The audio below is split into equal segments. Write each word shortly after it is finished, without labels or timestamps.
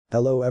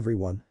Hello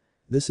everyone.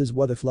 This is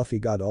What If Luffy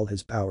got all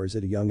his powers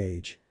at a young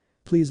age.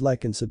 Please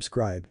like and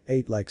subscribe,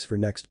 8 likes for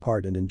next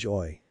part and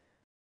enjoy.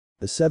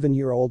 The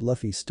 7-year-old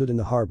Luffy stood in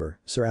the harbor,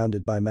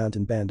 surrounded by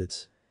mountain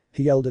bandits.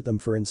 He yelled at them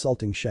for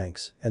insulting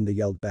Shanks, and they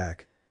yelled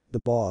back.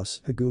 The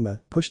boss, Haguma,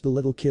 pushed the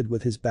little kid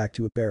with his back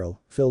to a barrel,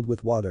 filled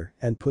with water,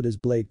 and put his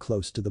blade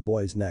close to the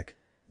boy's neck.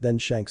 Then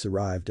Shanks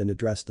arrived and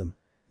addressed them.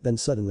 Then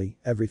suddenly,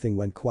 everything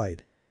went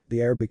quiet.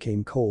 The air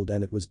became cold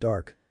and it was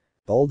dark.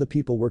 All the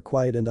people were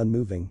quiet and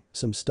unmoving,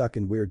 some stuck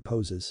in weird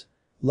poses.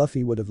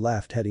 Luffy would have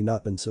laughed had he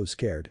not been so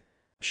scared.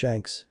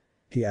 "Shanks?"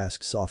 he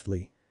asked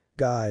softly.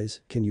 "Guys,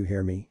 can you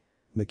hear me?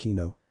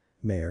 Makino.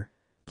 Mayor.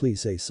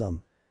 Please say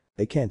some."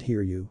 "They can't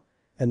hear you."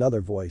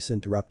 Another voice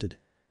interrupted.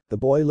 The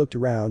boy looked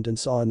around and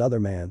saw another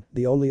man,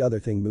 the only other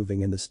thing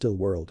moving in the still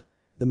world.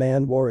 The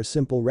man wore a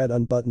simple red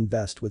unbuttoned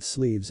vest with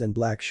sleeves and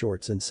black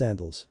shorts and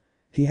sandals.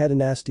 He had a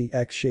nasty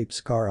X-shaped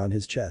scar on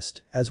his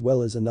chest, as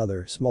well as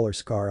another, smaller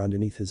scar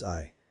underneath his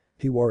eye.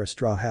 He wore a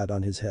straw hat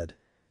on his head.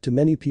 To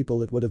many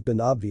people it would have been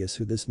obvious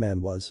who this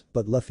man was,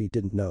 but Luffy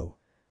didn't know.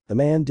 The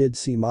man did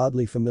seem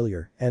oddly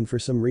familiar, and for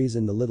some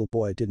reason the little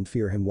boy didn't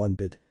fear him one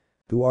bit.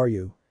 "Who are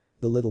you?"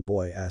 the little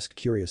boy asked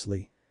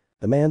curiously.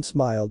 The man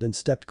smiled and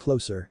stepped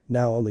closer,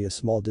 now only a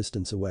small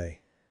distance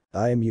away.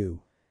 "I am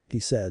you," he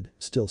said,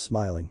 still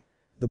smiling.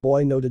 The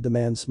boy noted the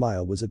man's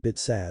smile was a bit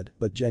sad,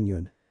 but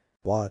genuine.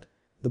 "What?"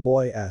 the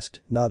boy asked,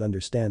 not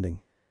understanding.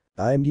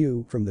 "I am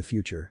you from the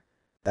future."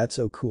 "That's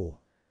so cool."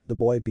 The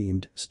boy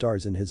beamed,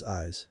 stars in his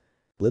eyes.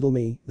 "Little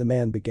me," the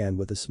man began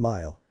with a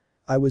smile.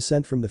 "I was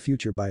sent from the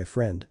future by a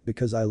friend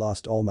because I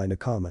lost all my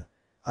nakama.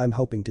 I'm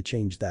hoping to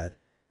change that."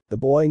 The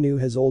boy knew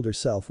his older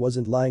self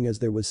wasn't lying as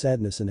there was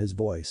sadness in his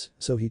voice,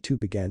 so he too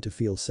began to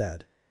feel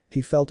sad.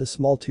 He felt a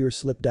small tear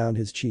slip down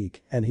his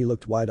cheek and he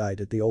looked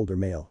wide-eyed at the older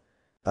male.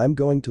 "I'm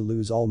going to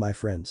lose all my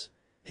friends?"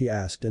 he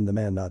asked and the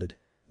man nodded.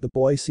 The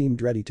boy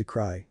seemed ready to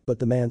cry, but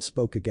the man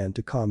spoke again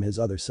to calm his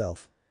other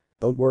self.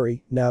 "Don't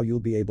worry, now you'll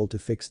be able to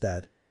fix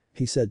that,"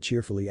 he said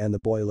cheerfully and the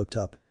boy looked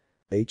up.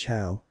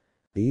 "How?"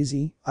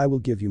 "Easy, I will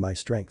give you my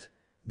strength.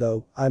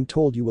 Though, I'm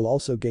told you will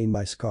also gain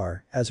my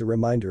scar as a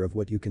reminder of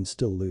what you can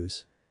still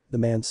lose," the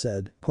man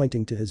said,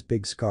 pointing to his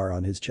big scar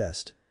on his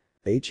chest.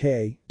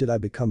 "Hey, did I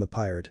become a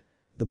pirate?"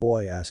 the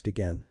boy asked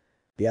again.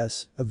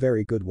 "Yes, a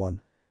very good one.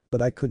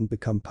 But I couldn't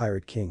become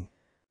Pirate King."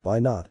 "Why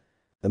not?"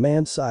 The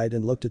man sighed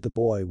and looked at the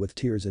boy with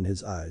tears in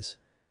his eyes.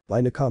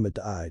 "My nakama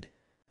died."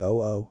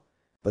 Oh.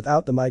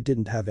 "Without them I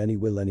didn't have any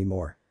will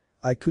anymore.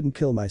 I couldn't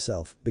kill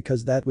myself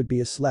because that would be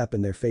a slap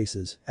in their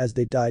faces as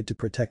they died to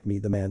protect me,"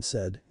 the man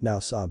said, now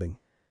sobbing.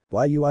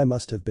 "I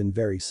must have been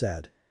very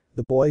sad,"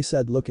 the boy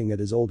said looking at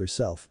his older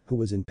self, who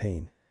was in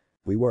pain.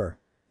 "We were,"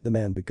 the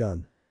man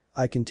begun.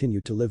 "I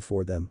continued to live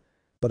for them.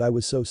 But I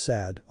was so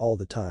sad all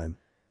the time.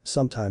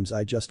 Sometimes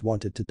I just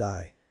wanted to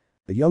die."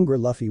 The younger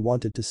Luffy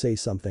wanted to say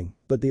something,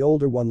 but the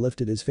older one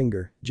lifted his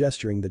finger,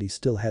 gesturing that he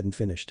still hadn't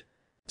finished.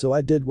 "So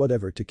I did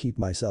whatever to keep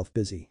myself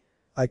busy.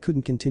 I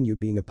couldn't continue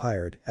being a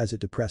pirate as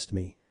it depressed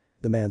me."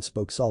 The man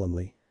spoke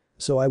solemnly.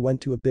 "So I went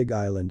to a big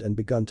island and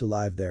begun to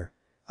live there.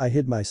 I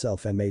hid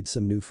myself and made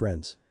some new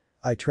friends.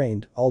 I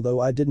trained, although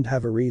I didn't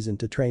have a reason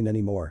to train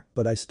anymore,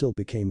 but I still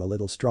became a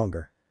little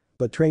stronger.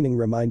 But training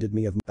reminded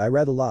me of I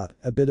read a lot,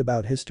 a bit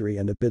about history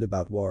and a bit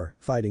about war,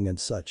 fighting and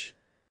such."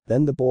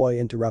 Then the boy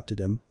interrupted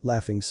him,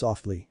 laughing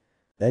softly.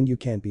 "Then you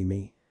can't be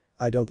me.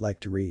 I don't like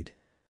to read."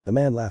 The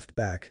man laughed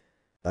back.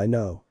 "I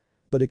know.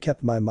 But it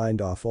kept my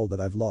mind off all that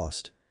I've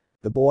lost."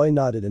 The boy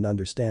nodded in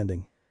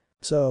understanding.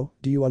 "So,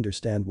 do you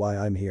understand why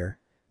I'm here?"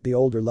 the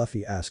older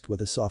Luffy asked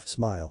with a soft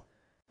smile.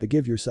 "To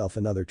give yourself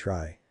another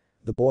try."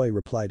 The boy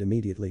replied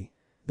immediately.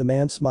 The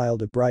man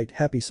smiled a bright,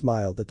 happy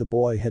smile that the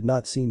boy had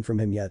not seen from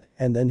him yet,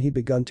 and then he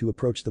begun to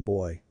approach the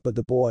boy, but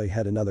the boy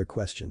had another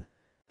question.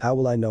 "How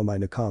will I know my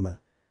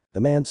nakama?"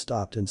 The man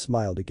stopped and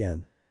smiled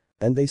again.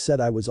 "And they said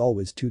I was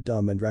always too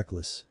dumb and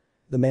reckless."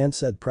 The man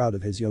said, proud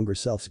of his younger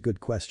self's good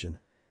question.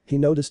 He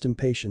noticed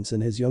impatience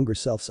in his younger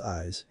self's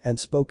eyes and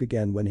spoke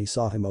again when he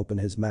saw him open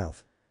his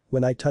mouth.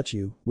 "When I touch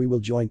you, we will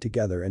join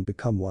together and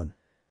become one."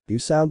 "You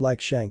sound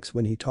like Shanks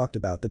when he talked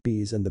about the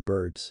bees and the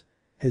birds,"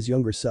 his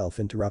younger self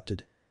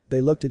interrupted.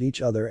 They looked at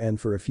each other and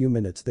for a few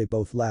minutes they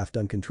both laughed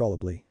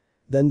uncontrollably.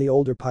 Then the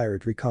older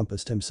pirate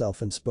recomposed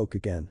himself and spoke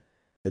again.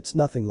 "It's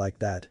nothing like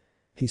that."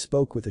 He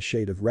spoke with a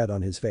shade of red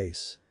on his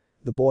face.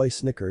 The boy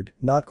snickered,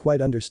 not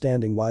quite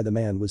understanding why the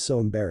man was so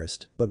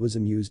embarrassed, but was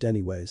amused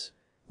anyways.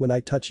 "When I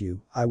touch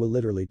you, I will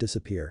literally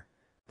disappear."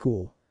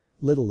 "Cool."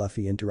 Little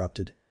Luffy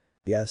interrupted.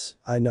 "Yes,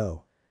 I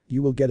know.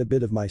 You will get a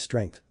bit of my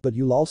strength, but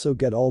you'll also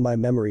get all my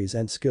memories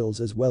and skills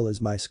as well as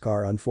my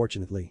scar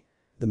unfortunately."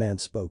 The man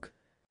spoke.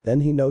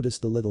 Then he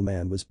noticed the little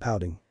man was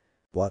pouting.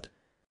 "What?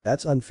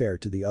 That's unfair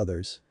to the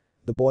others."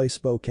 The boy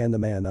spoke and the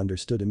man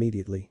understood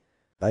immediately.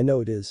 "I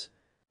know it is."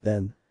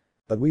 Then.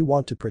 "But we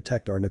want to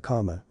protect our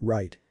nakama,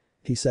 right?"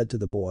 he said to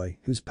the boy,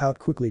 whose pout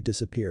quickly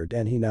disappeared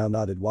and he now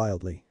nodded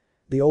wildly.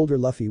 The older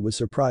Luffy was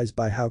surprised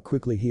by how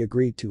quickly he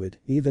agreed to it,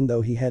 even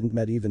though he hadn't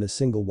met even a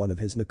single one of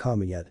his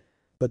nakama yet.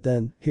 But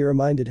then, he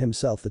reminded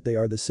himself that they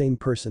are the same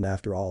person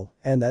after all,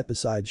 and that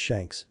besides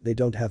Shanks, they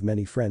don't have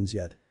many friends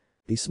yet.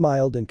 He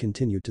smiled and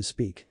continued to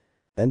speak.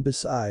 And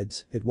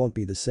besides, it won't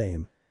be the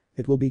same.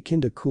 It will be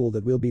kinda cool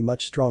that we'll be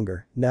much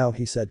stronger, now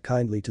he said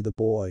kindly to the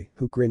boy,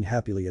 who grinned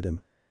happily at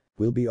him.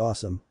 We'll be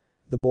awesome.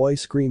 The boy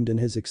screamed in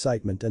his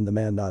excitement and the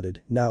man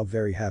nodded, now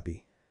very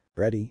happy.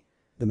 Ready?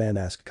 The man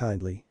asked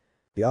kindly.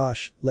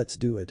 Yosh, let's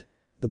do it.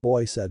 The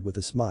boy said with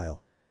a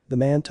smile. The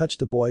man touched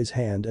the boy's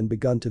hand and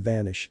begun to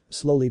vanish,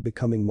 slowly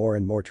becoming more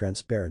and more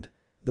transparent.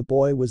 The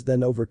boy was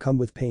then overcome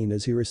with pain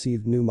as he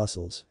received new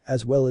muscles,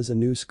 as well as a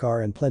new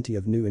scar and plenty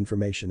of new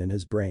information in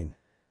his brain.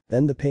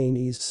 Then the pain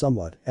eased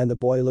somewhat and the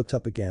boy looked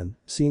up again,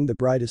 seeing the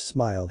brightest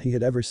smile he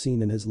had ever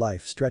seen in his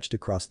life stretched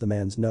across the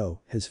man's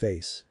his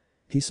face.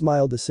 He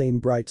smiled the same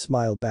bright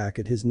smile back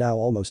at his now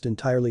almost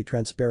entirely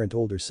transparent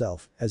older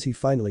self as he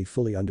finally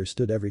fully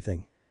understood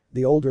everything.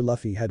 The older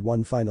Luffy had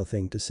one final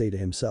thing to say to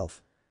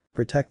himself.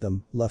 Protect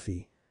them,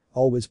 Luffy.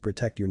 Always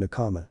protect your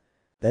nakama.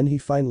 Then he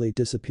finally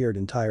disappeared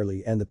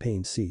entirely and the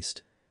pain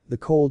ceased. The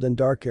cold and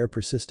dark air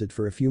persisted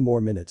for a few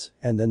more minutes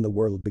and then the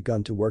world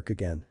begun to work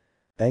again.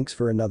 Thanks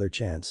for another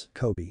chance,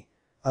 Kobe.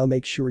 I'll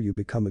make sure you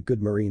become a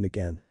good marine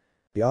again.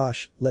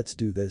 Yosh, let's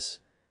do this.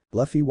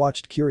 Luffy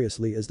watched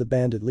curiously as the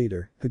bandit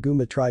leader,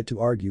 Haguma, tried to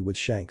argue with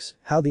Shanks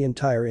how the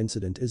entire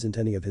incident isn't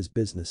any of his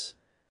business.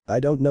 I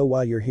don't know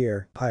why you're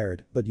here,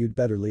 pirate, but you'd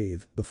better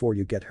leave before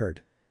you get hurt.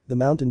 The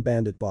mountain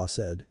bandit boss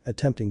said,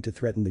 attempting to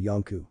threaten the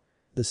Yonkou.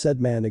 The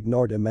said man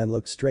ignored him and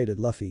looked straight at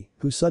Luffy,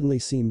 who suddenly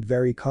seemed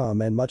very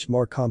calm and much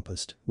more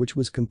composed, which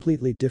was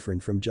completely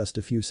different from just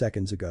a few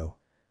seconds ago.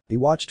 He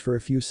watched for a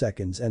few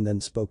seconds and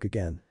then spoke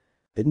again.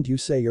 Didn't you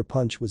say your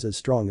punch was as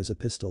strong as a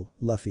pistol,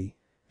 Luffy?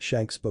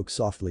 Shanks spoke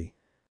softly.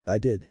 I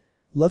did.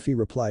 Luffy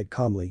replied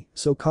calmly,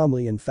 so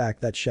calmly in fact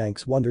that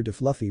Shanks wondered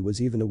if Luffy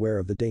was even aware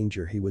of the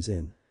danger he was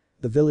in.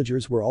 The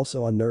villagers were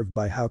also unnerved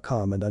by how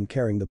calm and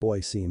uncaring the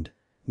boy seemed.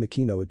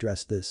 Makino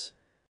addressed this.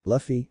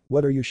 Luffy,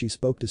 what are you? She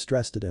spoke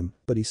distressed at him,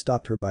 but he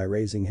stopped her by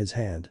raising his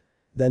hand.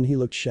 Then he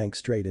looked Shanks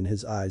straight in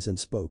his eyes and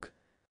spoke.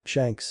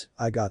 Shanks,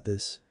 I got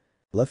this.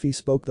 Luffy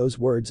spoke those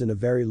words in a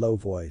very low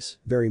voice,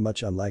 very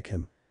much unlike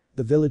him.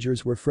 The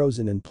villagers were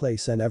frozen in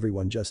place and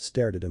everyone just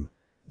stared at him.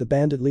 The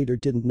bandit leader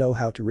didn't know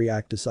how to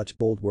react to such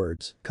bold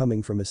words,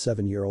 coming from a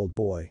 7-year-old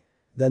boy.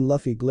 Then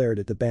Luffy glared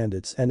at the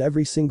bandits and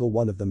every single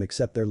one of them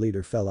except their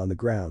leader fell on the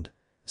ground.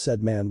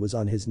 Said man was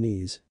on his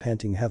knees,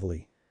 panting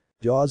heavily.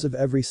 Jaws of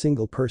every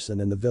single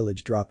person in the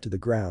village dropped to the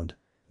ground.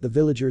 The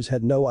villagers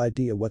had no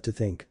idea what to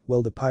think,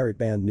 well the pirate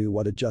band knew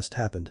what had just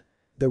happened.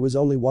 There was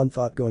only one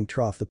thought going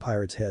through the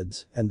pirates'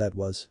 heads, and that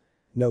was,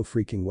 no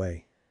freaking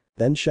way.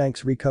 Then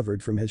Shanks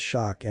recovered from his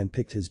shock and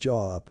picked his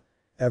jaw up.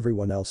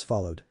 Everyone else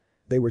followed.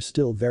 They were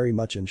still very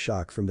much in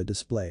shock from the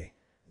display.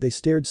 They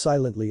stared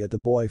silently at the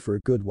boy for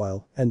a good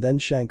while and then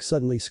Shanks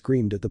suddenly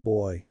screamed at the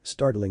boy,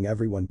 startling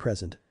everyone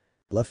present.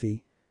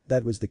 Luffy?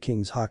 That was the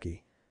king's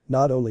haki.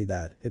 Not only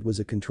that, it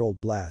was a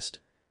controlled blast.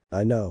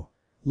 I know.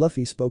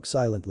 Luffy spoke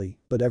silently,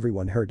 but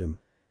everyone heard him.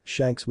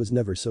 Shanks was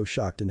never so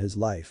shocked in his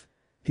life.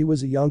 He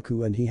was a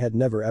Yonkou and he had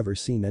never ever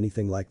seen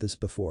anything like this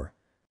before.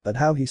 But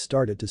how he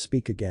started to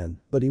speak again,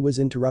 but he was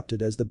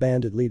interrupted as the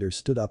bandit leader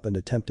stood up and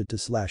attempted to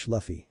slash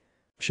Luffy.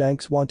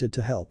 Shanks wanted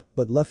to help,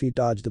 but Luffy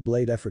dodged the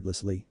blade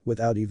effortlessly,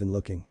 without even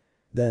looking.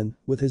 Then,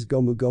 with his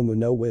Gomu Gomu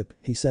no whip,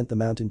 he sent the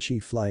mountain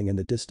chief flying in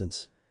the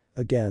distance.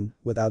 Again,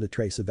 without a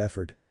trace of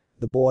effort.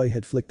 The boy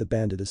had flicked the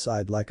bandit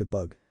aside like a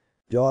bug.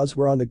 Jaws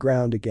were on the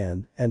ground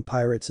again, and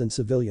pirates and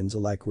civilians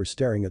alike were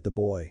staring at the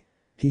boy.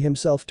 He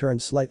himself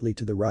turned slightly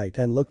to the right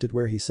and looked at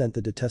where he sent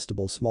the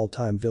detestable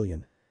small-time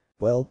villain.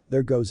 Well,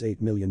 there goes 8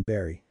 million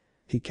berry.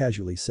 He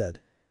casually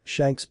said.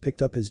 Shanks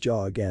picked up his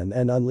jaw again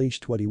and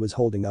unleashed what he was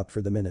holding up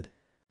for the minute.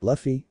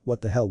 Luffy,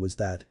 what the hell was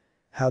that?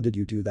 How did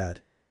you do that?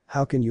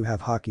 How can you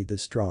have haki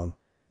this strong?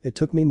 It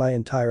took me my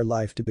entire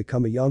life to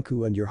become a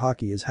Yonkou and your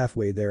haki is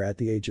halfway there at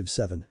the age of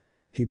 7.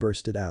 He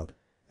bursted out.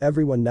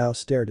 Everyone now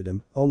stared at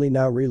him, only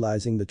now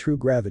realizing the true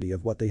gravity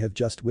of what they have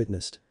just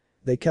witnessed.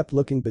 They kept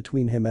looking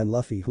between him and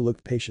Luffy who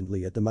looked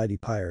patiently at the mighty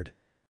pirate.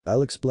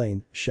 I'll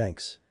explain,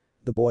 Shanks.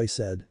 The boy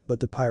said, but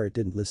the pirate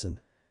didn't listen.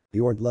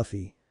 You aren't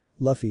Luffy.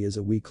 Luffy is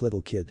a weak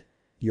little kid.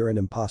 You're an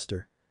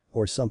imposter.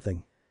 Or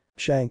something.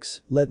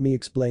 Shanks, let me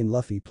explain,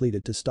 Luffy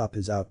pleaded to stop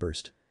his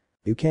outburst.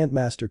 You can't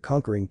master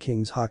conquering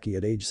king's haki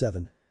at age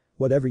 7.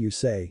 Whatever you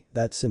say,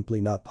 that's simply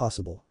not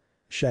possible.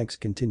 Shanks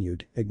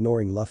continued,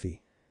 ignoring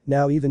Luffy.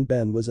 Now even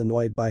Ben was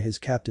annoyed by his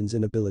captain's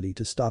inability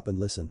to stop and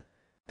listen.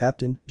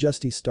 Captain,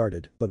 just he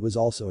started, but was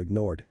also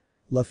ignored.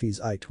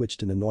 Luffy's eye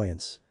twitched in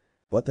annoyance.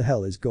 What the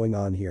hell is going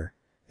on here?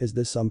 Is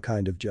this some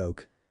kind of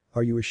joke?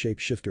 Are you a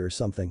shapeshifter or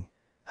something?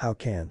 How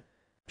can?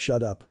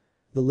 Shut up.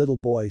 The little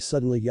boy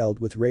suddenly yelled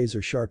with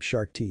razor-sharp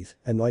shark teeth,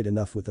 annoyed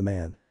enough with the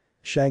man.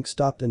 Shanks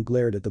stopped and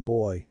glared at the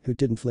boy, who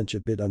didn't flinch a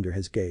bit under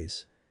his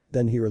gaze.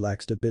 Then he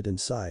relaxed a bit and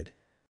sighed.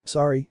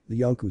 Sorry, the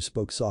Yonkou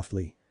spoke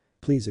softly.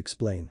 Please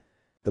explain.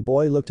 The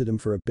boy looked at him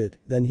for a bit,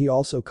 then he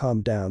also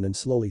calmed down and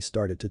slowly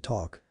started to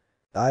talk.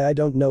 I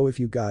don't know if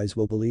you guys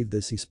will believe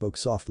this, he spoke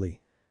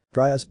softly.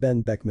 Try us,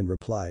 Ben Beckman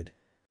replied.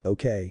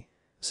 Okay.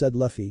 said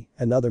Luffy,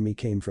 another me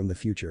came from the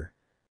future.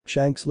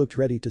 Shanks looked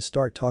ready to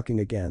start talking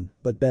again,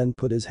 but Ben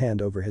put his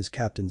hand over his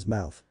captain's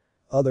mouth.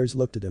 Others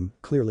looked at him,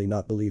 clearly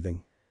not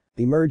believing.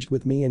 He merged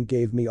with me and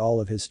gave me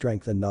all of his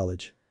strength and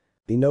knowledge.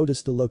 He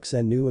noticed the looks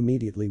and knew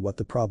immediately what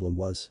the problem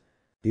was.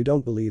 You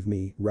don't believe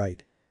me,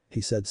 right? He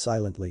said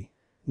silently.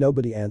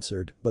 Nobody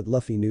answered, but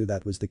Luffy knew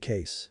that was the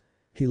case.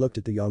 He looked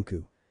at the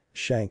Yonkou.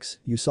 Shanks,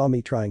 you saw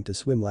me trying to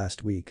swim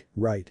last week,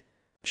 right?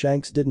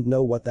 Shanks didn't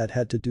know what that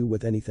had to do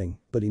with anything,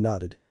 but he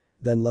nodded.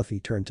 Then Luffy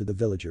turned to the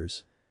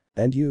villagers.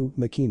 And you,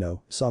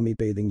 Makino, saw me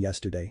bathing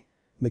yesterday.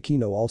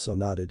 Makino also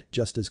nodded,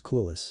 just as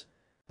clueless.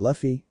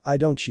 Luffy, I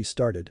don't, she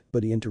started,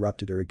 but he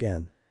interrupted her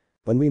again.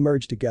 When we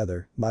merged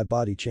together, my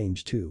body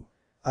changed too.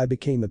 I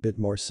became a bit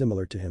more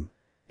similar to him.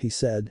 He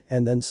said,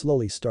 and then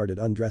slowly started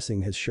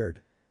undressing his shirt.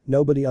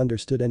 Nobody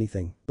understood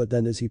anything, but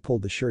then as he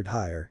pulled the shirt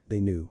higher, they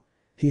knew.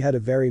 He had a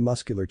very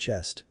muscular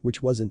chest,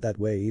 which wasn't that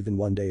way even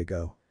one day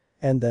ago.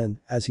 And then,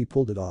 as he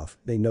pulled it off,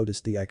 they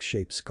noticed the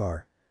X-shaped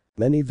scar.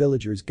 Many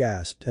villagers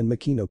gasped and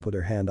Makino put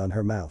her hand on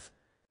her mouth.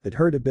 It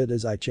hurt a bit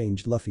as I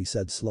changed, Luffy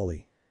said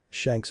slowly.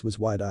 Shanks was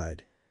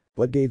wide-eyed.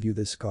 What gave you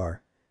this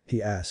scar?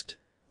 He asked.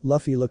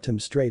 Luffy looked him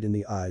straight in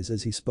the eyes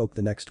as he spoke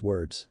the next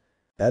words.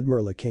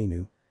 Admiral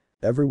Akainu.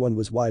 Everyone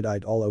was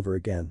wide-eyed all over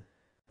again.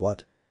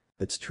 What?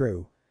 It's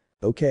true.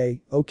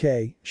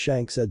 Okay,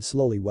 Shanks said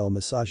slowly while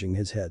massaging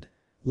his head.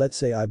 Let's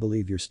say I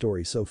believe your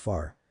story so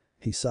far.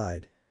 He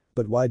sighed.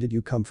 But why did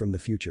you come from the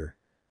future?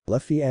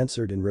 Luffy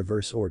answered in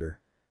reverse order.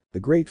 The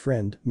great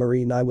friend,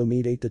 Marine I will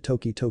meet ate the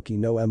Toki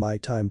no mi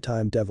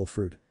time devil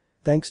fruit.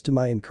 Thanks to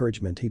my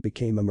encouragement he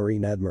became a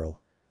Marine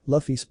Admiral.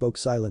 Luffy spoke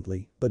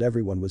silently, but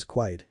everyone was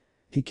quiet.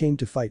 He came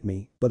to fight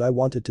me, but I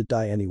wanted to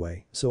die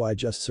anyway, so I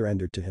just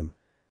surrendered to him.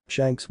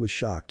 Shanks was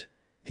shocked.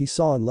 He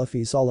saw in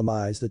Luffy's solemn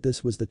eyes that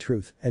this was the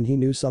truth and he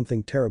knew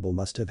something terrible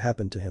must have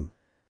happened to him.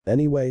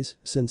 Anyways,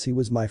 since he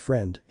was my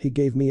friend, he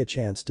gave me a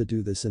chance to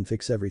do this and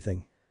fix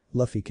everything.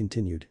 Luffy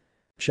continued.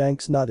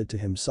 Shanks nodded to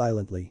him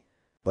silently.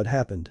 What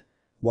happened?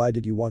 Why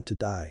did you want to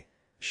die?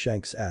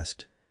 Shanks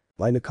asked.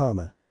 My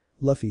nakama.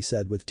 Luffy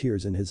said with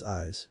tears in his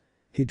eyes.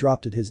 He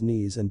dropped at his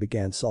knees and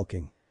began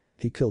sulking.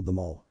 He killed them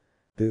all.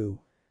 Who?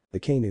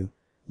 Akainu.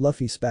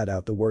 Luffy spat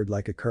out the word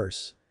like a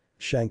curse.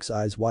 Shanks'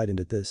 eyes widened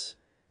at this.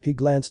 He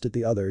glanced at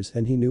the others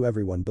and he knew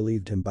everyone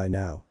believed him by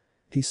now.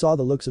 He saw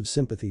the looks of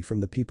sympathy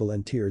from the people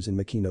and tears in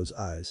Makino's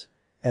eyes.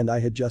 And I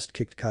had just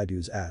kicked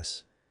Kaido's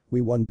ass.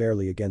 We won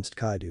barely against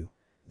Kaidou.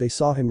 They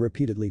saw him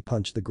repeatedly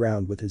punch the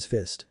ground with his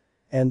fist.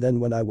 And then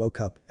when I woke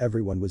up,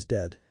 everyone was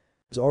dead.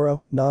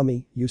 Zoro,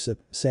 Nami, Usopp,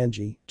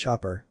 Sanji,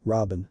 Chopper,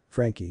 Robin,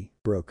 Frankie,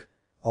 Brook.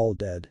 All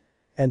dead.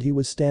 And he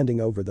was standing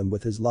over them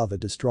with his lava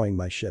destroying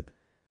my ship.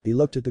 He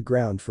looked at the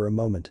ground for a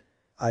moment.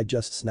 I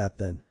just snapped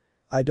then.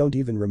 I don't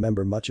even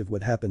remember much of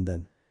what happened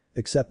then.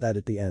 Except that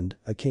at the end,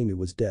 Akainu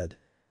was dead.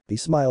 He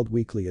smiled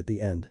weakly at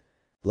the end.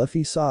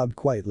 Luffy sobbed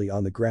quietly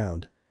on the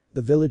ground.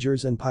 The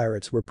villagers and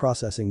pirates were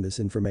processing this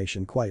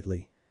information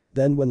quietly.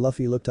 Then when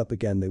Luffy looked up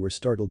again they were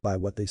startled by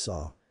what they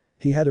saw.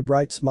 He had a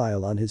bright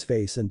smile on his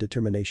face and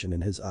determination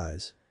in his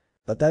eyes.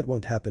 But that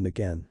won't happen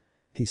again.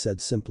 He said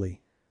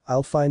simply.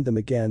 I'll find them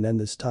again and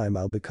this time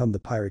I'll become the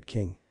Pirate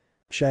King.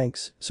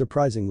 Shanks,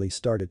 surprisingly,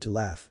 started to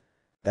laugh.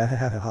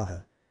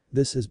 Ahahahaha.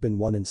 This has been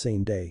one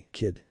insane day,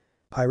 kid.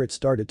 Pirate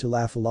started to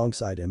laugh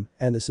alongside him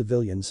and the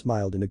civilians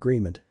smiled in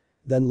agreement.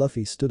 Then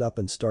Luffy stood up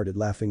and started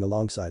laughing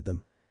alongside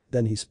them.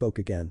 Then he spoke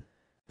again.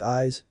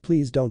 Guys,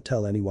 please don't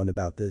tell anyone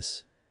about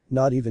this.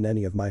 Not even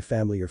any of my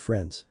family or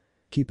friends.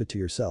 Keep it to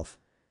yourself.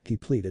 He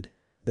pleaded.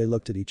 They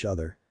looked at each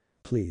other.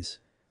 Please.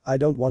 I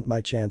don't want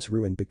my chance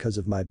ruined because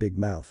of my big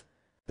mouth.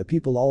 The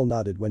people all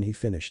nodded when he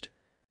finished.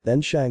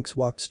 Then Shanks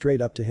walked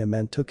straight up to him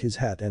and took his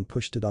hat and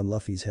pushed it on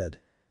Luffy's head.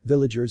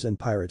 Villagers and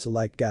pirates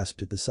alike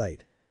gasped at the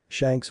sight.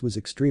 Shanks was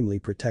extremely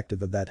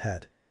protective of that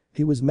hat.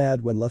 He was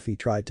mad when Luffy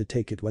tried to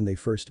take it when they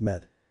first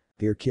met.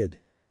 Dear kid.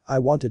 I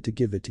wanted to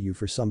give it to you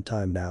for some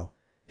time now.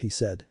 He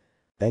said.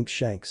 Thanks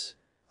Shanks.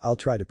 I'll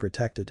try to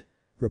protect it.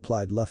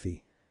 Replied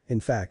Luffy. In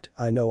fact,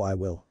 I know I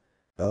will.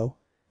 Oh?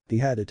 He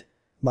had it.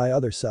 My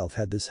other self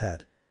had this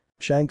hat.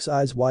 Shanks'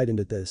 eyes widened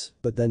at this,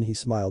 but then he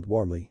smiled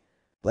warmly.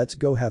 Let's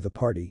go have a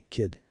party,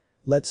 kid.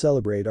 Let's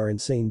celebrate our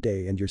insane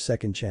day and your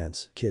second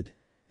chance, kid.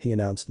 He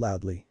announced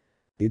loudly.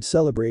 You'd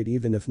celebrate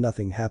even if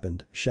nothing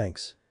happened,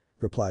 Shanks.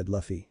 Replied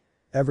Luffy.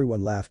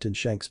 Everyone laughed and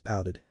Shanks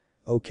pouted.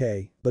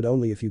 Okay, but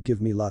only if you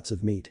give me lots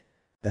of meat.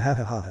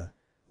 Ahahaha.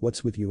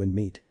 What's with you and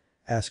meat?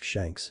 Asked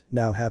Shanks,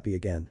 now happy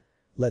again.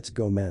 Let's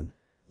go men.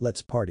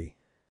 Let's party.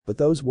 With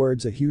those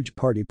words a huge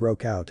party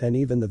broke out and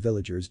even the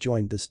villagers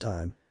joined this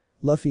time.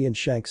 Luffy and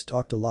Shanks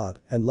talked a lot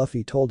and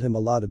Luffy told him a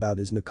lot about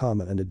his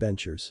nakama and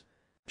adventures.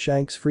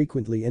 Shanks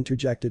frequently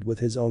interjected with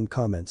his own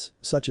comments,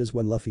 such as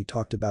when Luffy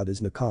talked about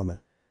his nakama.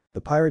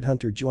 The pirate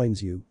hunter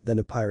joins you, then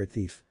a pirate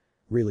thief.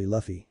 Really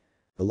Luffy?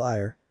 A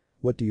liar?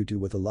 What do you do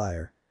with a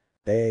liar?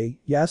 Hey,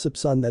 Yassop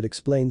son, that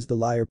explains the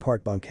liar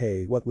part. Bonk.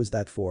 Hey, what was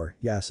that for,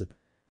 Yassop?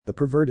 The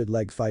perverted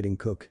leg fighting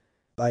cook.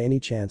 By any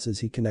chance is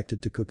he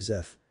connected to Cook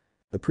Zeph?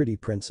 The pretty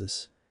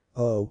princess.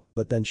 Oh,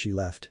 but then she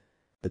left.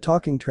 The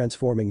talking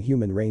transforming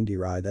human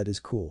reindeer eye, that is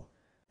cool.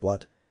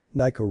 What?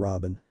 Nico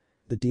Robin.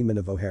 The demon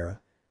of O'Hara.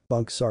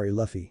 Bonk, sorry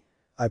Luffy.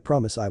 I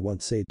promise I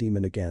won't say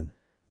demon again.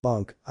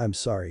 Bonk, I'm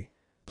sorry.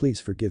 Please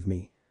forgive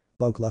me.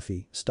 Bonk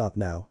Luffy, stop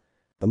now.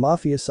 A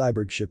mafia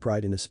cyborg ship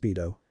right in a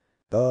speedo.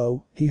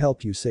 Oh, he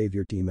helped you save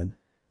your demon.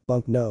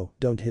 Bonk, no,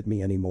 don't hit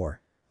me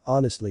anymore.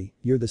 Honestly,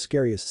 you're the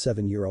scariest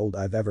 7-year-old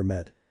I've ever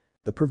met.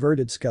 The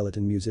perverted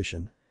skeleton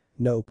musician.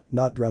 Nope,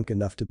 not drunk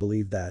enough to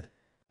believe that.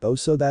 Oh,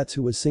 so that's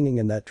who was singing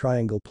in that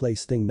triangle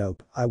place thing.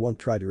 Nope, I won't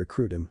try to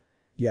recruit him.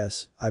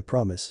 Yes, I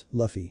promise,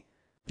 Luffy.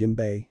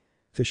 Jimbei.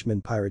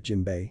 Fishman pirate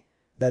Jimbei.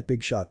 That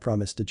big shot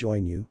promised to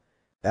join you.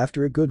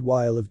 After a good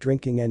while of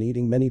drinking and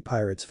eating, many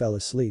pirates fell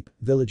asleep,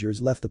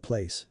 villagers left the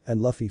place,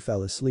 and Luffy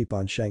fell asleep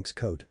on Shanks'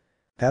 coat.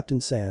 Captain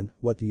San,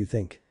 what do you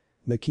think?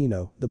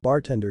 Makino, the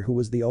bartender who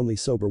was the only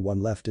sober one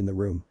left in the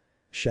room.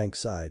 Shanks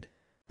sighed.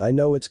 I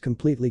know it's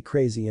completely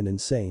crazy and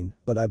insane,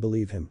 but I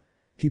believe him.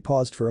 He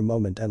paused for a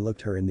moment and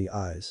looked her in the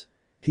eyes.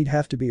 He'd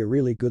have to be a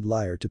really good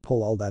liar to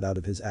pull all that out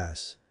of his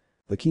ass.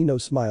 Makino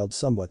smiled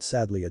somewhat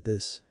sadly at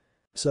this.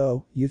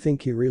 So, you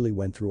think he really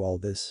went through all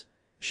this?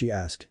 She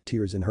asked,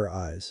 tears in her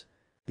eyes.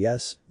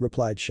 Yes,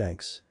 replied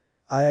Shanks.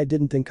 I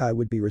didn't think I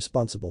would be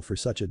responsible for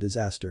such a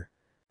disaster.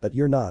 But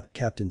you're not,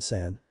 Captain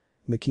San.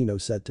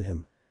 Makino said to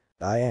him.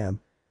 I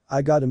am.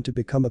 I got him to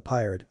become a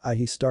pirate,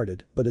 he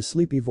started, but a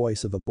sleepy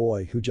voice of a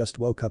boy who just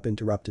woke up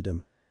interrupted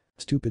him.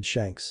 Stupid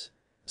Shanks.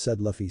 Said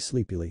Luffy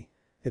sleepily.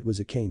 It was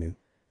Akainu.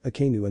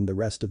 Akainu and the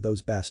rest of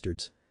those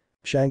bastards.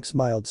 Shanks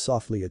smiled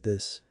softly at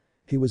this.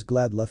 He was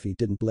glad Luffy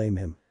didn't blame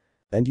him.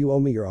 And you owe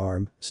me your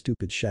arm,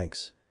 stupid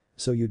Shanks.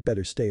 So you'd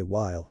better stay a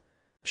while.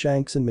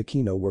 Shanks and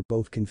Makino were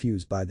both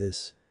confused by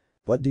this.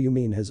 What do you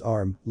mean his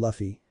arm,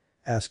 Luffy?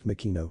 Asked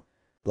Makino.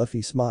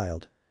 Luffy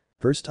smiled.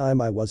 First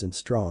time I wasn't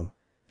strong.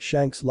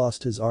 Shanks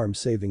lost his arm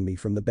saving me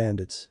from the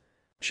bandits.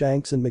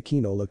 Shanks and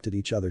Makino looked at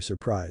each other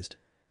surprised.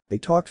 They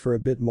talked for a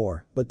bit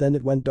more, but then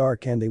it went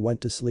dark and they went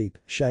to sleep,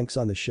 Shanks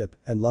on the ship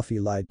and Luffy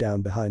lied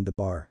down behind the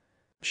bar.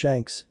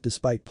 Shanks,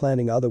 despite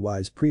planning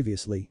otherwise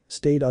previously,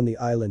 stayed on the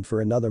island for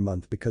another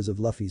month because of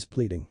Luffy's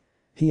pleading.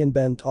 He and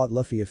Ben taught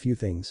Luffy a few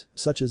things,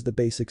 such as the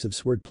basics of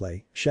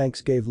swordplay.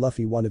 Shanks gave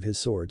Luffy one of his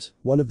swords,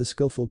 one of the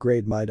skillful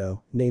grade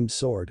Mido, named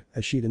Sword,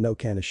 Ashita no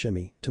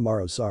Kanashimi,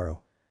 Tomorrow's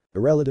Sorrow. A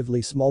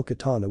relatively small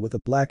katana with a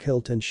black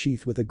hilt and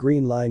sheath with a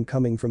green line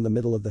coming from the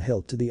middle of the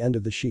hilt to the end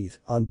of the sheath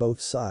on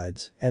both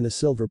sides, and a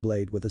silver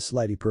blade with a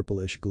slightly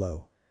purplish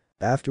glow.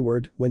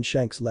 Afterward, when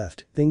Shanks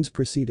left, things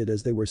proceeded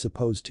as they were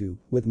supposed to,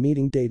 with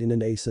meeting date in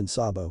an Ace and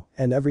Sabo,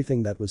 and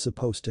everything that was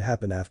supposed to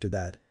happen after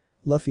that.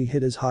 Luffy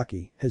hid his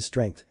haki, his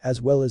strength,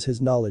 as well as his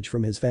knowledge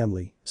from his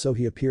family, so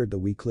he appeared the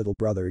weak little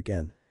brother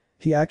again.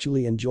 He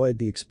actually enjoyed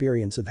the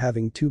experience of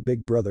having two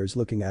big brothers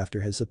looking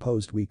after his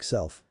supposed weak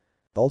self.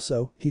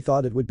 Also, he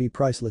thought it would be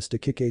priceless to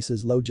kick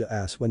Ace's Loja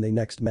ass when they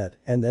next met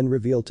and then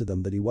reveal to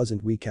them that he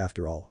wasn't weak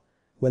after all.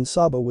 When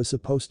Sabo was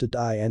supposed to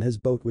die and his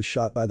boat was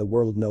shot by the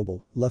world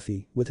noble,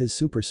 Luffy, with his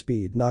super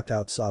speed, knocked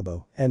out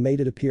Sabo and made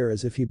it appear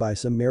as if he by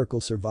some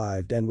miracle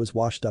survived and was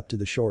washed up to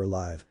the shore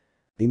alive.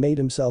 He made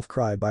himself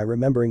cry by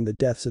remembering the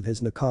deaths of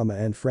his nakama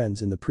and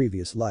friends in the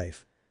previous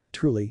life.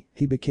 Truly,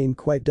 he became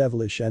quite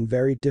devilish and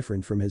very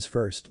different from his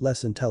first,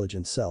 less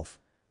intelligent self.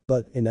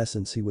 But, in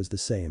essence he was the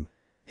same.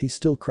 He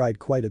still cried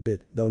quite a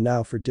bit, though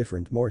now for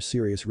different, more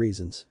serious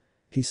reasons.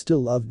 He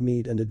still loved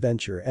meat and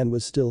adventure and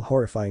was still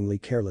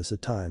horrifyingly careless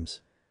at times.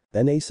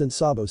 Then Ace and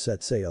Sabo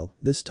set sail,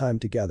 this time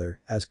together,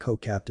 as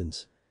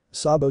co-captains.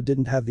 Sabo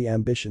didn't have the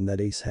ambition that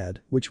Ace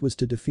had, which was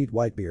to defeat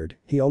Whitebeard.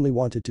 He only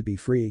wanted to be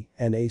free,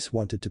 and Ace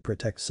wanted to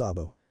protect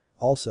Sabo.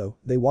 Also,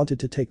 they wanted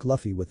to take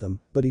Luffy with them,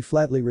 but he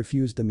flatly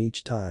refused them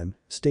each time,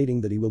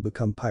 stating that he will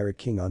become Pirate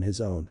King on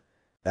his own.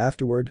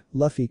 Afterward,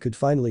 Luffy could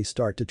finally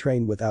start to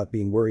train without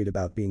being worried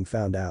about being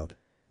found out.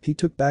 He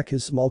took back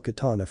his small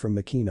katana from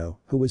Makino,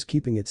 who was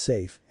keeping it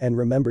safe, and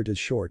remembered his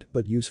short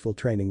but useful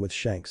training with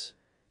Shanks.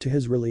 To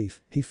his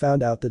relief, he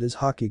found out that his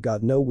haki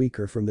got no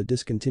weaker from the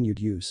discontinued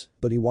use,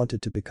 but he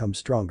wanted to become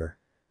stronger.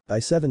 By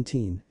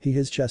 17,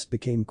 his chest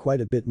became quite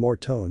a bit more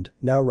toned,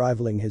 now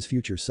rivaling his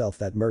future self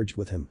that merged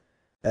with him.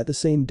 At the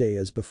same day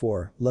as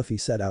before, Luffy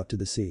set out to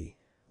the sea.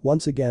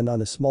 Once again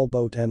on a small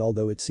boat, and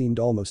although it seemed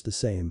almost the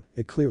same,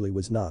 it clearly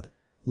was not.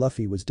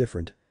 Luffy was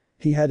different.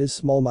 He had his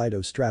small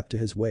Mido strapped to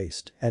his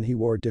waist and he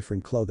wore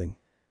different clothing.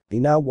 He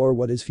now wore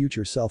what his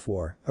future self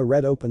wore, a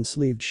red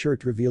open-sleeved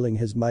shirt revealing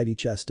his mighty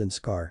chest and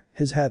scar.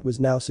 His hat was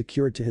now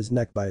secured to his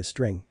neck by a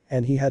string,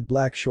 and he had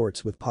black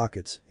shorts with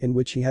pockets, in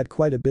which he had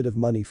quite a bit of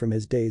money from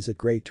his days at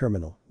Great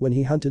Terminal, when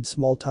he hunted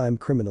small-time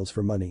criminals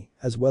for money,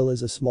 as well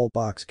as a small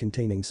box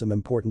containing some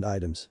important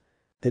items.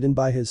 Hidden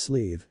by his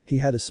sleeve, he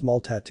had a small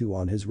tattoo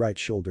on his right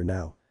shoulder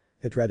now.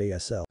 It read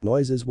ASL.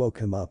 Noises woke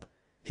him up.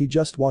 He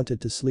just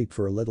wanted to sleep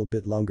for a little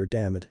bit longer,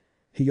 damn it.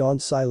 He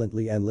yawned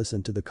silently and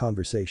listened to the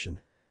conversation.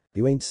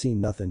 "You ain't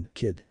seen nothing,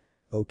 kid."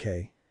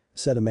 "Okay,"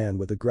 said a man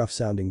with a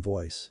gruff-sounding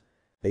voice.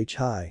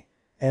 "Hi,"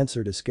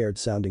 answered a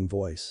scared-sounding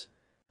voice.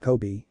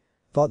 "Kobe,"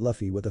 thought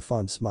Luffy with a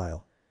fond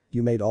smile.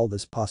 "You made all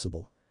this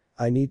possible.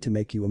 I need to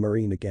make you a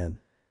marine again."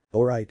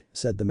 "Alright,"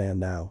 said the man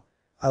now.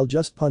 I'll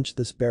just punch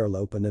this barrel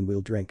open and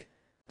we'll drink.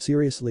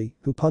 Seriously,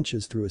 who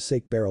punches through a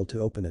sake barrel to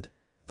open it?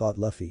 Thought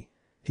Luffy.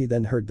 He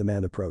then heard the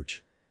man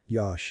approach.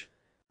 Yosh.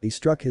 He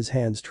struck his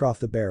hands off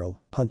the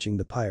barrel, punching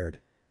the pirate.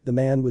 The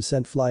man was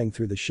sent flying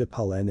through the ship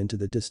hull and into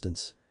the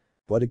distance.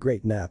 What a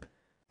great nap.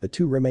 The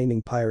two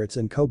remaining pirates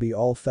and Kobe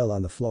all fell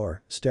on the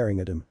floor, staring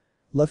at him.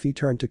 Luffy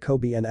turned to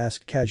Kobe and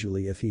asked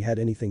casually if he had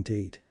anything to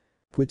eat.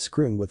 Quit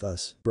screwing with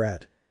us,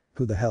 brat.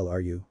 Who the hell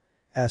are you?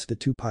 Asked the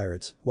two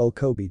pirates, while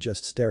Kobe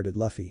just stared at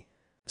Luffy.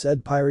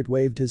 Said pirate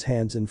waved his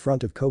hands in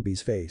front of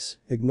Kobe's face,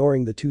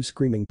 ignoring the two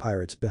screaming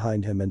pirates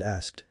behind him and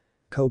asked.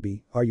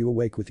 Kobe, are you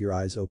awake with your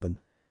eyes open?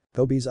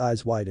 Kobe's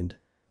eyes widened.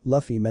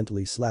 Luffy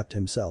mentally slapped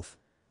himself.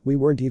 We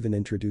weren't even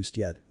introduced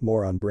yet,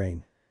 moron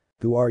brain.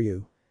 Who are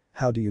you?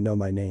 How do you know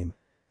my name?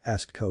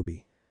 Asked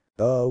Kobe.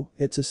 Oh,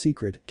 it's a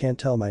secret, can't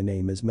tell, my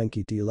name is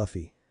Monkey D.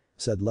 Luffy.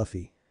 Said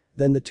Luffy.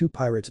 Then the two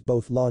pirates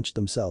both launched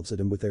themselves at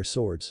him with their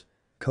swords.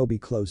 Kobe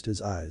closed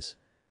his eyes.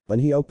 When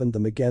he opened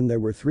them again there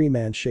were 3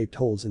 man-shaped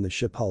holes in the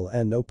ship hull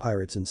and no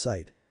pirates in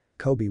sight.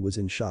 Kobe was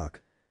in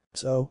shock.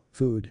 So,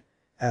 food?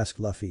 Asked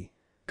Luffy.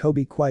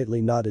 Kobe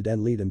quietly nodded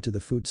and led him to the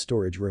food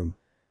storage room.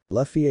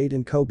 Luffy ate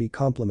and Kobe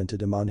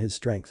complimented him on his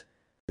strength.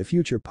 The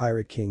future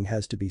pirate king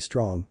has to be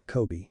strong,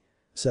 Kobe.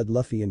 Said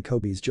Luffy and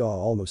Kobe's jaw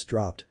almost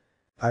dropped.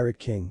 Pirate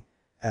king?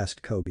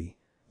 Asked Kobe.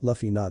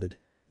 Luffy nodded.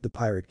 The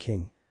pirate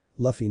king.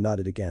 Luffy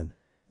nodded again.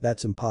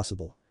 That's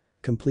impossible.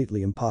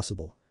 Completely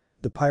impossible.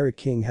 The pirate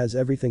king has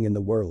everything in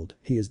the world,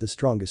 he is the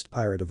strongest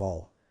pirate of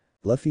all.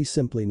 Luffy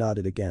simply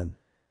nodded again.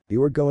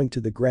 You are going to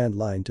the Grand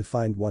Line to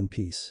find One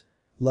Piece.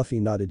 Luffy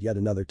nodded yet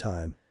another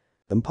time.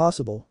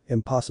 Impossible,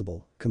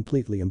 impossible,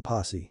 completely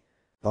impossible.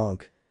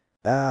 Bonk.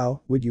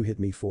 Ow, would you hit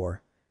me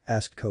for?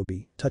 Asked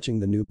Kobe,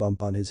 touching the new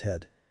bump on his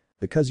head.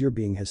 Because you're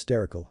being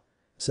hysterical.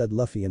 Said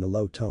Luffy in a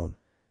low tone.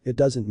 It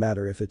doesn't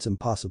matter if it's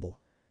impossible.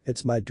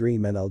 It's my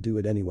dream and I'll do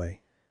it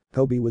anyway.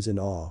 Kobe was in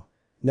awe.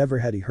 Never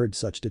had he heard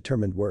such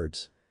determined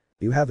words.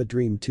 You have a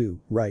dream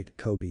too, right,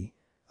 Kobe?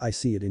 I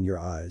see it in your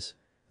eyes.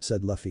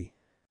 Said Luffy.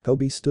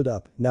 Kobe stood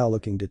up, now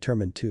looking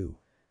determined too.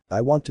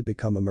 I want to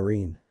become a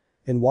marine.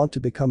 And want to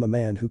become a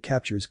man who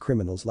captures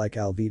criminals like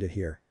Alvida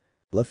here.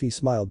 Luffy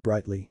smiled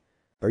brightly.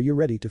 Are you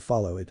ready to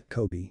follow it,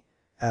 Kobe?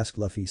 Asked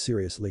Luffy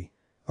seriously.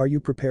 Are you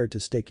prepared to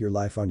stake your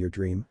life on your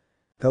dream?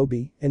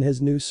 Kobe, in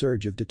his new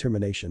surge of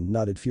determination,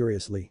 nodded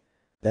furiously.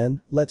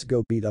 Then, let's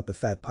go beat up a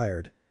fat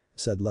pirate.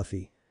 Said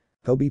Luffy.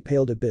 Kobe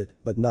paled a bit,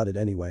 but nodded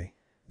anyway.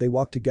 They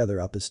walked together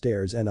up the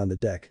stairs and on the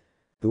deck.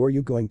 Who are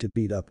you going to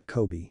beat up,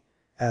 Kobe?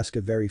 Asked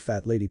a very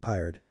fat lady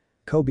pirate.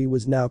 Kobe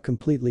was now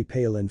completely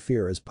pale in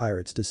fear as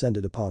pirates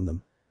descended upon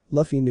them.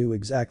 Luffy knew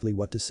exactly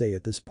what to say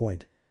at this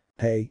point.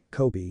 Hey,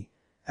 Kobe.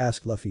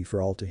 Asked Luffy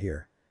for all to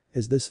hear.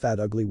 Is this fat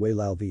ugly whale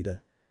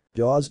Alvida?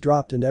 Jaws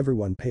dropped and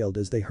everyone paled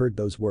as they heard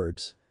those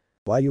words.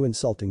 Why you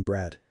insulting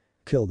brat?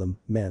 Kill them,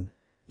 men.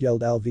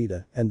 Yelled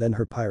Alvida and then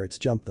her pirates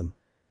jumped them.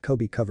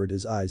 Kobe covered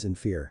his eyes in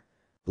fear.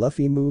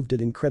 Luffy moved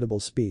at incredible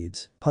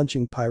speeds,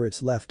 punching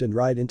pirates left and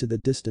right into the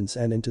distance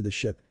and into the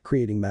ship,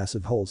 creating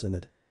massive holes in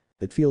it.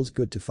 It feels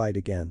good to fight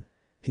again.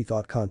 He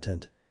thought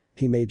content.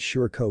 He made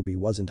sure Kobe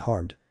wasn't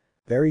harmed.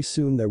 Very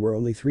soon there were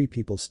only 3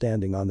 people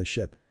standing on the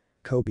ship.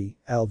 Kobe,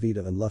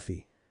 Alvida and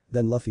Luffy.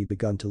 Then Luffy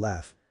begun to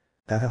laugh.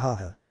 Ha ha ha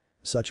ha.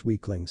 Such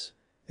weaklings.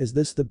 Is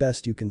this the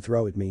best you can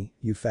throw at me,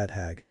 you fat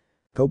hag?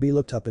 Kobe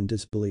looked up in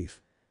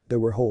disbelief. There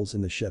were holes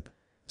in the ship.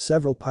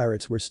 Several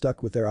pirates were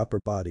stuck with their upper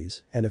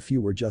bodies and a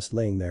few were just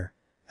laying there.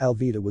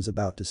 Alvida was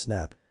about to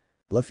snap.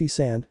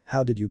 Luffy-san,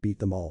 how did you beat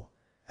them all?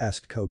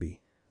 Asked Kobe.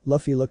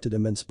 Luffy looked at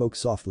him and spoke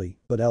softly,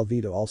 but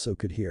Alvida also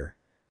could hear.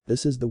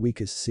 This is the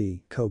weakest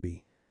sea,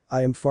 Kobe.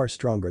 I am far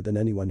stronger than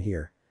anyone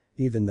here.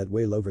 Even that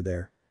whale over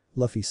there.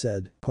 Luffy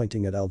said,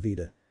 pointing at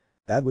Alvida.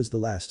 That was the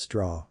last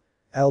straw.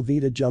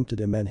 Alvida jumped at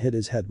him and hit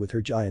his head with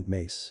her giant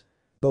mace.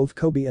 Both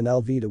Kobe and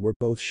Alvida were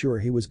both sure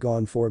he was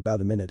gone for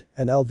about a minute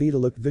and Alvida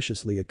looked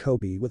viciously at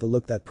Kobe with a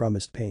look that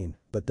promised pain,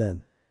 but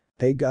then.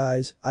 Hey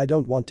guys, I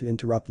don't want to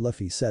interrupt,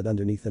 Luffy said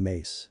underneath the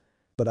mace.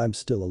 But I'm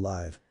still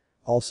alive.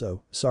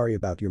 Also, sorry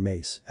about your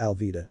mace,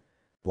 Alvida.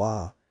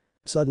 Wah.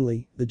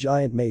 Suddenly, the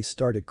giant mace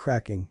started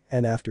cracking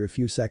and after a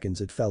few seconds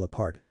it fell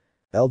apart.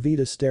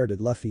 Alvida stared at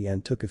Luffy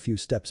and took a few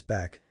steps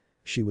back.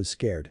 She was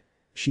scared.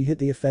 She hit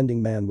the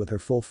offending man with her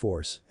full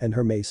force and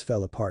her mace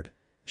fell apart.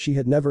 She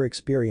had never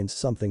experienced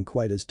something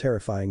quite as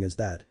terrifying as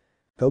that.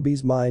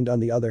 Kobe's mind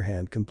on the other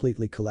hand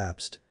completely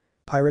collapsed.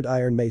 Pirate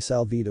Iron Mace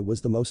Alvida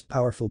was the most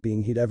powerful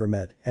being he'd ever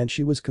met and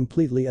she was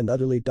completely and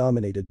utterly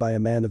dominated by a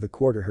man of a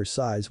quarter her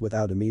size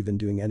without him even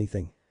doing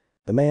anything.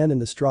 The man in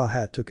the straw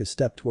hat took a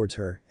step towards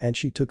her and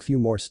she took few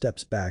more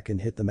steps back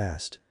and hit the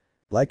mast.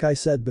 Like I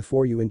said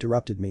before you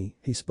interrupted me,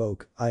 he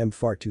spoke, I am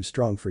far too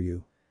strong for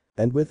you.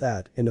 And with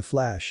that, in a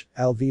flash,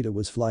 Alvida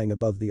was flying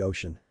above the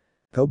ocean.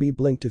 Kobe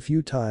blinked a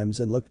few times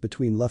and looked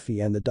between Luffy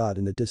and the dot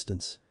in the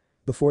distance.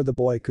 Before the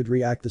boy could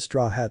react, the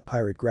straw hat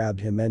pirate grabbed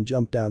him and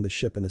jumped down the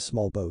ship in a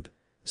small boat.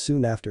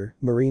 Soon after,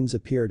 Marines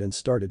appeared and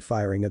started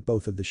firing at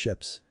both of the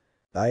ships.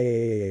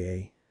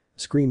 Aye,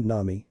 screamed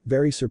Nami,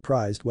 very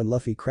surprised when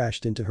Luffy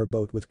crashed into her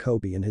boat with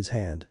Kobe in his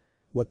hand.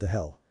 What the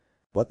hell?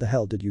 "What the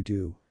hell did you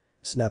do?"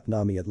 snapped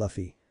Nami at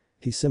Luffy.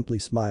 He simply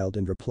smiled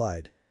and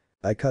replied.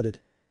 "I cut it,"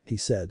 he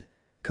said.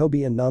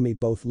 Kobe and Nami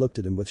both looked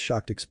at him with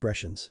shocked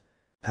expressions.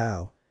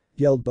 "How?"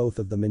 yelled both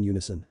of them in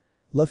unison.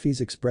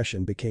 Luffy's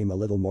expression became a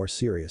little more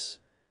serious.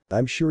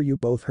 "I'm sure you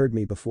both heard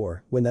me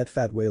before when that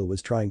fat whale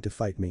was trying to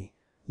fight me,"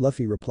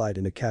 Luffy replied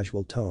in a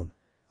casual tone.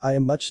 "I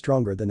am much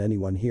stronger than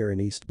anyone here in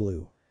East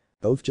Blue."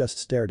 Both just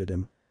stared at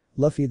him.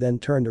 Luffy then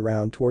turned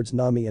around towards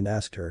Nami and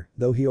asked her,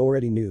 though he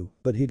already knew,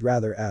 but he'd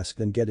rather ask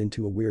than get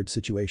into a weird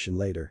situation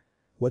later.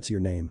 "What's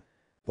your name?"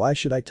 "Why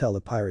should I tell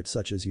a pirate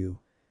such as you?"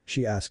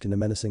 she asked in a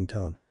menacing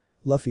tone.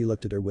 Luffy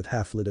looked at her with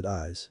half-lidded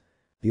eyes.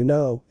 "You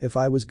know, if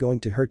I was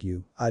going to hurt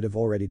you, I'd have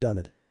already done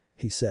it,"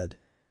 he said.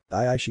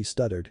 Aye, she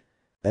stuttered.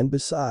 "And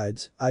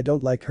besides, I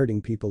don't like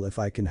hurting people if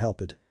I can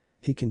help it,"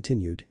 he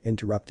continued,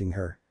 interrupting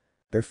her.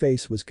 Her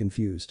face was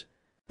confused.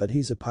 "But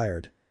he's a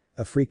pirate.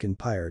 A freaking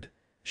pirate,"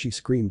 she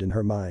screamed in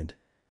her mind.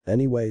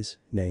 "Anyways,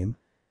 name?"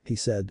 he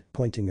said,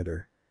 pointing at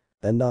her.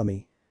 "And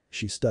Nami,"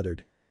 she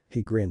stuttered.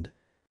 He grinned.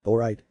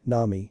 "Alright,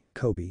 Nami,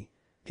 Kobe,"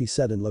 he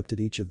said and looked at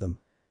each of them.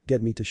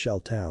 "Get me to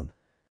Shell Town."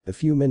 A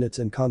few minutes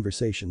and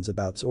conversations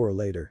about Zoro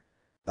later.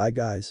 "Aye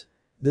guys.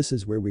 This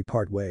is where we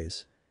part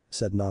ways,"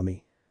 said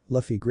Nami.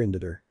 Luffy grinned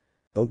at her.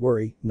 "Don't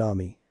worry,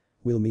 Nami.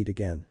 We'll meet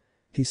again,"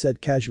 he said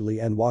casually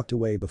and walked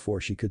away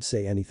before she could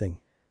say anything.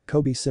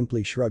 Kobe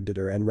simply shrugged at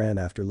her and ran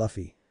after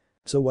Luffy.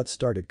 "So what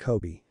started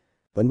Kobe?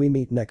 When we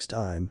meet next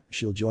time,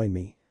 she'll join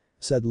me,"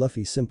 said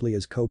Luffy simply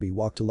as Kobe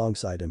walked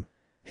alongside him.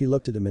 He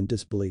looked at him in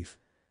disbelief.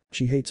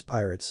 "She hates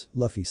pirates,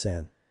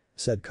 Luffy-san,"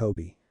 said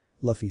Kobe.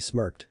 Luffy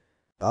smirked.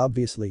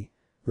 "Obviously,"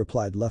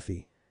 replied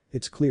Luffy.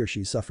 "It's clear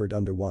she suffered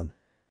under one."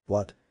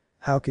 "What?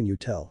 How can you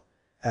tell?"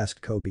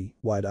 asked Kobe,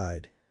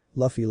 wide-eyed.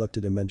 Luffy looked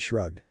at him and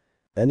shrugged.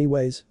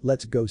 "Anyways,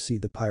 let's go see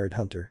the pirate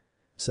hunter,"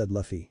 said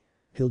Luffy.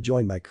 "He'll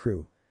join my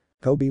crew."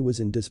 Kobe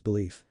was in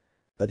disbelief.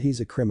 "But he's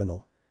a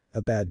criminal.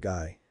 A bad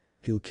guy.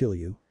 He'll kill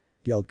you,"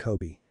 yelled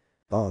Kobe.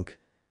 "Bonk.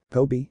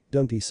 Kobe,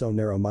 don't be so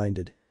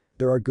narrow-minded.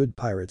 There are good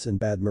pirates and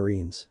bad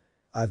marines.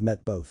 I've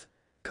met both."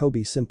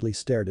 Kobe simply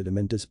stared at him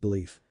in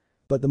disbelief.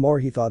 But the more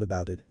he thought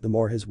about it, the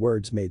more his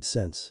words made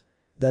sense.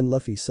 Then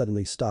Luffy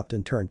suddenly stopped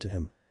and turned to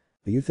him.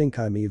 "Do you think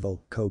I'm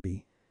evil,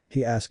 Kobe?"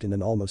 he asked in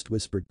an almost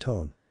whispered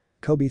tone.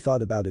 Kobe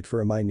thought about it for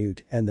a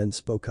minute and then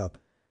spoke up.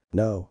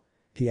 "No,"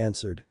 he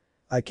answered.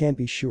 "I can't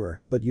be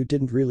sure, but you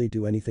didn't really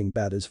do anything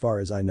bad as far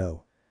as I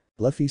know."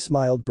 Luffy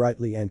smiled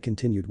brightly and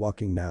continued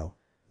walking now.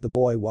 The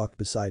boy walked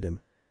beside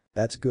him.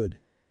 "That's good.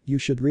 You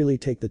should really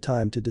take the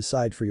time to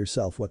decide for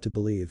yourself what to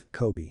believe,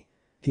 Kobe,"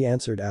 he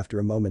answered after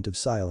a moment of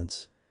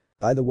silence.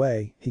 "By the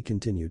way," he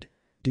continued,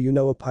 "do you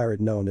know a pirate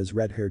known as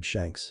Red-Haired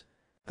Shanks?"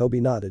 Kobe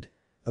nodded.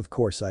 "Of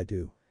course I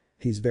do.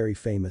 He's very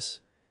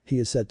famous. He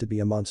is said to be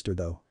a monster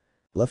though."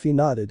 Luffy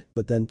nodded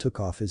but then took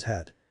off his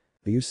hat.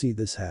 "Do you see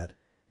this hat?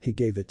 He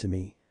gave it to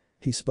me."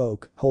 He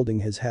spoke,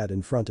 holding his hat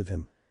in front of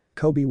him.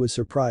 Kobe was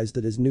surprised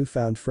that his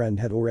newfound friend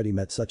had already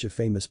met such a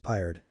famous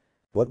pirate.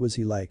 "What was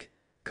he like?"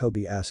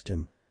 Kobe asked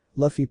him.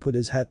 Luffy put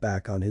his hat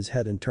back on his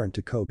head and turned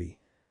to Kobe.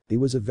 "He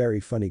was a very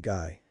funny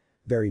guy.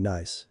 Very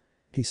nice.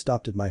 He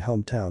stopped at my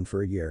hometown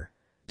for a year.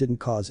 Didn't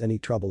cause any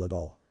trouble at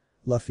all,"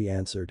 Luffy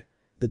answered.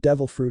 "The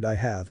devil fruit I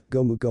have,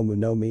 Gomu Gomu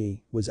no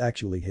Mi, was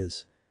actually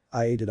his.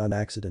 I ate it on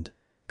accident."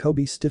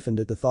 Kobe stiffened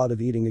at the thought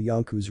of eating a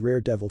Yonkou's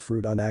rare devil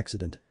fruit on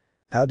accident.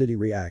 "How did he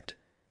react?"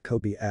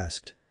 Kobe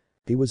asked.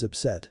 "He was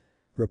upset,"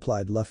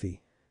 replied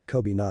Luffy.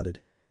 Kobe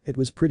nodded. It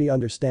was pretty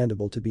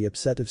understandable to be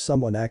upset if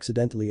someone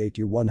accidentally ate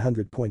your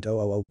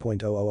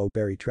 100.000.000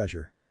 berry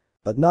treasure.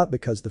 But not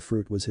because the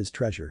fruit was his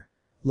treasure.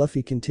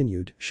 Luffy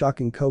continued,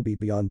 shocking Kobe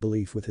beyond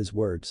belief with his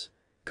words.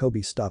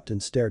 Kobe stopped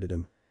and stared at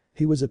him.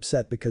 "He was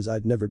upset because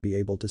I'd never be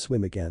able to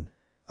swim again.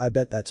 I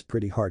bet that's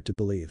pretty hard to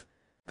believe."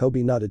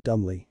 Kobe nodded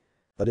dumbly.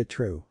 "But it's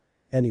true.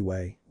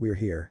 Anyway, we're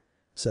here,"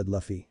 said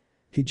Luffy.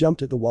 He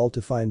jumped at the wall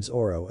to find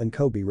Zoro and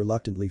Kobe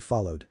reluctantly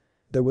followed.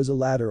 There was a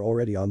ladder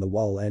already on the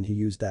wall and he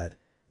used that.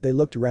 They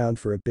looked around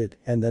for a bit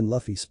and then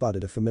Luffy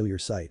spotted a familiar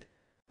sight.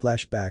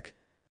 Flashback.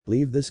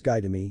 "Leave this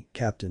guy to me,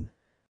 Captain."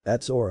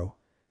 "That's Zoro,"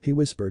 he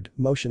whispered,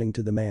 motioning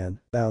to the man,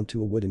 bound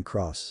to a wooden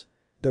cross.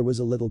 There was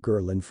a little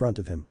girl in front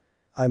of him.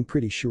 "I'm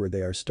pretty sure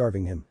they are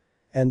starving him.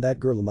 And that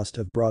girl must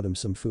have brought him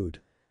some food."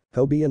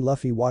 Kobe and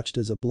Luffy watched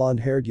as a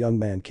blonde-haired young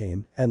man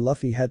came and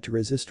Luffy had to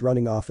resist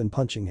running off and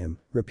punching him,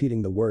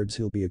 repeating the words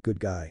 "he'll be a good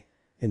guy"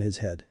 in his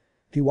head.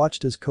 He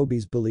watched as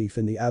Kobe's belief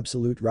in the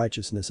absolute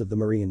righteousness of the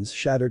Marines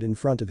shattered in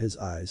front of his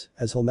eyes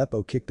as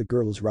Helmeppo kicked the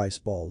girl's rice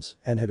balls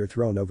and had her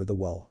thrown over the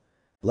wall.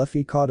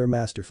 Luffy caught her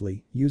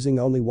masterfully, using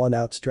only one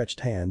outstretched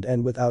hand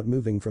and without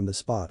moving from the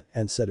spot,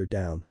 and set her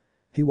down.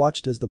 He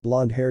watched as the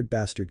blonde-haired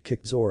bastard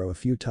kicked Zoro a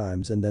few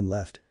times and then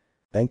left.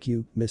 "Thank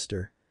you,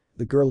 mister,"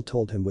 the girl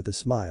told him with a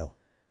smile.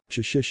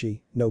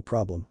 "Shishishi, no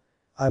problem.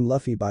 I'm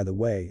Luffy by the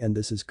way and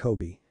this is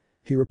Kobe,"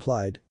 he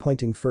replied,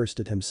 pointing first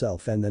at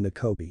himself and then at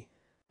Kobe.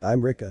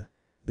 "I'm Rika,"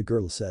 the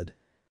girl said.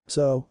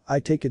 "So, I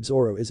take it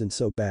Zoro isn't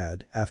so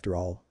bad, after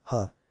all,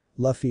 huh?"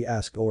 Luffy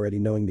asked already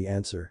knowing the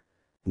answer.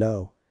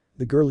 "No,"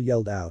 the girl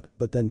yelled out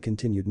but then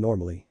continued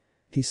normally.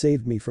 He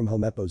saved me from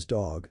Helmeppo's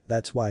dog,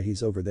 that's why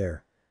he's over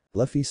there.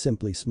 Luffy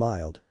simply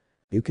smiled.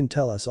 You can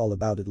tell us all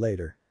about it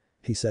later.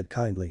 He said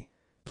kindly.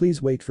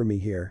 Please wait for me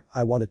here,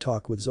 I want to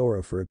talk with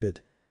Zoro for a bit.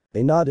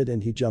 They nodded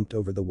and he jumped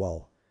over the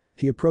wall.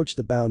 He approached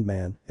the bound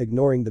man,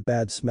 ignoring the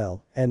bad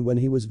smell, and when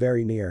he was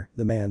very near,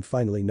 the man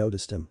finally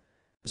noticed him.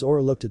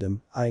 Zoro looked at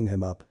him, eyeing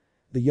him up.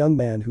 The young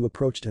man who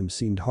approached him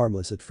seemed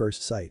harmless at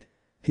first sight.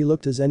 He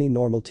looked as any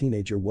normal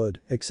teenager would,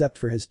 except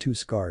for his 2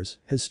 scars,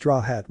 his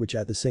straw hat which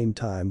at the same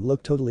time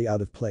looked totally out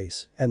of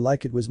place and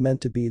like it was meant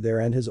to be there,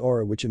 and his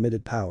aura which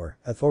emitted power,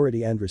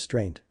 authority and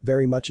restraint,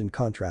 very much in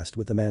contrast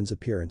with the man's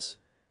appearance.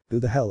 Who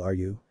the hell are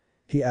you?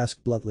 He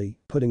asked bluntly,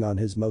 putting on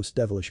his most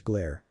devilish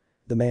glare.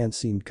 The man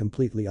seemed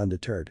completely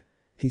undeterred.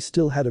 He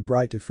still had a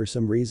bright if for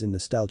some reason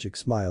nostalgic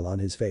smile on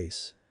his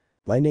face.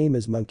 My name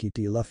is Monkey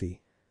D.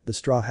 Luffy. The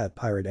Straw Hat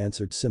Pirate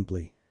answered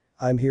simply.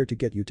 I'm here to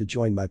get you to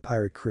join my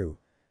pirate crew.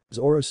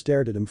 Zoro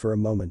stared at him for a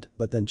moment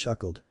but then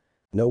chuckled.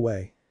 No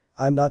way.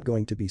 I'm not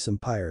going to be some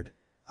pirate.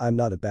 I'm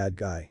not a bad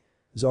guy.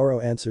 Zoro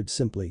answered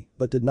simply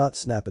but did not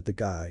snap at the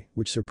guy,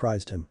 which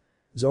surprised him.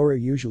 Zoro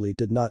usually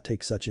did not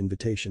take such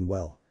invitation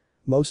well.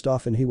 Most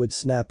often he would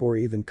snap or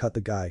even cut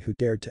the guy who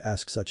dared to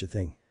ask such a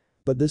thing.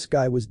 But this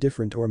guy was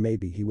different, or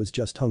maybe he was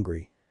just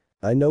hungry.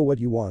 I know what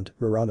you want,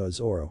 Hirano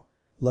Zoro.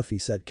 Luffy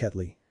said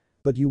kettly.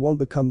 But you won't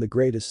become the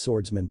greatest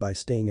swordsman by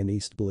staying in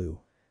East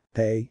Blue.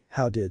 Hey,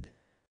 how did?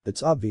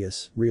 It's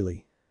obvious,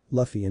 really.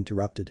 Luffy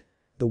interrupted.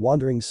 The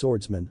wandering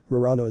swordsman,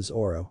 Hirano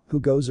Zoro, who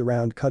goes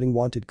around cutting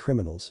wanted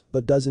criminals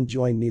but doesn't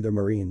join neither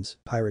Marines,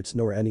 pirates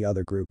nor any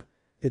other group.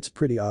 It's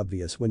pretty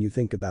obvious when you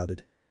think about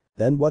it.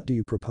 Then what do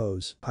you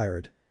propose,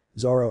 pirate?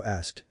 Zoro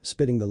asked,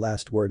 spitting the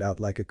last word out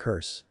like a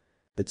curse.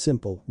 It's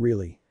simple,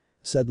 really.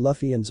 Said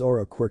Luffy, and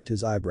Zoro quirked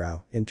his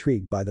eyebrow,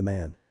 intrigued by the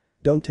man.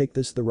 Don't take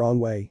this the wrong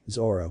way,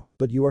 Zoro,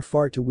 but you are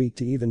far too weak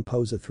to even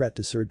pose a threat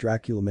to Sir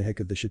Dracula Mihik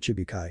of the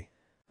Shichibukai.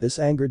 This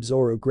angered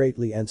Zoro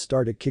greatly and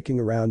started kicking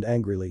around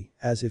angrily,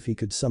 as if he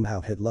could somehow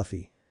hit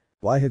Luffy.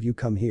 Why have you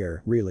come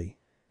here, really?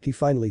 He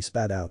finally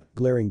spat out,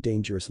 glaring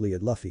dangerously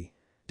at Luffy.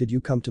 Did you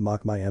come to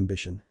mock my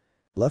ambition?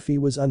 Luffy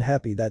was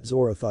unhappy that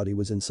Zoro thought he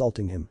was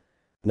insulting him.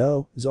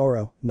 No,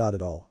 Zoro, not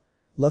at all.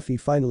 Luffy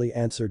finally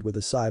answered with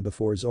a sigh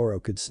before Zoro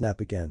could snap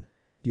again.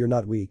 You're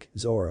not weak,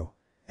 Zoro.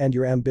 And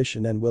your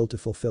ambition and will to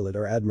fulfill it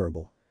are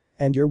admirable.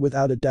 And you're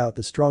without a doubt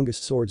the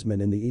strongest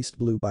swordsman in the East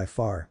Blue by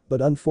far,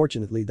 but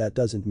unfortunately that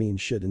doesn't mean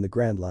shit in the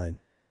Grand Line.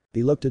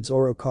 He looked at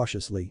Zoro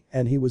cautiously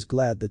and he was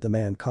glad that the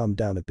man calmed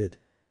down a bit.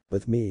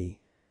 With me.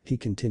 He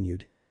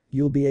continued.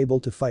 You'll be able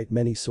to fight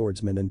many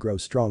swordsmen and grow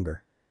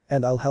stronger.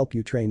 And I'll help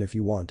you train if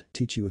you want,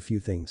 teach you a few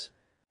things.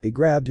 He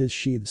grabbed his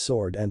sheathed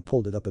sword and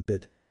pulled it up a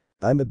bit.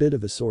 I'm a bit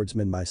of a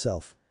swordsman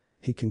myself.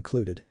 He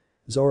concluded.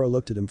 Zoro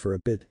looked at him for a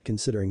bit,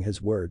 considering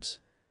his words.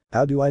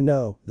 How do I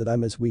know that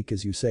I'm as weak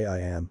as you say I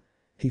am?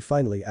 He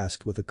finally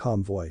asked with a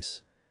calm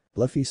voice.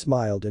 Luffy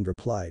smiled and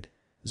replied.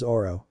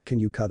 Zoro, can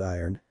you cut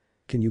iron?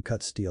 Can you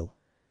cut steel?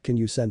 Can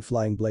you send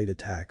flying blade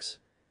attacks?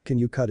 Can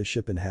you cut a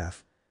ship in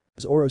half?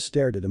 Zoro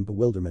stared at him in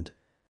bewilderment.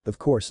 Of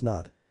course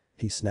not.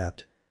 He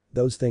snapped.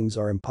 Those things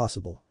are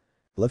impossible.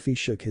 Luffy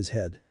shook his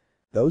head.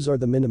 Those are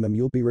the minimum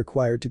you'll be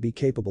required to be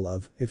capable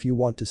of if you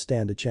want to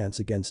stand a chance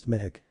against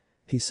Mihik.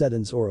 He said,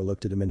 and Zoro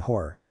looked at him in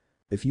horror.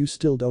 If you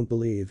still don't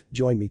believe,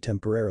 join me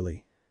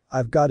temporarily.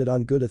 I've got it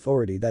on good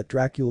authority that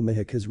Dracula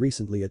Mihik has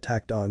recently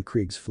attacked on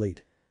Krieg's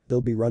fleet.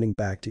 They'll be running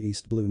back to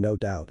East Blue, no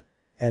doubt.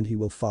 And he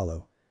will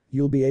follow.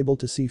 You'll be able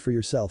to see for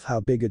yourself how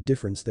big a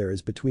difference there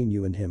is between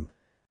you and him.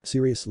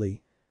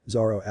 Seriously?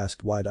 Zoro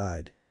asked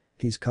wide-eyed.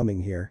 He's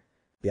coming here?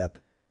 Yep.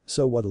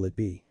 So what'll it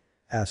be?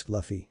 Asked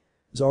Luffy.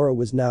 Zoro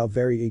was now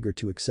very eager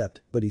to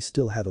accept, but he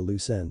still had a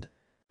loose end.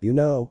 You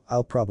know,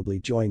 I'll probably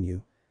join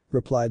you.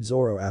 Replied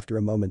Zoro after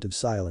a moment of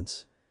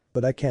silence.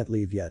 But I can't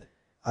leave yet.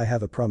 I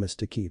have a promise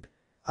to keep.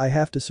 I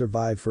have to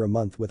survive for a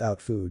month without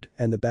food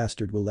and the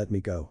bastard will let me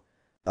go.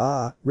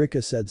 Ah,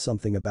 Rika said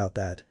something about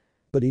that.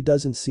 But he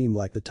doesn't seem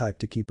like the type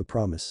to keep a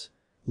promise.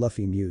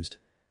 Luffy mused.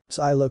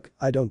 Look,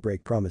 I don't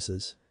break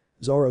promises.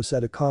 Zoro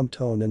said, a calm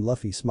tone, and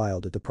Luffy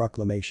smiled at the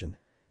proclamation.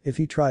 If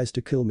he tries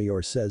to kill me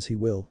or says he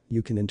will,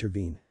 you can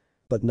intervene.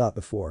 But not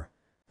before.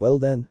 Well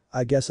then,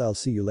 I guess I'll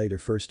see you later,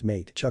 first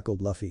mate,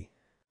 chuckled Luffy.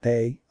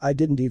 Hey, I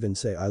didn't even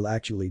say I'll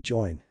actually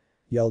join.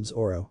 Yelled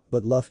Zoro,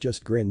 but Luffy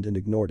just grinned and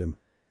ignored him.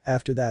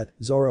 After that,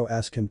 Zoro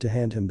asked him to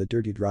hand him the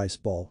dirtied rice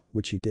ball,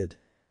 which he did.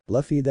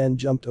 Luffy then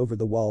jumped over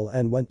the wall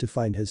and went to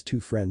find his 2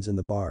 friends in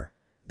the bar.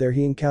 There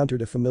he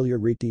encountered a familiar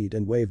Reed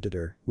and waved at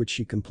her, which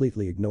she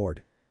completely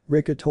ignored.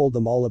 Rika told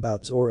them all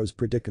about Zoro's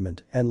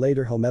predicament, and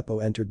later Helmeppo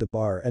entered the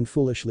bar and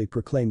foolishly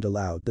proclaimed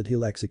aloud that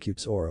he'll execute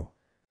Zoro.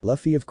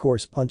 Luffy of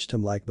course punched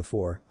him like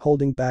before,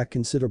 holding back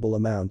considerable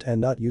amount and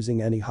not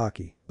using any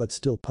haki, but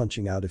still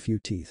punching out a few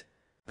teeth.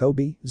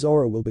 Kobe,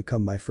 Zoro will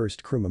become my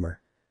first crew member.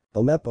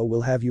 Helmeppo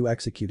will have you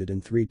executed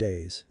in 3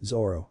 days,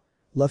 Zoro.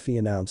 Luffy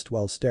announced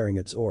while staring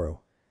at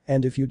Zoro.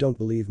 And if you don't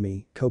believe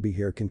me, Kobe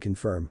here can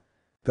confirm.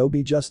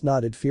 Kobe just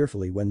nodded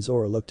fearfully when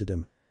Zoro looked at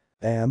him.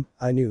 Damn,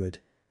 I knew it.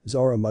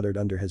 Zoro muttered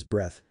under his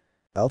breath.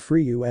 I'll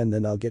free you and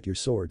then I'll get your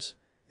swords.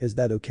 Is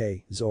that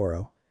okay,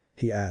 Zoro?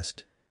 he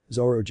asked.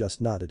 Zoro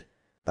just nodded.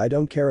 I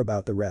don't care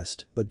about the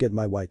rest, but get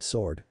my white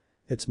sword.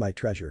 It's my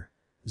treasure.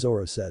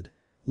 Zoro said.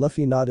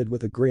 Luffy nodded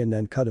with a grin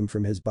and cut him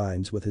from his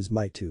binds with his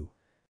might too.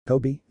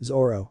 Kobe,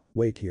 Zoro,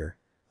 wait here.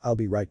 I'll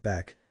be right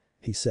back.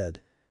 He said.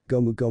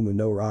 Gomu Gomu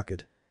no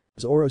rocket.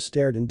 Zoro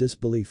stared in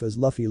disbelief as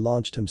Luffy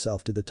launched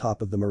himself to the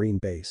top of the marine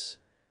base.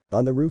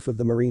 On the roof of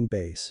the marine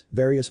base,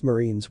 various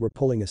marines were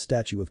pulling a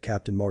statue of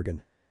Captain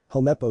Morgan.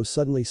 Helmeppo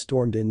suddenly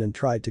stormed in and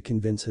tried to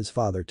convince his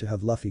father to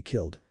have Luffy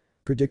killed.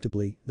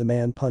 Predictably, the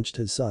man punched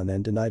his son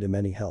and denied him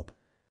any help.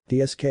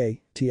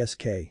 TSK,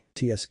 TSK,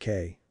 TSK,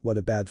 what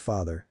a bad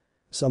father.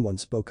 Someone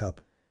spoke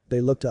up.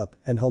 They looked up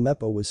and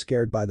Helmeppo was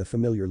scared by the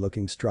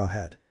familiar-looking straw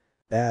hat.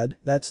 Dad,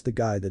 that's the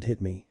guy that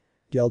hit me.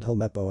 Yelled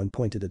Helmeppo and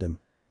pointed at him.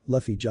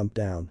 Luffy jumped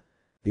down.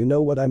 You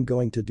know what I'm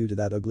going to do to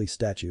that ugly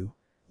statue?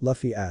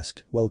 Luffy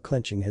asked while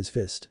clenching his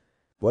fist.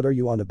 What are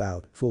you on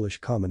about, foolish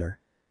commoner?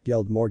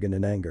 Yelled Morgan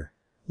in anger.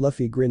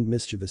 Luffy grinned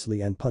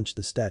mischievously and punched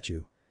the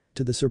statue.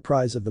 To the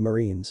surprise of the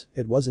Marines,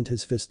 it wasn't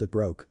his fist that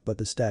broke, but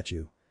the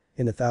statue.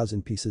 In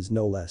 1,000 pieces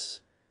no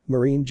less.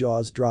 Marine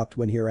jaws dropped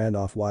when he ran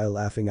off while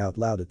laughing out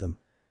loud at them.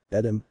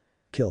 At him.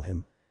 Kill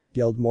him.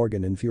 Yelled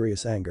Morgan in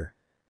furious anger.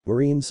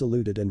 Marine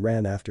saluted and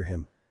ran after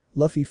him.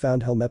 Luffy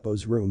found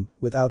Helmeppo's room,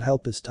 without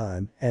help this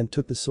time, and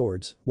took the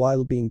swords,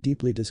 while being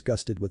deeply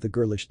disgusted with the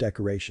girlish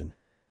decoration.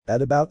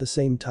 At about the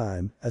same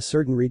time, a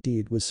certain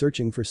Redeed was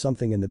searching for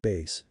something in the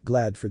base,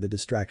 glad for the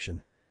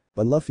distraction.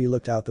 When Luffy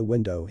looked out the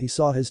window he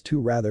saw his two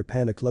rather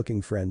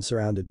panic-looking friends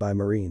surrounded by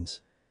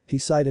Marines. He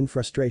sighed in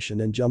frustration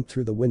and jumped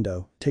through the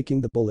window,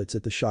 taking the bullets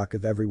at the shock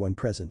of everyone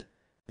present.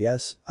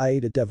 Yes, I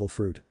ate a devil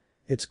fruit.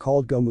 It's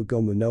called Gomu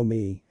Gomu no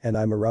Mi, and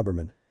I'm a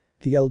rubberman.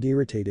 He yelled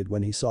irritated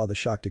when he saw the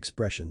shocked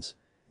expressions.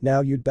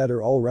 Now you'd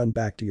better all run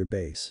back to your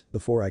base,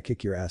 before I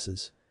kick your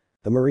asses.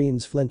 The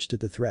Marines flinched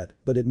at the threat,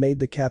 but it made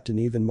the captain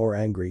even more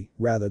angry,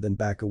 rather than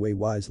back away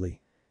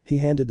wisely. He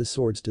handed the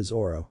swords to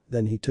Zoro,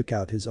 then he took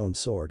out his own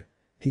sword.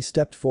 He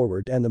stepped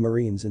forward and the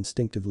Marines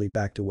instinctively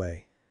backed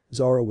away.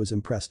 Zoro was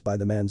impressed by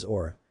the man's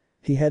aura.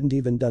 He hadn't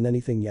even done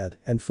anything yet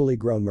and fully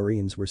grown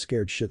Marines were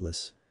scared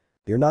shitless.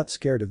 You're not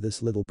scared of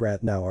this little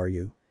brat now, are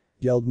you?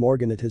 Yelled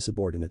Morgan at his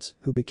subordinates,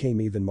 who became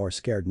even more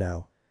scared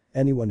now.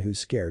 Anyone who's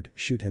scared,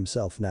 shoot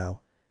himself now.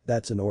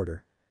 That's an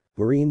order.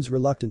 Marines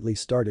reluctantly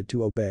started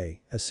to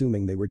obey,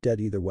 assuming they were dead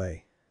either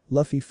way.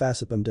 Luffy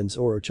facepalmed and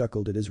Zoro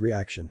chuckled at his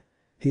reaction.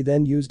 He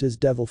then used his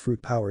devil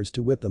fruit powers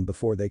to whip them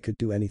before they could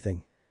do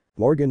anything.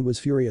 Morgan was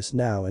furious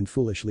now and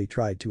foolishly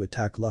tried to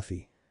attack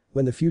Luffy.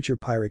 When the future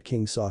Pirate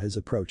King saw his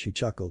approach he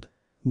chuckled.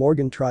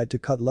 Morgan tried to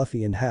cut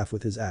Luffy in half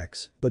with his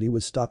axe, but he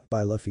was stopped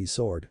by Luffy's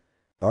sword.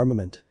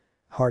 Armament.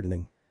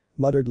 Hardening.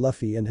 Muttered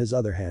Luffy and his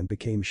other hand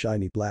became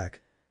shiny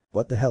black.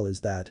 What the hell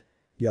is that?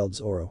 Yelled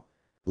Zoro.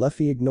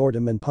 Luffy ignored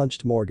him and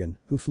punched Morgan,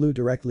 who flew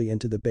directly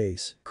into the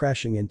base,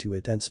 crashing into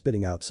it and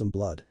spitting out some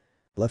blood.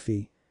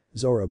 Luffy.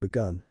 Zoro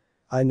begun.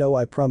 I know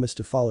I promised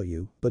to follow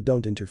you, but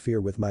don't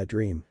interfere with my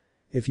dream.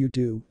 If you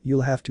do,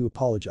 you'll have to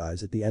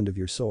apologize at the end of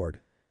your sword.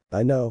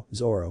 I know,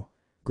 Zoro.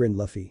 Grinned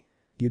Luffy.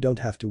 You don't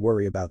have to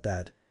worry about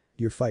that.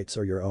 Your fights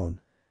are your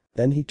own.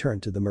 Then he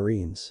turned to the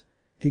Marines.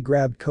 He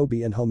grabbed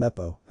Kobe and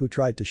Helmeppo, who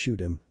tried to shoot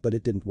him, but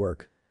it didn't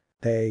work.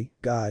 Hey,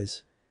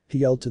 guys. He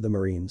yelled to the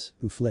Marines,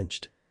 who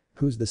flinched.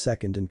 Who's the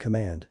second in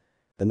command?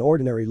 An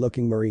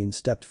ordinary-looking Marine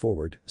stepped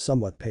forward,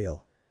 somewhat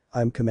pale.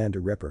 I'm Commander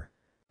Ripper.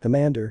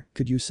 Commander,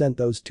 could you send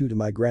those two to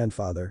my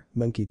grandfather,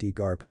 Monkey D.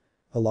 Garp?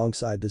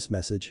 Alongside this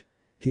message?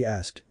 He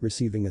asked,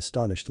 receiving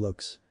astonished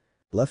looks.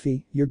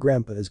 Luffy, your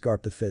grandpa is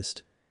Garp the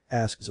Fist?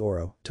 Asked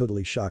Zoro,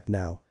 totally shocked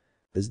now.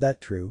 Is that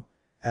true?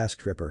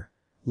 Asked Ripper.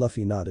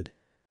 Luffy nodded.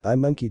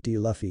 I'm Monkey D.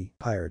 Luffy,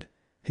 pirate.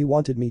 He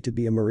wanted me to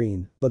be a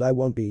Marine, but I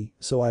won't be,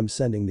 so I'm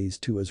sending these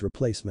two as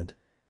replacement.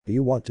 Do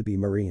you want to be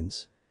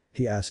Marines?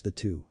 He asked the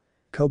two.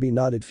 Kobe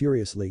nodded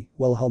furiously,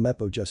 while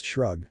Helmeppo just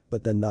shrugged,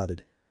 but then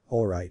nodded.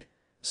 Alright.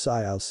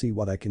 Sigh, I'll see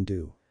what I can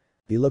do.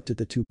 He looked at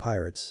the two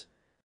pirates.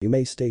 You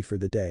may stay for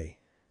the day.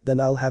 Then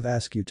I'll have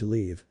ask you to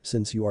leave,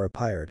 since you are a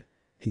pirate.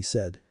 He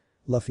said.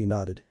 Luffy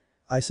nodded.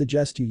 I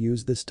suggest you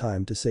use this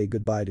time to say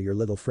goodbye to your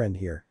little friend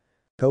here.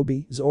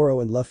 Kobe, Zoro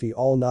and Luffy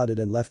all nodded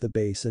and left the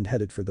base and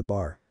headed for the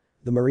bar.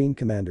 The Marine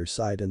commander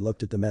sighed and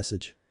looked at the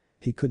message.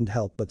 He couldn't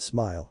help but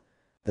smile.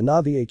 The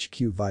Na'vi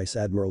HQ Vice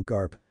Admiral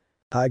Garp.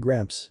 Hi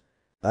Gramps.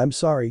 I'm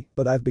sorry,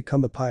 but I've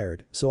become a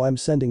pirate, so I'm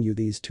sending you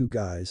these two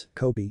guys,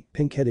 Kobe,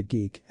 pink-headed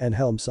geek, and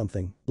Helm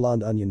something,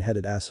 blonde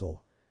onion-headed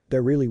asshole.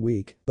 They're really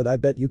weak, but I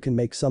bet you can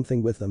make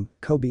something with them.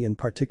 Kobe in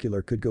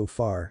particular could go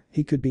far,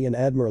 he could be an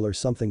admiral or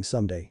something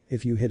someday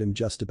if you hit him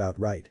just about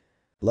right.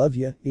 Love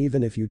ya,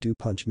 even if you do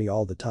punch me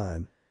all the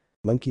time.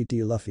 Monkey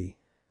D. Luffy.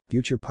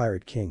 Future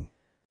Pirate King.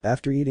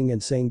 After eating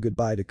and saying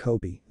goodbye to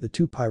Kobe, the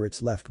two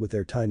pirates left with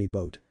their tiny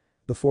boat.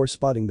 Before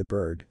spotting the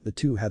bird, the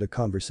two had a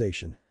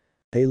conversation.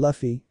 Hey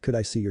Luffy, could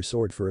I see your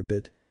sword for a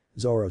bit?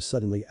 Zoro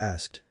suddenly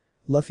asked.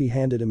 Luffy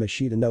handed him a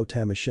Shida no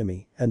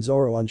Tamashimi, and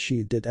Zoro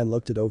unsheathed it and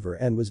looked it over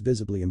and was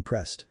visibly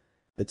impressed.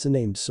 It's a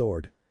named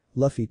sword.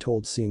 Luffy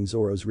told, seeing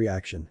Zoro's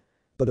reaction.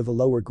 But of a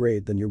lower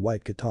grade than your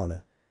white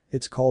katana.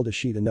 It's called a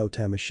Shida no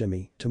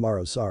Tamashimi,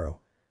 Tomorrow's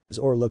Sorrow.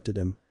 Zoro looked at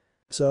him.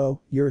 "So,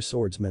 you're a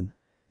swordsman?"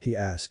 he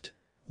asked.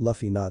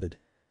 Luffy nodded.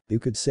 "You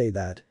could say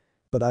that.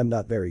 But I'm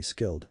not very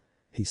skilled,"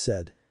 he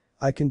said.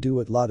 "I can do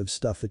a lot of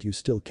stuff that you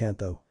still can't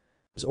though."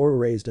 Zoro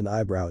raised an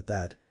eyebrow at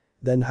that.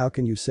 "Then how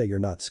can you say you're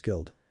not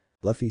skilled?"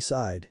 Luffy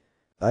sighed.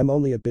 "I'm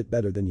only a bit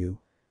better than you.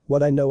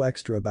 What I know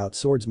extra about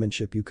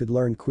swordsmanship you could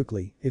learn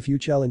quickly if you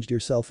challenged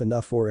yourself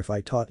enough or if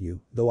I taught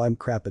you, though I'm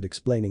crap at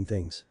explaining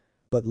things."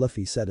 But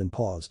Luffy said and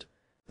paused.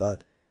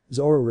 "But,"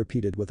 Zoro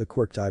repeated with a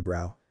quirked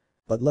eyebrow.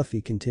 But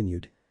Luffy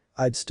continued.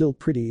 "I'd still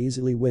pretty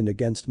easily win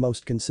against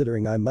most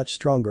considering I'm much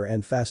stronger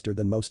and faster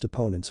than most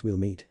opponents we'll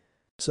meet."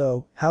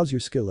 "So, how's your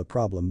skill a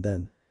problem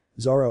then?"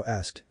 Zoro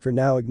asked, for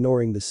now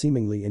ignoring the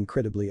seemingly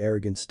incredibly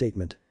arrogant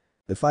statement.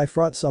 "If I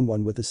fought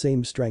someone with the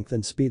same strength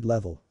and speed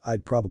level,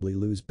 I'd probably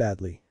lose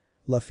badly,"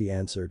 Luffy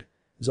answered.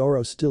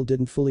 Zoro still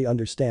didn't fully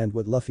understand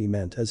what Luffy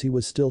meant as he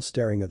was still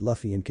staring at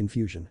Luffy in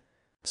confusion.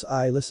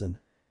 Listen,"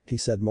 he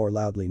said more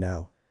loudly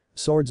now.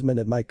 "Swordsmen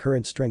at my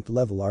current strength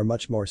level are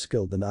much more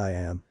skilled than I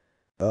am."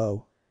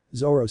 "Oh?"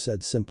 Zoro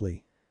said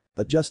simply.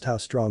 "But just how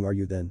strong are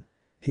you then?"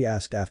 he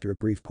asked after a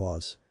brief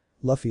pause.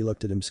 Luffy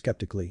looked at him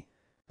skeptically.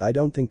 "I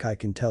don't think I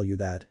can tell you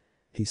that,"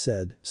 he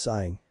said,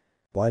 sighing.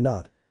 "Why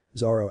not?"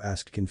 Zoro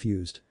asked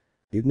confused.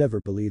 "You'd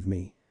never believe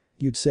me.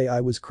 You'd say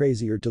I was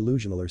crazy or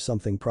delusional or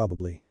something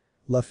probably,"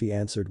 Luffy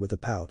answered with a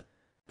pout.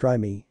 "Try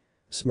me,"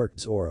 smirked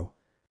Zoro.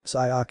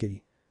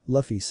 "Sayaki,"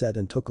 Luffy said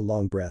and took a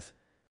long breath.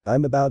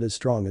 "I'm about as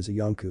strong as a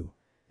Yonkou,"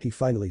 he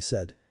finally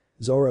said.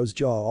 Zoro's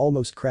jaw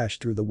almost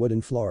crashed through the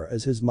wooden floor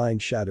as his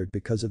mind shattered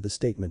because of the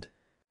statement.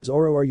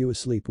 "Zoro, are you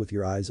asleep with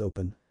your eyes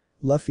open?"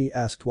 Luffy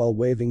asked while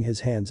waving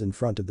his hands in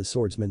front of the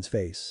swordsman's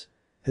face.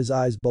 His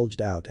eyes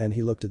bulged out and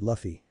he looked at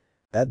Luffy.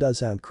 "That does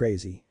sound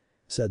crazy,"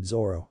 said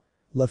Zoro.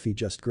 Luffy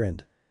just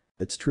grinned.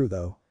 "It's true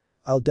though.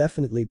 I'll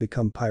definitely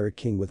become Pirate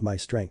King with my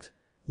strength,"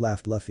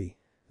 laughed Luffy.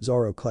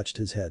 Zoro clutched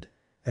his head.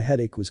 A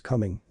headache was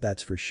coming,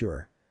 that's for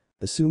sure.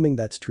 "Assuming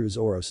that's true,"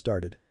 Zoro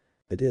started.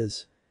 "It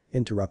is,"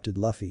 interrupted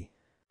Luffy.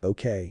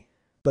 "Okay.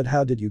 But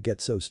how did you get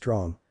so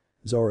strong?"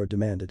 Zoro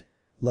demanded.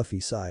 Luffy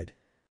sighed.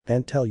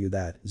 "Can't tell you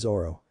that,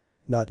 Zoro.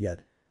 Not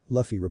yet,"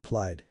 Luffy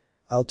replied.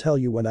 "I'll tell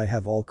you when I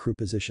have all crew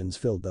positions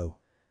filled though."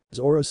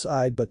 Zoro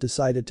sighed but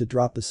decided to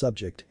drop the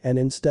subject and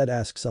instead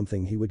ask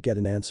something he would get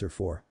an answer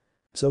for.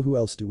 "So who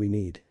else do we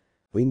need?"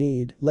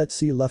 Let's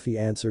see," Luffy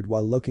answered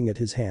while looking at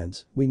his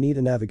hands. "We need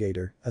a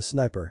navigator, a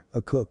sniper,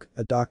 a cook,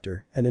 a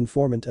doctor, an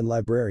informant and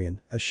librarian,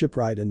 a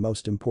shipwright and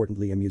most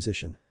importantly a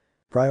musician."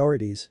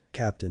 "Priorities,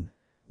 Captain.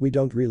 We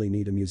don't really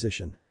need a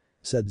musician,"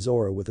 said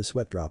Zoro with a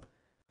sweat drop.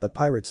 "But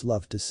pirates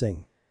love to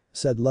sing,"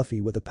 said Luffy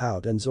with a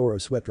pout and Zoro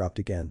sweat dropped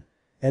again.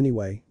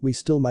 "Anyway, we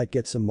still might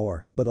get some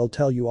more, but I'll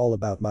tell you all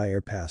about my air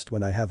past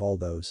when I have all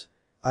those.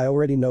 I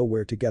already know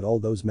where to get all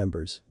those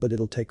members, but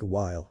it'll take a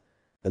while."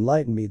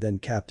 "Enlighten me then,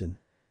 Captain,"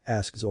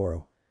 asked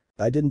Zoro.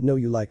 "I didn't know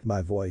you liked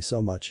my voice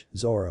so much,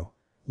 Zoro."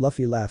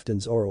 Luffy laughed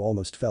and Zoro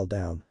almost fell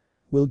down.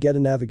 "We'll get a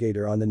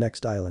navigator on the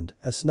next island,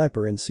 a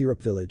sniper in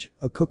Syrup Village,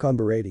 a cook on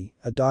Barati,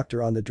 a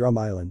doctor on the Drum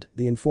Island,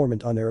 the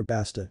informant on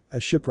Arabasta, a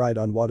shipwright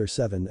on Water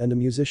 7 and a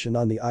musician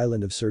on the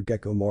island of Sir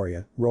Gecko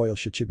Moria, Royal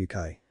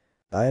Shichibukai."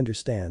 "I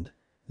understand,"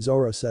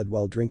 Zoro said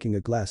while drinking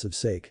a glass of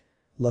sake.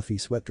 Luffy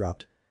sweat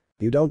dropped.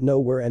 "You don't know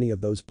where any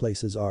of those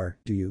places are,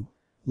 do you?"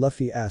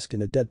 Luffy asked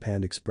in a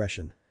deadpan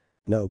expression.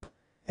 "Nope,"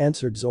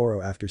 answered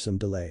Zoro after some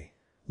delay.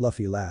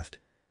 Luffy laughed.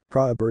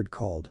 "A bird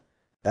called."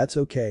 "That's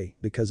okay,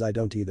 because I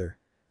don't either,"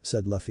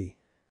 said Luffy.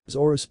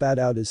 Zoro spat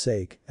out his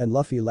sake and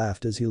Luffy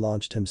laughed as he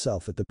launched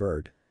himself at the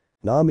bird.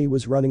 Nami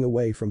was running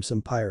away from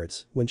some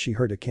pirates when she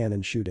heard a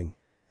cannon shooting.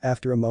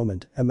 After a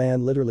moment, a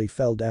man literally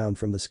fell down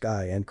from the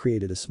sky and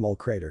created a small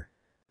crater.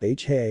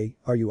 "Hey,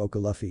 are you okay,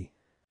 Luffy?"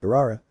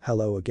 "Urara,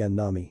 hello again,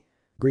 Nami,"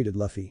 greeted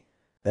Luffy.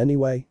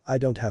 "Anyway, I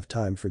don't have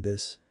time for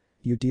this.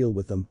 You deal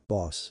with them,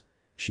 boss,"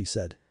 she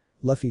said.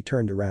 Luffy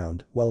turned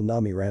around while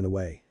Nami ran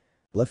away.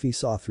 Luffy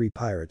saw 3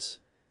 pirates.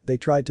 They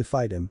tried to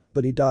fight him,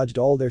 but he dodged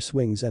all their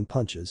swings and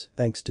punches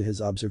thanks to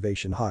his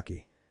observation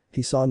haki.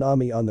 He saw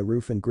Nami on the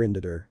roof and grinned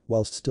at her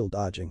whilst still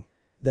dodging.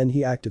 Then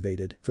he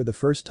activated, for the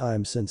first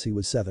time since he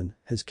was 7,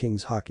 his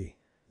king's haki.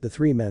 The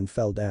 3 men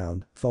fell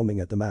down, foaming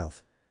at the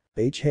mouth.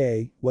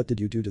 "Hey, what did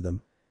you do to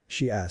them?"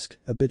 she asked,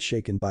 a bit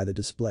shaken by the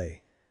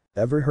display.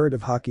 "Ever heard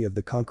of Haki of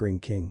the Conquering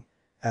King?"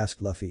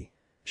 asked Luffy.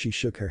 She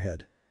shook her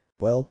head.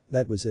 "Well,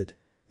 that was it.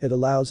 It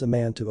allows a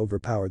man to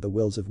overpower the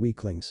wills of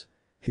weaklings,"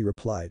 he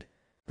replied.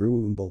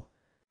 "Rumble.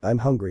 I'm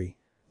hungry,"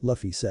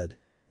 Luffy said.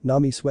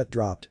 Nami sweat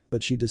dropped,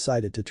 but she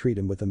decided to treat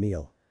him with a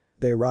meal.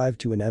 They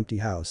arrived to an empty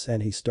house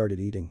and he started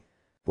eating.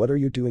 "What are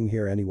you doing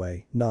here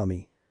anyway,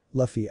 Nami?"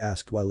 Luffy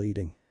asked while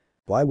eating.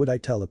 "Why would I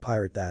tell a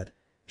pirate that?"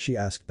 she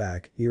asked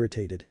back,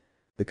 irritated.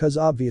 "Because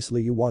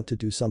obviously you want to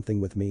do something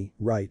with me,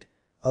 right?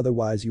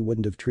 Otherwise you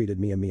wouldn't have treated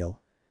me a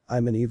meal."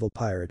 "I'm an evil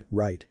pirate,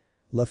 right?"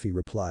 Luffy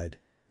replied.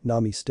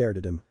 Nami stared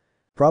at him.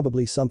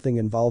 "Probably something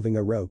involving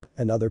a rope,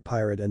 another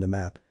pirate and a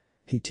map,"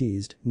 he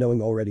teased,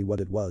 knowing already what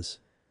it was.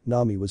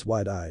 Nami was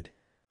wide-eyed.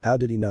 How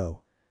did he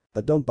know?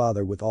 "But don't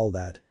bother with all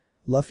that,"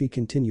 Luffy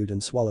continued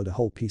and swallowed a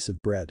whole piece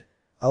of bread.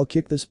 I'll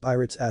kick this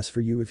pirate's ass for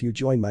you if you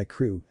join my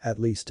crew, at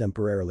least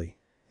temporarily.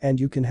 And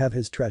you can have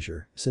his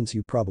treasure, since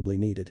you probably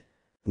need it."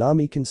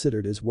 Nami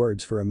considered his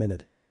words for a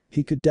minute.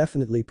 He could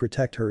definitely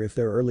protect her if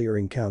their earlier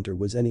encounter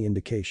was any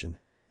indication.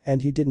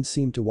 And he didn't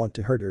seem to want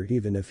to hurt her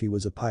even if he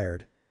was a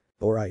pirate.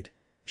 "Alright,"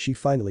 she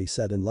finally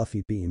said, and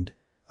Luffy beamed.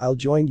 "I'll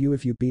join you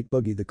if you beat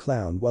Boogie the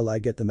Clown while I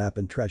get the map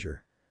and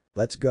treasure."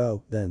 "Let's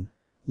go, then."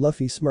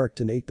 Luffy smirked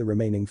and ate the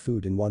remaining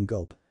food in one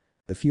gulp.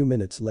 A few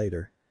minutes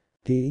later.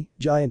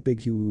 Giant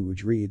big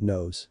huge red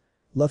nose."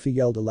 Luffy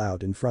yelled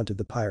aloud in front of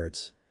the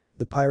pirates.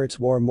 The pirates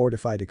wore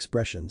mortified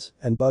expressions,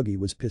 and Buggy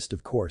was pissed,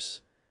 of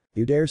course.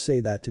 "You dare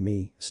say that to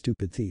me,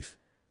 stupid thief?"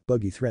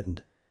 Buggy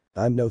threatened.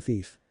 "I'm no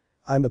thief.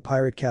 I'm a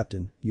pirate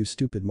captain, you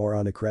stupid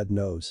moronic red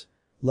nose."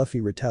 Luffy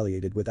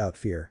retaliated without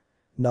fear.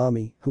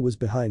 Nami, who was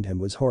behind him,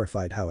 was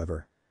horrified,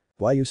 however.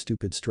 "Why, you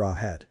stupid straw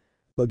hat?"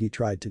 Buggy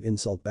tried to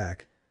insult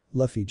back.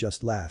 Luffy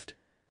just laughed.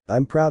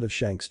 "I'm proud of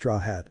Shank's straw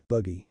hat,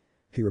 Buggy,"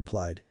 he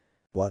replied.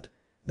 "What?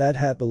 That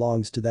hat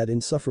belongs to that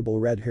insufferable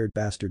red-haired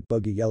bastard,"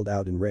 Buggy yelled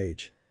out in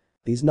rage.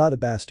 "He's not a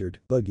bastard,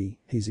 Buggy,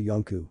 he's a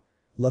Yonkou,"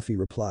 Luffy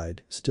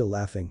replied, still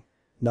laughing.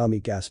 Nami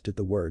gasped at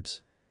the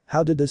words.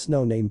 "How did this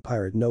no-name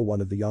pirate know one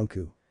of the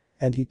Yonkou?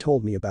 And he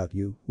told me about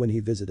you when he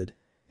visited.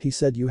 He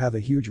said you have a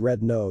huge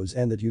red nose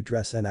and that you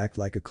dress and act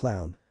like a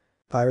clown."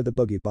 "Fire the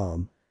boogie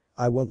bomb."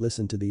 "I won't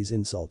listen to these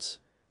insults,"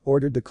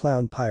 ordered the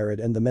clown pirate,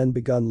 and the men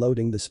begun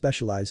loading the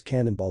specialized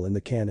cannonball in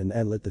the cannon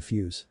and lit the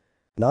fuse.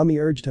 Nami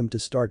urged him to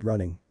start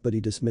running, but he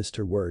dismissed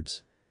her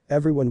words.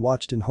 Everyone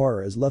watched in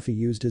horror as Luffy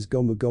used his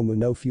Gomu Gomu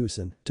no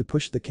Fusen to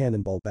push the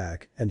cannonball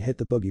back and hit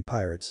the boogie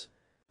pirates.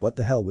 "What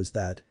the hell was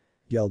that?"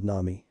 yelled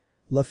Nami.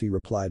 Luffy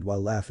replied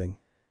while laughing.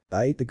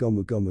 "I ate the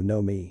Gomu Gomu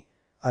no Mi.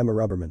 I'm a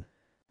rubberman."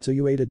 "So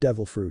you ate a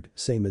devil fruit,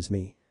 same as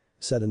me,"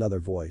 said another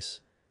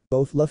voice.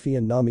 Both Luffy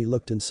and Nami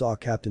looked and saw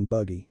Captain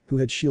Buggy, who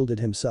had shielded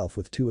himself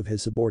with two of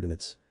his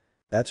subordinates.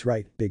 "That's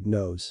right, big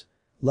nose,"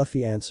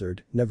 Luffy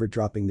answered, never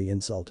dropping the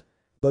insult.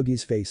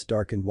 Buggy's face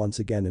darkened once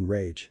again in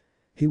rage.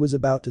 He was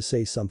about to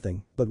say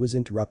something, but was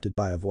interrupted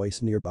by a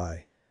voice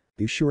nearby.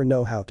 "You sure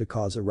know how to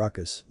cause a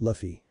ruckus,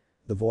 Luffy,"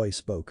 the voice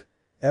spoke.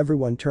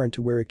 Everyone turned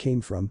to where it came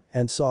from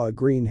and saw a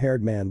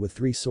green-haired man with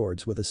 3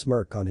 swords with a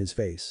smirk on his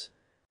face.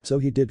 "So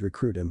he did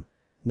recruit him,"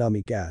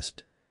 Nami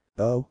gasped.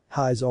 "Oh,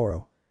 hi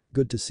Zoro.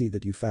 Good to see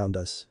that you found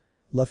us,"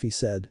 Luffy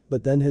said,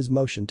 but then his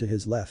motion to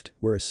his left,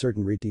 where a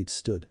certain Redeet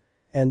stood.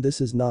 "And this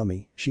is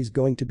Nami, she's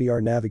going to be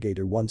our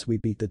navigator once we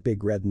beat that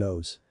big red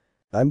nose."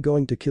 "I'm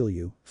going to kill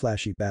you,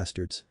 flashy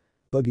bastards,"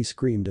 Buggy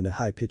screamed in a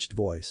high-pitched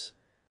voice.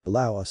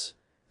 "Allow us,"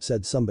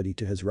 said somebody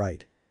to his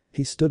right.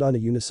 He stood on a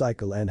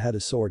unicycle and had a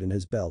sword in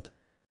his belt.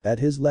 At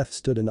his left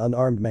stood an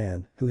unarmed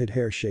man who had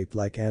hair shaped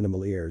like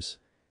animal ears.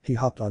 He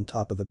hopped on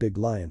top of a big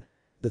lion.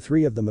 The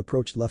 3 of them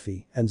approached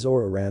Luffy and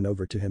Zoro ran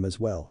over to him as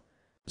well.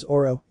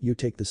 "Zoro, you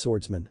take the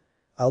swordsman.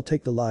 I'll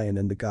take the lion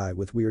and the guy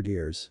with weird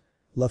ears,"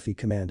 Luffy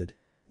commanded.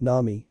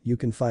 "Nami, you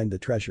can find the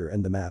treasure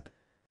and the map."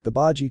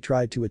 Kabaji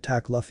tried to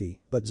attack Luffy,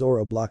 but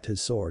Zoro blocked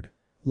his sword.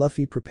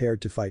 Luffy prepared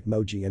to fight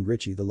Moji and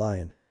Richie the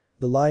lion.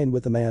 The lion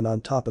with the man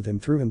on top of him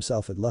threw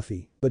himself at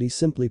Luffy, but he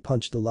simply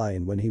punched the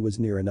lion when he was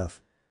near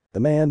enough. The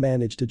man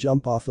managed to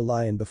jump off the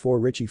lion before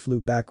Richie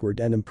flew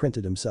backward and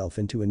imprinted himself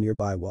into a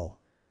nearby wall.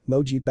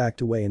 Moji backed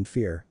away in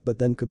fear, but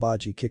then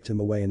Kabaji kicked him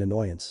away in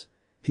annoyance.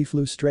 He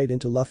flew straight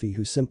into Luffy,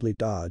 who simply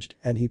dodged,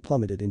 and he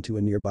plummeted into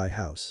a nearby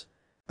house.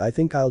 "I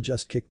think I'll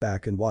just kick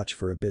back and watch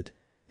for a bit,"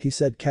 he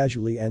said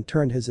casually and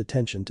turned his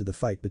attention to the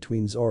fight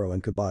between Zoro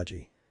and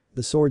Kabaji.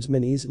 The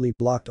swordsman easily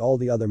blocked all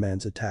the other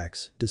man's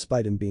attacks,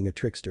 despite him being a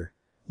trickster.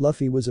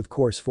 Luffy was of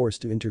course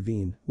forced to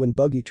intervene when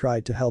Buggy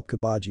tried to help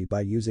Kabaji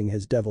by using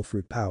his devil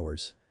fruit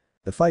powers.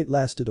 The fight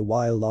lasted a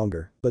while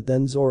longer, but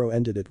then Zoro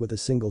ended it with a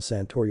single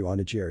Santoryu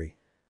Onigiri.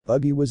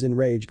 Buggy was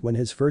enraged when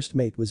his first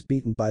mate was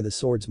beaten by the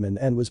swordsman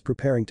and was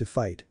preparing to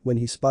fight when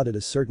he spotted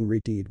a certain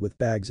Redeed with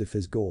bags of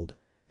his gold.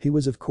 He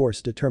was of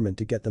course determined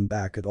to get them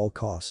back at all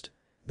cost.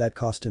 That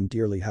cost him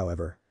dearly,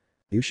 however.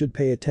 "You should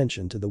pay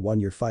attention to the one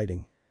you're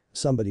fighting,"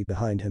 somebody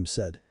behind him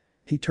said.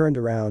 He turned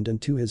around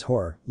and to his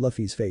horror,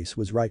 Luffy's face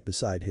was right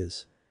beside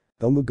his.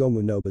 "Gomu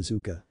Gomu no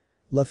Bazooka,"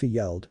 Luffy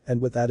yelled,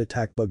 and with that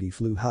attack Buggy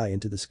flew high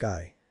into the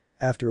sky.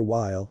 After a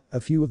while,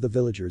 a few of the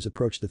villagers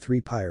approached the 3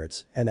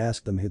 pirates and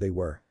asked them who they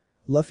were.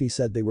 Luffy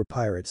said they were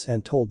pirates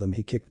and told them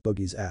he kicked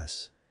Buggy's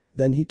ass.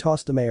 Then he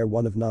tossed the mayor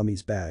one of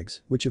Nami's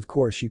bags, which of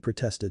course she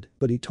protested,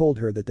 but he told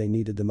her that they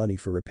needed the money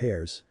for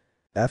repairs.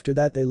 After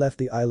that they left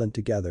the island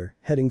together,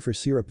 heading for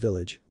Syrup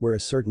Village, where a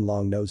certain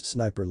long-nosed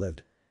sniper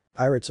lived.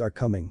 "Pirates are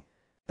coming."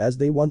 As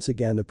they once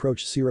again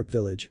approached Syrup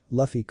Village,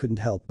 Luffy couldn't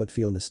help but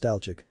feel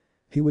nostalgic.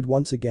 He would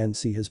once again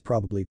see his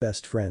probably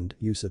best friend,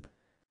 Usopp.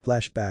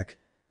 Flashback.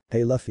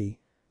 "Hey Luffy.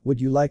 Would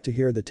you like to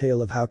hear the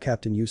tale of how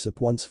Captain Usopp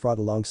once fought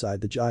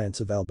alongside the giants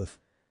of Elbaf?"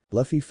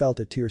 Luffy felt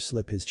a tear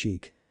slip his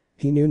cheek.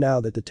 He knew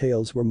now that the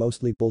tales were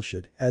mostly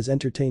bullshit, as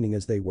entertaining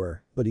as they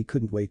were, but he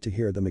couldn't wait to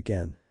hear them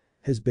again.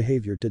 His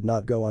behavior did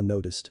not go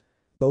unnoticed.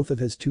 Both of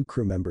his 2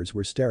 crew members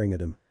were staring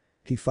at him.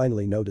 He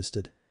finally noticed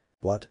it.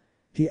 "What?"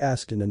 he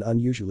asked in an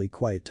unusually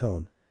quiet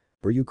tone.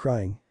 "Were you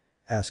crying?"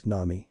 asked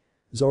Nami.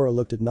 Zoro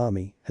looked at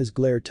Nami, his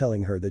glare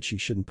telling her that she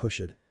shouldn't push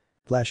it.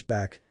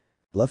 Flashback.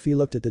 Luffy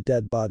looked at the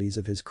dead bodies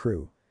of his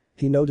crew.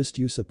 He noticed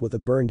Usopp with a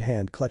burned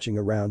hand clutching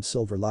a round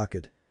silver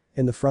locket.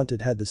 In the front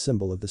it had the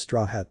symbol of the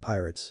Straw Hat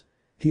Pirates.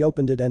 He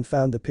opened it and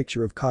found the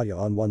picture of Kaya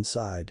on one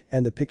side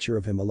and the picture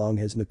of him along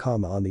his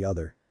nakama on the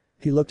other.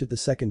 He looked at the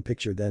second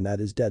picture, then at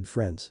his dead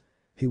friends.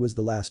 He was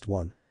the last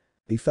one.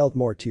 He felt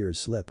more tears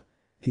slip.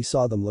 He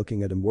saw them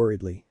looking at him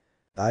worriedly.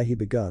 He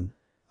begun.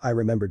 I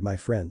remembered my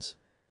friends.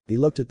 He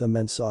looked at them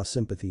and saw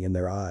sympathy in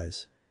their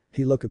eyes.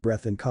 He took a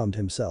breath and calmed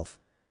himself.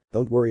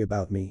 Don't worry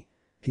about me.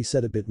 He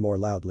said a bit more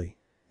loudly.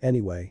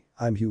 Anyway,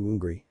 I'm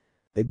hungry.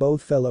 They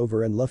both fell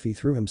over and Luffy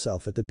threw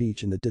himself at the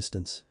beach in the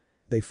distance.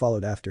 They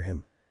followed after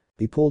him.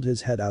 He pulled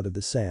his head out of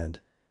the sand.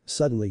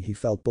 Suddenly he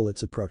felt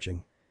bullets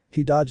approaching.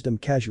 He dodged them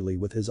casually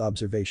with his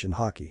observation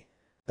haki.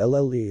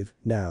 "LL leave,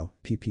 now,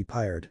 PP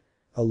pirate."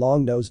 A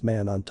long-nosed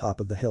man on top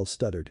of the hill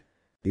stuttered.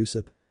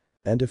 "Usopp?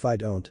 And if I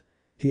don't?"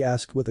 he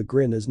asked with a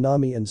grin as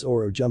Nami and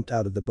Zoro jumped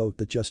out of the boat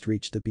that just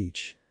reached the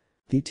beach.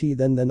 "DT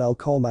then I'll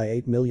call my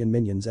 8 million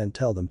minions and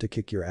tell them to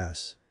kick your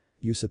ass,"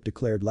 Usopp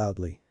declared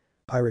loudly.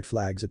 Pirate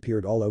flags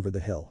appeared all over the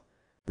hill.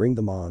 "Bring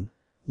them on."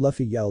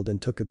 Luffy yelled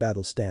and took a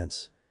battle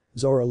stance.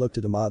 Zoro looked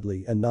at him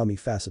oddly and Nami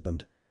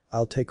facepalmed.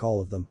 "I'll take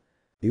all of them."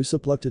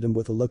 Usopp looked at him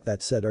with a look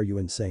that said, "Are you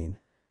insane?"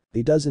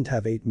 "He doesn't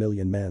have 8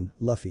 million men,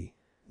 Luffy,"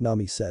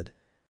 Nami said.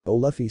 "Oh,"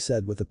 Luffy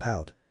said with a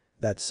pout.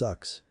 "That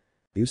sucks."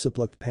 Usopp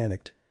looked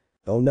panicked.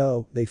 "Oh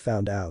no, they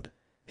found out,"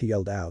 he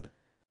yelled out.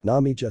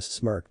 Nami just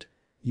smirked.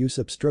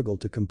 Usopp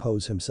struggled to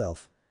compose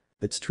himself.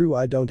 "It's true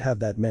I don't have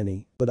that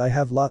many, but I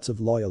have lots of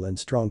loyal and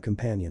strong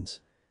companions,"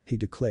 he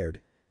declared.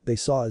 They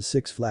saw as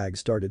 6 flags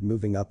started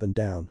moving up and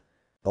down.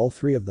 "All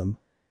 3 of them?"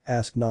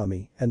 asked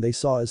Nami, and they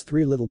saw as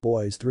 3 little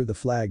boys threw the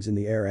flags in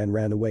the air and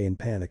ran away in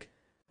panic.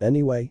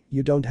 "Anyway,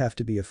 you don't have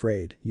to be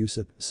afraid,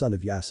 Usopp, son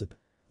of Yasopp,"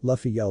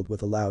 Luffy yelled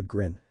with a loud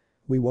grin.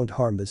 "We won't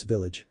harm this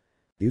village."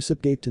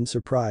 Usopp gaped in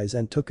surprise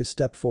and took a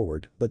step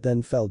forward but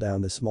then fell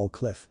down the small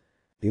cliff.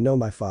 "You know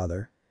my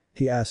father?"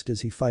 he asked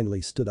as he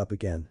finally stood up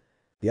again.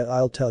 "Yeah,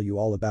 I'll tell you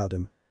all about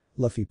him,"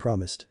 Luffy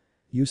promised.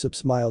 Usopp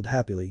smiled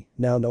happily,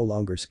 now no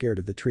longer scared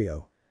of the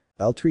trio.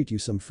 "I'll treat you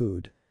some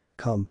food.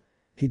 Come,"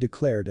 he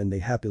declared and they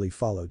happily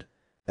followed.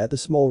 At the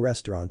small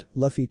restaurant,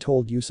 Luffy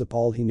told Usopp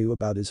all he knew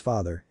about his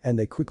father and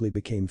they quickly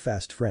became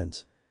fast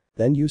friends.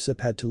 Then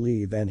Usopp had to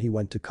leave and he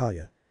went to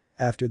Kaya.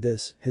 After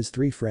this, his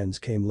 3 friends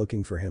came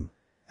looking for him.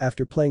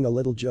 After playing a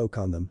little joke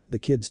on them, the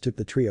kids took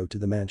the trio to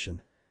the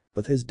mansion.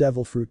 With his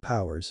devil fruit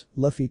powers,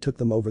 Luffy took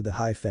them over the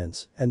high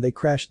fence and they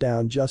crashed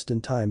down just in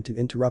time to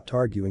interrupt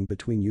arguing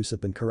between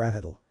Usopp and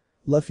Kurahadel.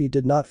 Luffy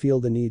did not feel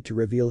the need to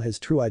reveal his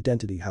true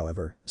identity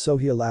however, so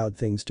he allowed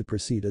things to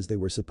proceed as they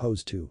were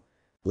supposed to.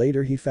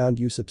 Later he found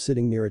Usopp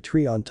sitting near a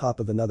tree on top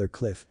of another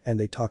cliff and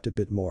they talked a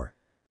bit more.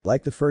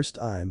 Like the first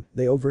time,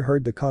 they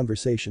overheard the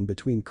conversation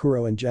between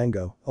Kuro and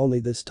Django, only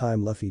this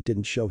time Luffy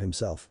didn't show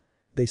himself.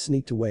 They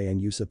sneaked away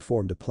and Usopp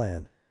formed a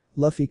plan.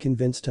 Luffy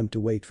convinced him to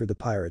wait for the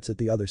pirates at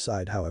the other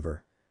side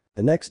however.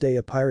 The next day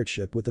a pirate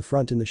ship with the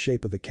front in the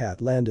shape of a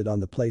cat landed on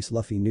the place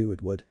Luffy knew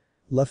it would.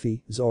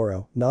 Luffy,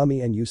 Zoro,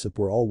 Nami and Usopp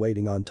were all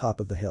waiting on top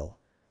of the hill.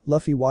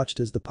 Luffy watched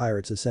as the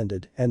pirates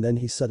ascended and then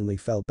he suddenly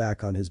fell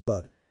back on his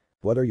butt.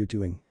 "What are you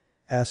doing?"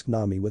 asked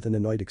Nami with an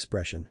annoyed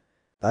expression.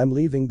 "I'm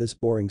leaving this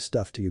boring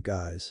stuff to you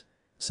guys,"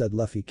 said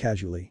Luffy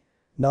casually.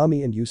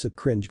 Nami and Usopp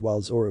cringed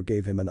while Zoro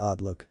gave him an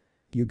odd look.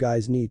 "You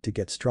guys need to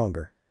get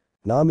stronger."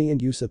 Nami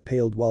and Usopp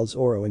paled while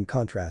Zoro in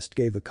contrast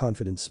gave a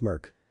confident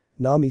smirk.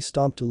 Nami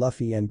stomped to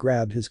Luffy and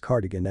grabbed his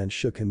cardigan and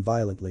shook him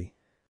violently.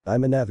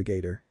 "I'm a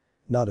navigator.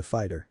 Not a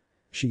fighter,"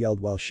 she yelled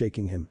while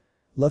shaking him.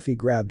 Luffy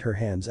grabbed her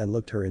hands and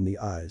looked her in the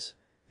eyes.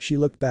 She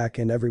looked back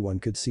and everyone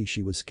could see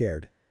she was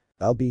scared.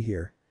 "I'll be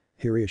here,"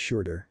 he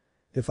reassured her.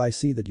 "If I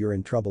see that you're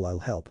in trouble I'll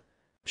help."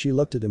 She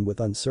looked at him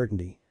with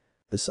uncertainty.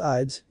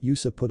 "Besides,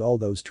 Usopp put all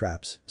those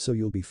traps, so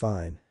you'll be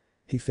fine,"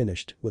 he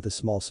finished with a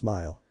small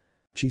smile.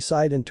 She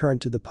sighed and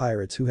turned to the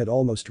pirates who had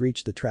almost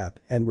reached the trap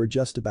and were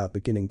just about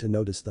beginning to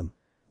notice them.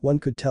 One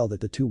could tell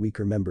that the 2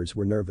 weaker members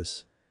were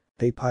nervous.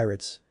 "Hey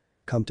pirates.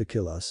 Come to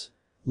kill us,"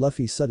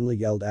 Luffy suddenly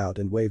yelled out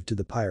and waved to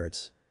the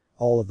pirates.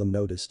 All of them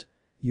noticed.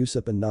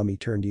 Usopp and Nami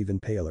turned even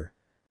paler.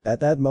 At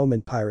that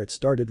moment pirates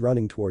started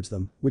running towards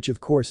them, which of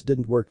course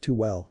didn't work too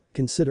well,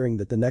 considering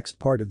that the next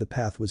part of the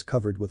path was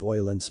covered with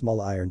oil and small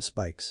iron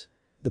spikes.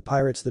 The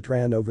pirates that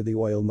ran over the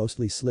oil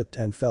mostly slipped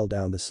and fell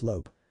down the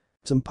slope.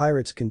 Some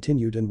pirates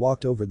continued and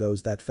walked over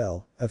those that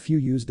fell, a few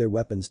used their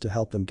weapons to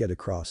help them get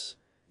across.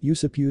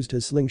 Usopp used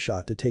his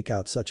slingshot to take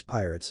out such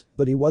pirates,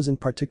 but he wasn't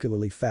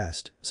particularly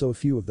fast, so a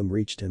few of them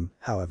reached him,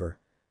 however.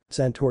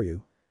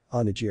 "Santoryu.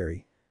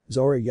 Onigiri."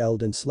 Zoro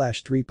yelled and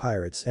slashed 3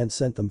 pirates and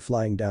sent them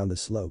flying down the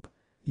slope.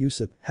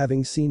 Usopp,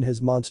 having seen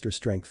his monster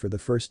strength for the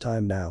first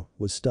time now,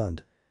 was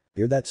stunned.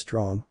 "You're that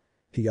strong?"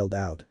 he yelled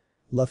out.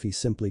 Luffy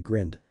simply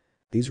grinned.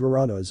 "These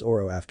Roronoa is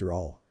Zoro after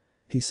all,"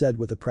 he said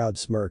with a proud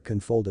smirk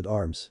and folded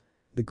arms.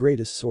 "The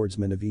greatest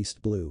swordsman of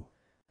East Blue."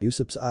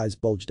 Usopp's eyes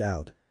bulged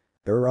out.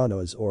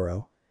 "Roronoa is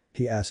Zoro?"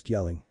 he asked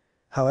yelling.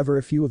 However,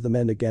 a few of the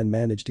men again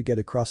managed to get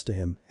across to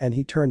him and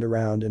he turned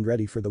around and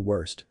ready for the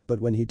worst, but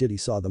when he did he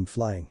saw them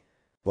flying.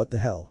 What the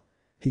hell?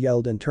 He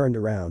yelled and turned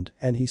around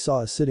and he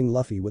saw a sitting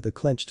Luffy with a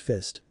clenched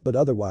fist, but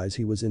otherwise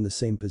he was in the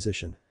same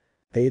position.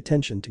 Pay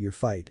attention to your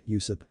fight,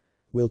 Usopp.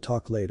 We'll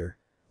talk later.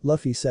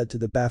 Luffy said to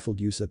the baffled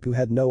Usopp, who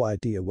had no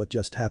idea what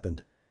just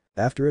happened.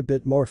 After a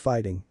bit more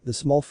fighting, the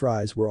small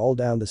fries were all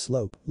down the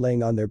slope,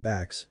 laying on their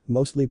backs,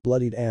 mostly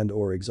bloodied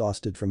and/or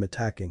exhausted from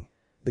attacking.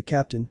 The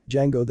captain,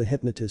 Django the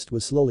hypnotist,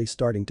 was slowly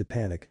starting to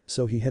panic,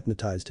 so he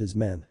hypnotized his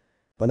men.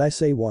 When I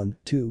say 1,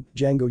 2,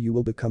 Django, you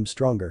will become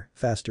stronger,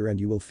 faster, and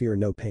you will fear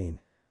no pain.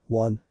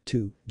 1,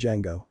 2,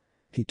 Django.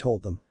 He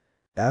told them.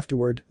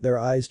 Afterward, their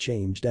eyes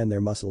changed and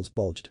their muscles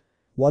bulged.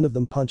 One of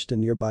them punched a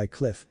nearby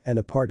cliff and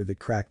a part of it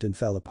cracked and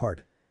fell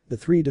apart. The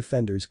 3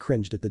 defenders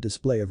cringed at the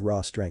display of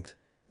raw strength.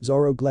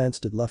 Zoro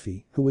glanced at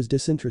Luffy, who was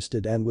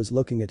disinterested and was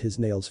looking at his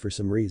nails for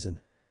some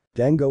reason.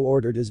 Django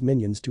ordered his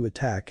minions to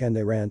attack and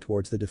they ran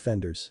towards the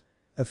defenders.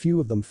 A few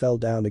of them fell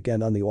down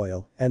again on the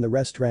oil and the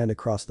rest ran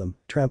across them,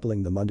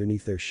 trampling them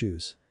underneath their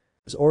shoes.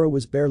 Zoro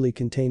was barely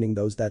containing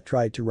those that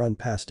tried to run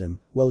past him,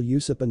 while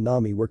Usopp and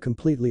Nami were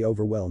completely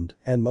overwhelmed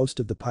and most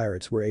of the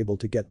pirates were able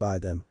to get by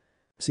them.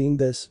 Seeing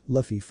this,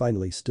 Luffy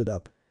finally stood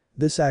up.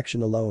 This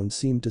action alone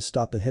seemed to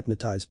stop the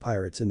hypnotized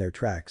pirates in their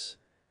tracks.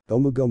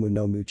 Gomu Gomu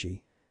no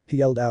Muchi. He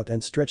yelled out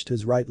and stretched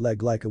his right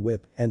leg like a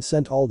whip and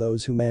sent all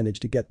those who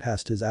managed to get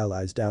past his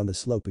allies down the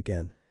slope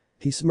again.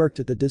 He smirked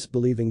at the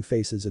disbelieving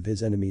faces of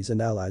his enemies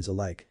and allies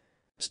alike.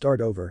 Start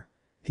over.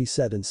 He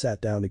said and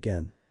sat down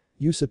again.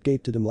 Usopp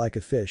gaped at him like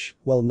a fish,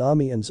 while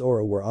Nami and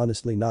Zoro were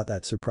honestly not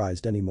that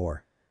surprised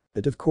anymore.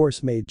 It of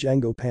course made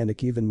Django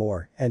panic even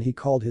more and he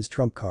called his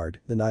trump card,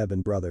 the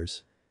Nyaban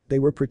brothers. They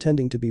were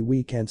pretending to be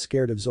weak and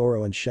scared of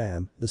Zoro, and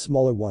Sham, the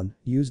smaller one,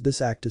 used this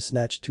act to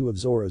snatch 2 of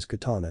Zoro's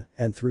katana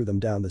and threw them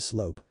down the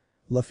slope.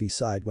 Luffy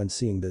sighed when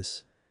seeing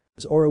this.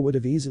 Zoro would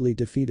have easily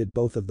defeated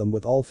both of them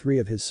with all 3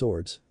 of his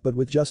swords, but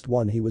with just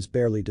one he was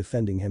barely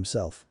defending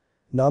himself.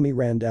 Nami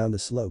ran down the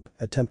slope,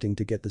 attempting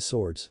to get the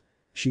swords.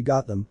 She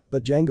got them,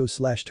 but Django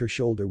slashed her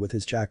shoulder with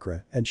his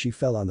chakra and she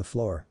fell on the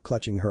floor,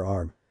 clutching her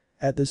arm.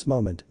 At this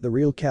moment, the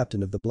real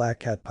captain of the Black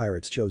Cat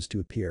Pirates chose to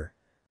appear.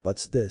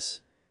 What's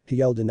this? He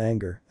yelled in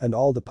anger and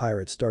all the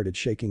pirates started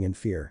shaking in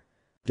fear.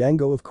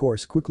 Django of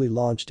course quickly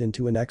launched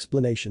into an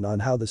explanation on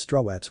how the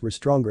Straw Hats were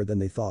stronger than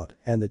they thought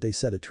and that they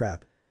set a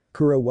trap.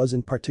 Kuro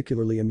wasn't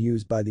particularly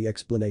amused by the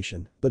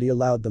explanation, but he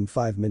allowed them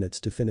 5 minutes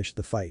to finish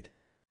the fight.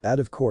 That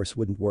of course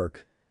wouldn't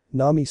work.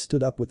 Nami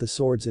stood up with the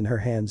swords in her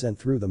hands and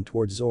threw them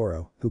towards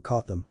Zoro, who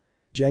caught them.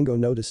 Django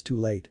noticed too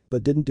late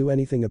but didn't do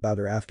anything about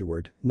her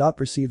afterward, not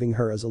perceiving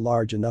her as a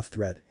large enough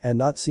threat and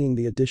not seeing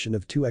the addition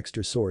of 2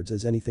 extra swords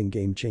as anything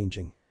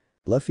game-changing.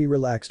 Luffy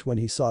relaxed when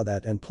he saw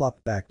that and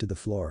plopped back to the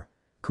floor.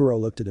 Kuro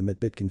looked at him a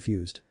bit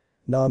confused.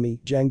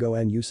 Nami, Django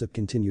and Usopp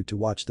continued to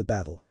watch the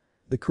battle.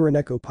 The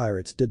Kuroneko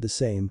pirates did the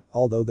same,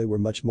 although they were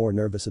much more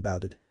nervous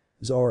about it.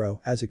 Zoro,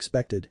 as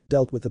expected,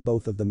 dealt with the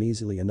both of them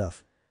easily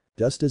enough.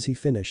 Just as he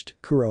finished,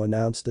 Kuro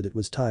announced that it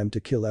was time to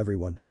kill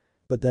everyone.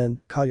 But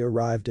then, Kaya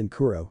arrived and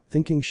Kuro,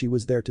 thinking she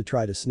was there to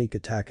try to sneak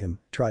attack him,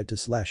 tried to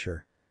slash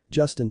her.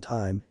 Just in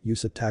time,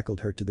 Usopp tackled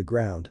her to the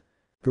ground.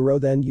 Kuro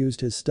then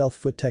used his stealth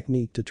foot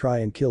technique to try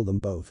and kill them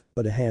both,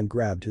 but a hand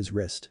grabbed his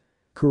wrist.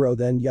 Kuro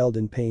then yelled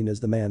in pain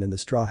as the man in the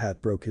straw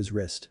hat broke his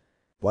wrist.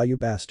 "Why, you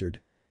bastard?"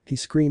 He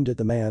screamed at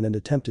the man and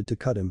attempted to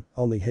cut him,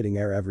 only hitting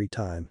air every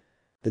time.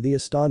 To the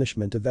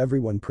astonishment of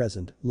everyone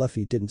present,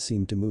 Luffy didn't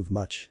seem to move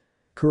much.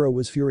 Kuro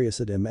was furious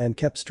at him and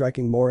kept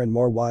striking more and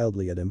more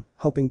wildly at him,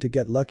 hoping to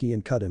get lucky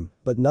and cut him,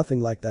 but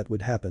nothing like that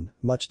would happen,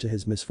 much to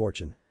his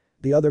misfortune.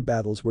 The other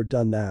battles were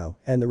done now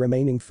and the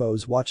remaining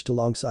foes watched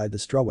alongside the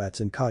Straw Hats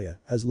and Kaya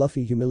as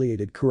Luffy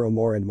humiliated Kuro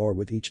more and more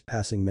with each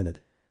passing minute.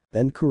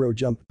 Then Kuro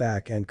jumped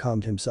back and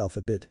calmed himself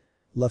a bit.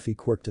 Luffy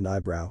quirked an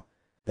eyebrow.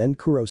 Then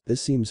Kuro,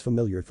 this seems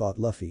familiar, thought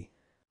Luffy.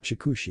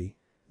 Shikushi.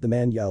 The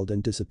man yelled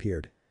and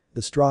disappeared.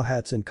 The Straw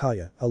Hats and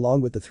Kaya,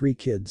 along with the 3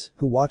 kids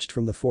who watched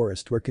from the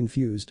forest, were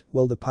confused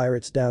while the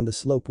pirates down the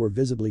slope were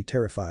visibly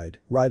terrified,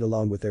 right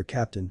along with their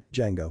captain,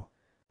 Django.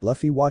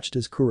 Luffy watched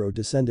as Kuro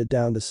descended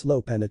down the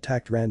slope and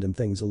attacked random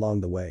things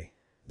along the way.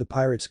 The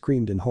pirates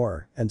screamed in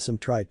horror and some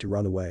tried to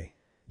run away.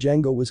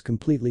 Django was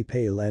completely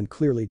pale and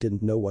clearly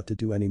didn't know what to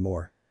do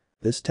anymore.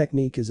 This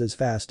technique is as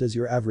fast as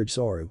your average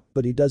Zoro,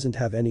 but he doesn't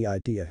have any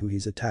idea who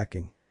he's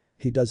attacking.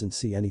 He doesn't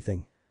see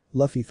anything.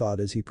 Luffy thought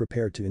as he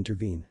prepared to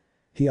intervene.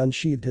 He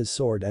unsheathed his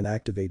sword and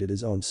activated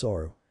his own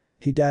Zoro.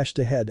 He dashed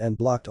ahead and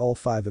blocked all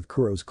 5 of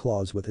Kuro's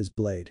claws with his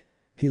blade.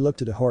 He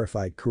looked at a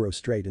horrified Kuro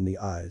straight in the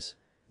eyes.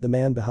 The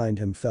man behind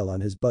him fell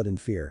on his butt in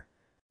fear.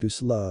 "Too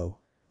slow."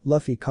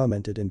 Luffy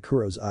commented and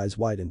Kuro's eyes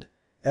widened.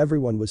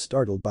 Everyone was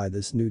startled by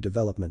this new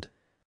development.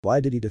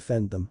 Why did he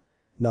defend them?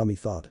 Nami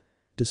thought.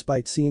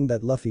 Despite seeing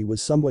that Luffy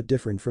was somewhat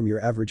different from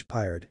your average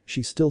pirate,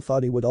 she still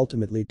thought he would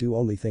ultimately do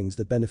only things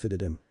that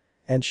benefited him.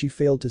 And she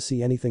failed to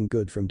see anything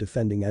good from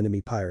defending enemy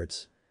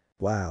pirates.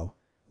 Wow.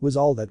 Was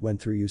all that went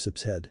through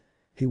Usopp's head.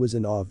 He was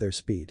in awe of their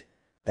speed.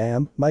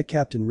 Damn, my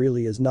captain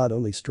really is not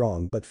only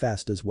strong but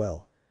fast as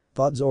well.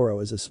 Thought Zoro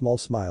as a small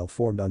smile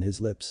formed on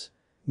his lips.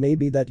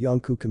 Maybe that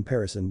Yonkou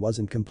comparison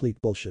wasn't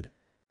complete bullshit.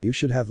 You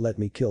should have let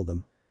me kill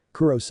them.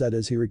 Kuro said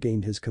as he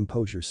regained his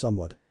composure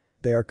somewhat.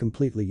 They are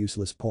completely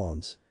useless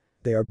pawns.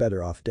 They are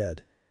better off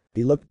dead.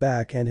 He looked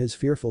back at his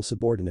fearful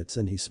subordinates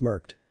and he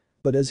smirked.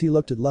 But as he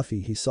looked at Luffy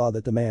he saw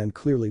that the man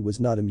clearly was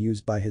not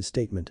amused by his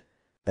statement.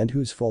 And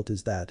whose fault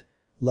is that?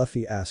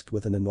 Luffy asked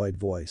with an annoyed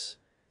voice.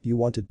 You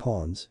wanted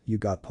pawns, you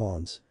got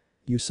pawns.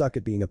 You suck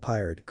at being a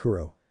pirate,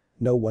 Kuro.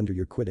 No wonder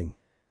you're quitting.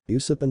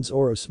 Usopp and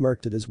Zoro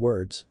smirked at his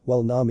words,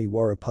 while Nami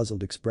wore a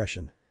puzzled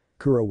expression.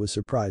 Kuro was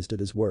surprised at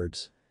his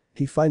words.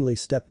 He finally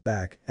stepped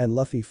back and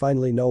Luffy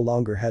finally no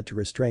longer had to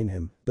restrain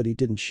him, but he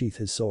didn't sheath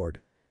his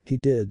sword. He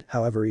did,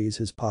 however, ease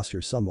his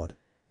posture somewhat.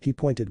 He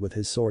pointed with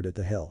his sword at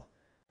the hill.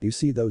 You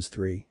see those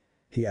three?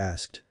 He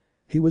asked.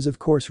 He was of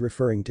course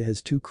referring to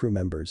his two crew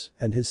members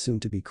and his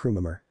soon-to-be crew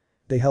member.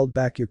 They held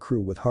back your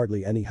crew with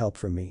hardly any help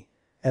from me.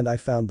 And I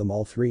found them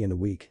all three in a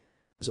week.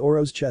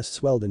 Zoro's chest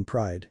swelled in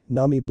pride,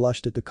 Nami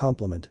blushed at the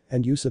compliment,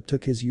 and Usopp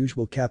took his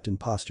usual captain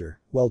posture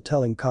while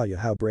telling Kaya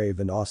how brave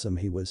and awesome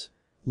he was.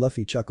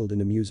 Luffy chuckled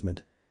in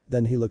amusement.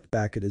 Then he looked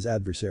back at his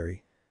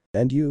adversary.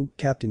 And you,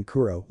 Captain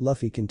Kuro,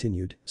 Luffy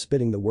continued,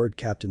 spitting the word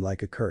captain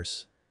like a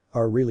curse.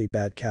 Are a really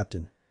bad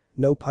captain.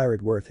 No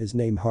pirate worth his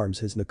name harms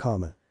his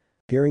nakama.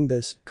 Hearing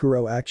this,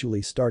 Kuro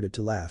actually started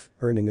to laugh,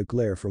 earning a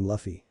glare from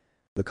Luffy.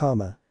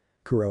 Nakama?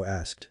 Kuro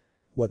asked.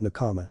 What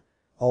nakama?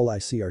 All I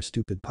see are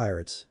stupid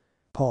pirates.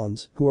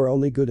 Pawns, who are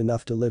only good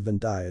enough to live and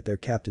die at their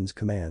captain's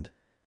command.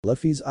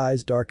 Luffy's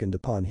eyes darkened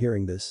upon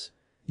hearing this.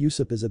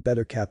 Usopp is a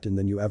better captain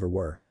than you ever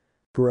were.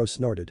 Kuro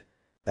snorted.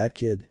 That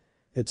kid?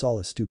 It's all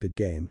a stupid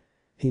game.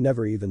 He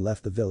never even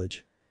left the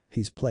village.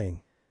 He's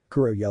playing.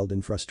 Kuro yelled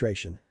in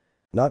frustration.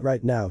 Not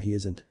right now he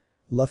isn't.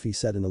 Luffy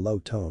said in a low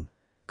tone.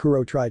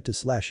 Kuro tried to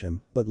slash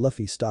him, but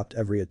Luffy stopped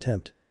every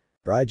attempt.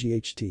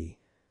 IGHT.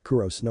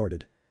 Kuro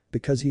snorted.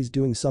 Because he's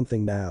doing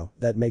something now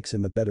that makes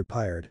him a better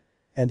pirate.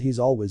 And he's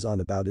always on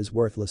about his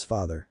worthless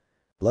father.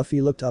 Luffy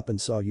looked up and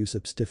saw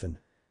Usopp stiffen.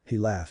 He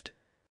laughed.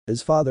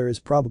 His father is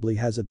probably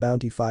has a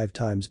bounty 5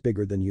 times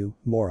bigger than you,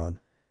 moron.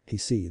 He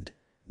seethed.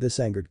 This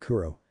angered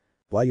Kuro.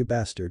 Why you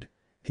bastard?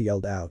 He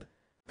yelled out.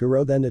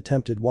 Kuro then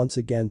attempted once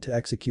again to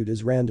execute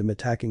his random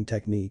attacking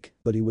technique,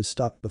 but he was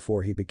stopped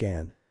before he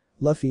began.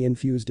 Luffy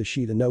infused a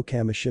Shida no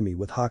Kamishimi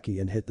with Haki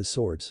and hit the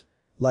swords.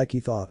 Like he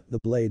thought, the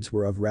blades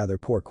were of rather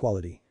poor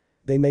quality.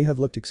 They may have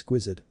looked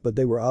exquisite, but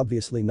they were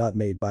obviously not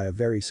made by a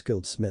very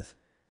skilled smith.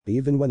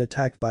 Even when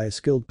attacked by a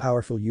skilled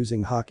powerful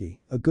using Haki,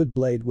 a good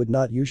blade would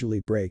not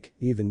usually break,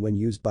 even when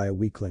used by a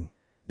weakling.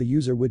 The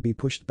user would be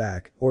pushed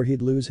back, or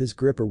he'd lose his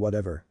grip or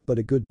whatever, but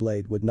a good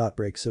blade would not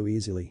break so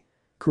easily.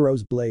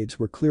 Kuro's blades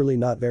were clearly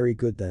not very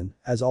good then,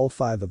 as all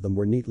 5 of them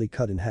were neatly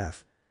cut in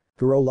half.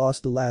 Kuro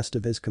lost the last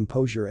of his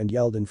composure and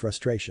yelled in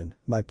frustration,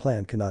 my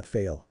plan cannot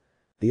fail.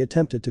 He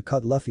attempted to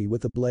cut Luffy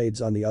with the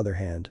blades on the other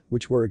hand,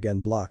 which were again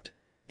blocked.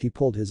 He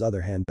pulled his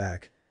other hand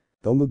back.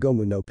 Gomu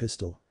Gomu no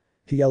pistol.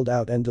 He yelled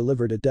out and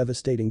delivered a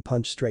devastating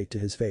punch straight to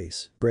his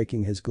face,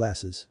 breaking his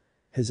glasses.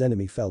 His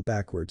enemy fell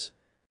backwards.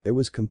 There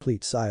was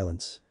complete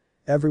silence.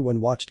 Everyone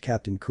watched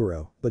Captain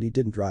Kuro, but he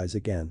didn't rise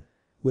again.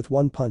 With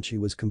one punch he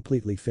was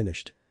completely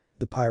finished.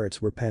 The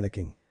pirates were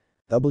panicking.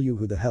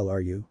 Who the hell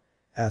are you?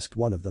 Asked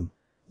one of them.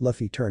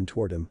 Luffy turned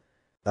toward him.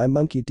 I'm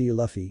Monkey D.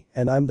 Luffy,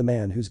 and I'm the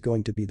man who's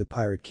going to be the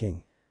pirate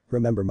king.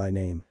 Remember my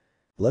name.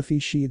 Luffy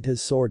sheathed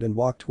his sword and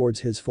walked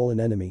towards his fallen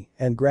enemy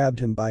and grabbed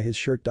him by his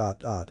shirt.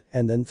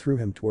 And then threw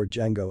him toward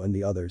Django and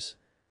the others.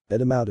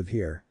 Get him out of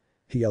here.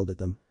 He yelled at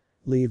them.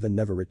 Leave and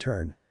never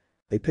return.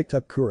 They picked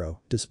up Kuro,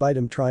 despite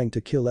him trying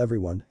to kill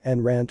everyone,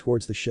 and ran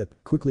towards the ship,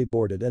 quickly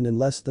boarded, and in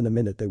less than a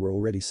minute they were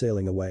already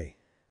sailing away.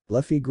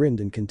 Luffy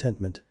grinned in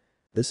contentment.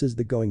 This is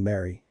the going,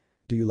 Mary.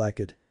 Do you like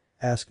it?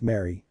 Asked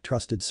Mary,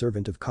 trusted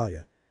servant of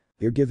Kaya.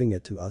 You're giving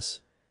it to us?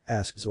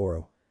 Asked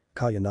Zoro.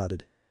 Kaya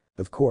nodded.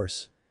 Of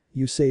course.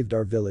 You saved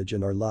our village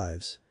and our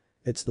lives.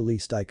 It's the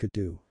least I could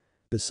do.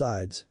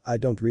 Besides, I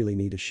don't really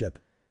need a ship.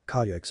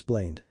 Kaya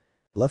explained.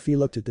 Luffy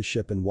looked at the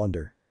ship in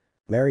wonder.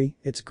 Mary,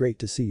 it's great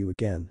to see you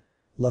again.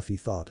 Luffy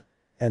thought.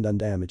 And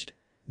undamaged.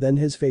 Then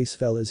his face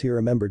fell as he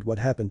remembered what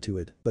happened to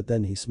it, but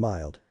then he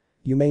smiled.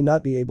 You may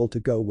not be able to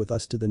go with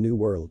us to the new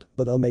world,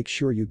 but I'll make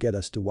sure you get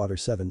us to Water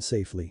 7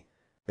 safely.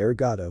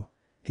 Arigato.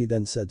 He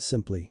then said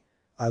simply.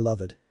 I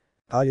love it.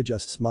 Kaya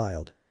just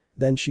smiled.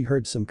 Then she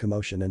heard some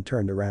commotion and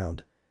turned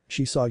around.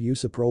 She saw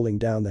Usopp rolling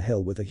down the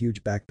hill with a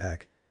huge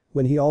backpack.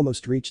 When he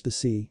almost reached the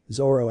sea,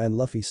 Zoro and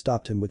Luffy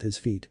stopped him with his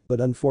feet, but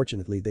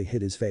unfortunately they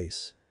hit his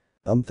face.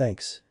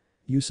 Thanks.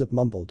 Usopp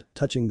mumbled,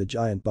 touching the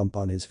giant bump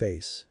on his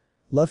face.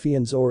 Luffy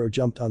and Zoro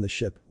jumped on the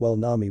ship while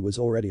Nami was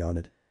already on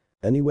it.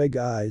 Anyway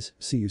guys,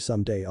 see you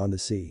someday on the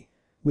sea.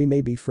 We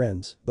may be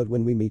friends, but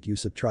when we meet,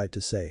 Usopp tried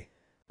to say.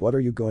 What are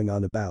you going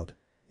on about?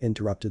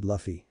 Interrupted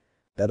Luffy.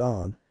 Bet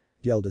on.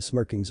 Yelled a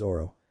smirking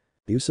Zoro.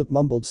 Usopp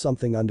mumbled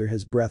something under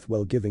his breath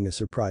while giving a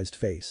surprised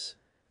face.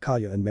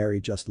 Kaya and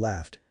Mary just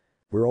laughed.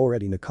 We're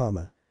already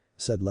nakama.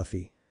 Said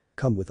Luffy.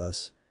 Come with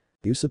us.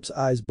 Usopp's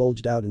eyes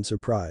bulged out in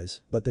surprise,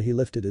 but then he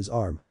lifted his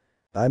arm.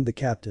 I'm the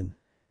captain.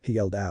 He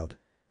yelled out.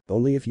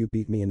 Only if you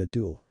beat me in a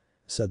duel.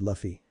 Said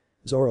Luffy.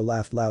 Zoro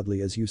laughed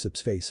loudly as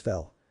Usopp's face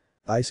fell.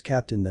 "Ice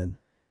Captain then?"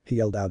 he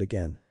yelled out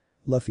again.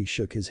 Luffy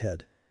shook his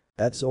head.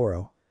 "That's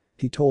Zoro,"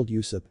 he told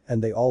Usopp,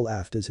 and they all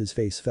laughed as his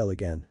face fell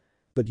again.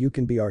 "But you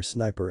can be our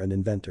sniper and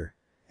inventor.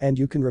 And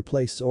you can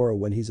replace Zoro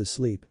when he's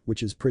asleep,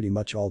 which is pretty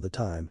much all the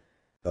time."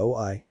 "Oh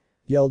I,"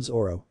 yelled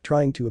Zoro,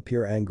 trying to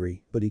appear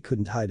angry, but he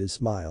couldn't hide his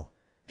smile.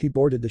 He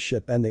boarded the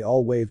ship and they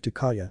all waved to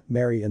Kaya,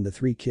 Mary and the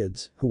three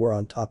kids, who were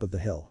on top of the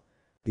hill.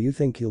 "Do you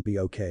think he'll be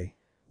okay?"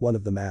 one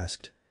of them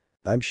asked.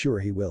 "I'm sure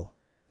he will,"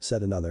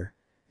 said another.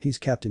 "He's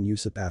Captain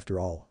Usopp after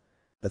all."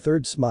 A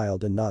third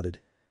smiled and nodded.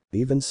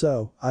 "Even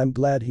so, I'm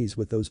glad he's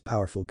with those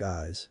powerful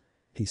guys,"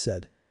 he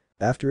said.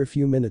 After a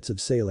few minutes of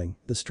sailing,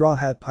 the Straw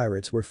Hat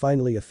Pirates were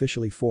finally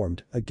officially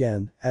formed,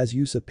 again, as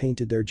Usopp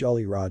painted their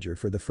Jolly Roger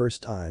for the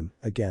first time,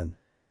 again.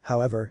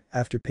 However,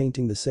 after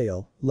painting the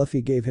sail,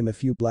 Luffy gave him a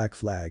few black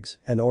flags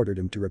and ordered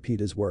him to repeat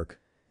his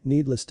work.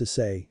 Needless to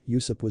say,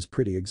 Usopp was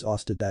pretty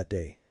exhausted that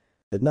day.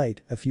 At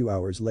night, a few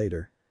hours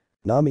later.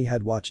 Nami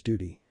had watch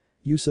duty.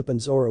 Usopp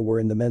and Zoro were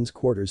in the men's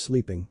quarters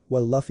sleeping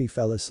while Luffy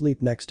fell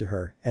asleep next to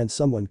her and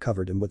someone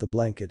covered him with a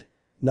blanket.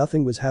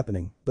 Nothing was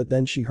happening, but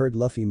then she heard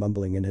Luffy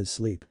mumbling in his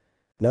sleep.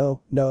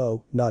 "No,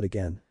 no, not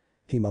again,"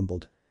 he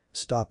mumbled.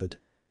 "Stop it.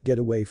 Get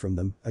away from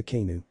them,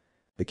 Akainu."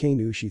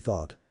 Akainu, she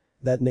thought.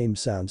 That name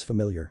sounds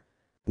familiar.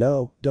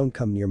 "No, don't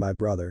come near my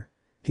brother,"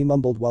 he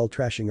mumbled while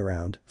trashing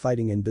around,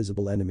 fighting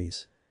invisible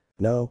enemies.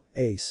 "No,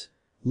 Ace."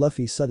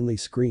 Luffy suddenly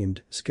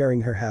screamed,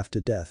 scaring her half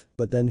to death,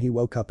 but then he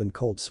woke up in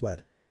cold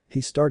sweat.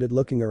 He started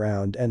looking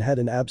around and had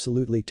an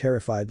absolutely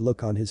terrified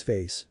look on his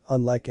face,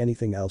 unlike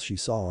anything else she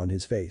saw on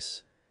his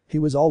face. He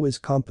was always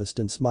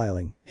composed and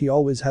smiling, he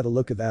always had a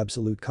look of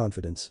absolute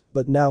confidence,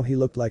 but now he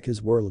looked like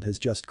his world has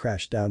just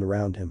crashed down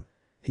around him.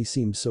 He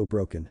seemed so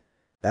broken.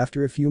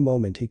 After a few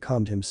moments he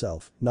calmed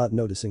himself, not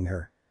noticing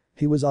her.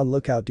 He was on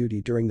lookout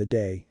duty during the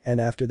day and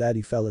after that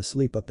he fell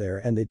asleep up there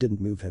and they didn't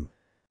move him.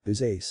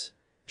 "Who's Ace?"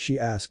 she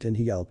asked and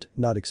he yelped,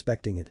 not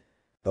expecting it.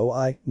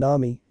 "Oh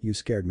Nami, you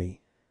scared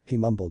me," he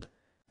mumbled.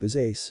 "Who's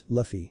Ace,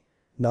 Luffy?"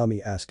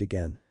 Nami asked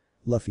again.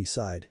 Luffy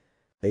sighed.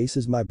 "Ace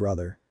is my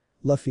brother,"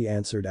 Luffy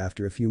answered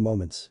after a few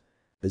moments.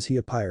 "Is he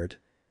a pirate?"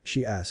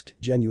 she asked,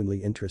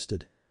 genuinely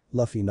interested.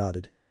 Luffy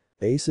nodded.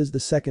 "Ace is the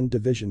 2nd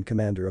Division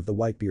commander of the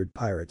Whitebeard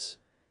Pirates,"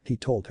 he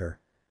told her.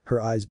 Her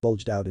eyes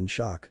bulged out in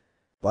shock.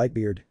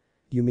 "Whitebeard?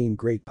 You mean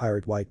Great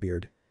Pirate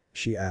Whitebeard?"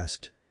 she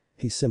asked.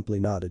 He simply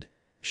nodded.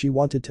 She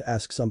wanted to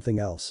ask something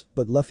else,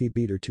 but Luffy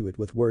beat her to it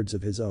with words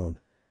of his own.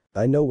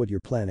 "I know what you're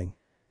planning,"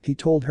 he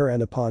told her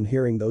and upon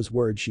hearing those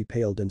words she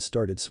paled and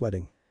started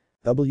sweating.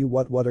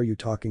 What are you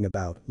talking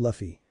about,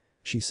 Luffy?"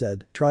 she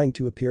said, trying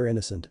to appear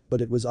innocent,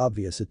 but it was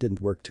obvious it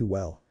didn't work too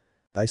well.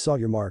 "I saw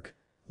your mark,"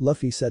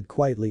 Luffy said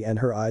quietly and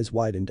her eyes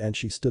widened and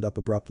she stood up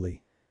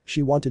abruptly.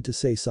 She wanted to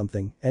say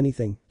something,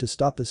 anything, to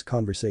stop this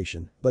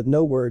conversation, but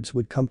no words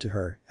would come to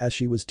her as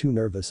she was too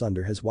nervous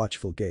under his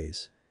watchful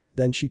gaze.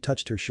 Then she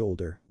touched her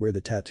shoulder, where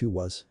the tattoo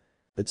was.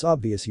 "It's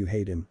obvious you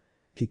hate him,"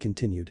 he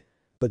continued.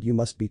 "But you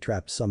must be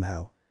trapped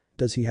somehow.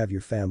 Does he have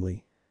your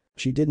family?"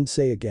 She didn't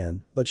say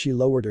again, but she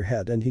lowered her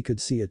head and he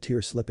could see a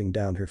tear slipping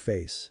down her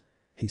face.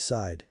 He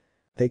sighed.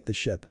 "Take the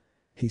ship,"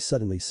 he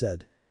suddenly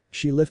said.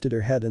 She lifted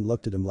her head and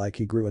looked at him like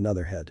he grew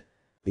another head.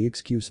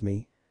 "Excuse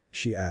me?"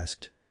 she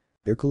asked.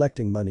 "You're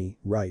collecting money,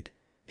 right?"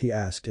 he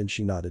asked and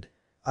she nodded.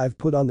 "I've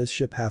put on this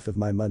ship half of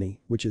my money,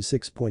 which is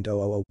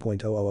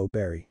 6.000.000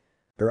 berry."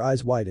 Her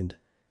eyes widened.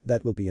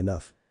 "That will be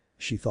enough,"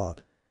 she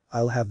thought.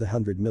 "I'll have the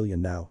 100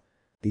 million now."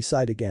 He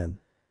sighed again.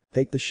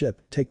 "Take the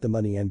ship, take the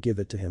money and give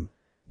it to him.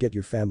 Get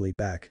your family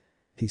back,"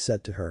 he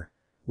said to her.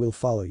 "We'll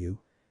follow you.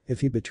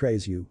 If he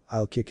betrays you,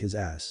 I'll kick his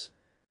ass."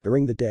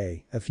 During the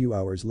day, a few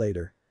hours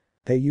later.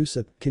 "Hey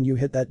Usopp, can you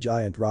hit that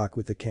giant rock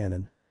with the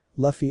cannon?"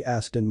 Luffy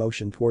asked and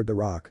motioned toward the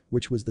rock,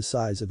 which was the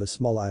size of a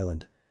small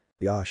island.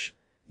 "Yosh,"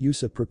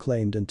 Usopp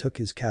proclaimed and took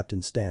his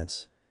captain's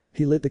stance.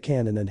 He lit the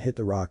cannon and hit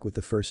the rock with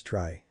the first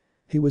try.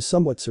 He was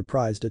somewhat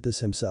surprised at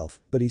this himself,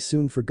 but he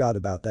soon forgot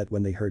about that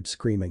when they heard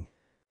screaming.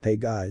 "Hey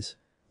guys,"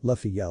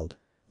 Luffy yelled.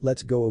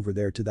 "Let's go over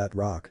there to that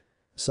rock."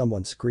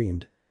 Someone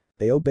screamed.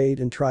 They obeyed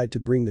and tried to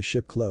bring the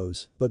ship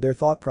close, but their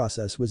thought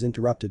process was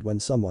interrupted when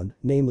someone,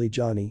 namely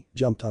Johnny,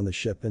 jumped on the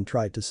ship and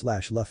tried to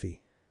slash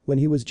Luffy. When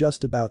he was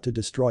just about to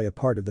destroy a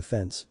part of the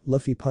fence,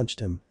 Luffy punched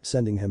him,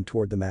 sending him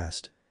toward the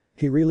mast.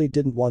 He really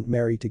didn't want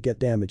Mary to get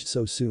damaged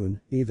so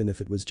soon, even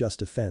if it was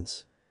just a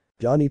fence.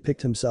 Johnny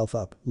picked himself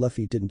up,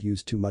 Luffy didn't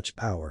use too much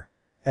power.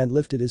 And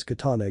lifted his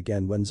katana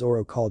again when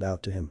Zoro called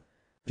out to him.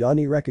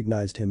 Johnny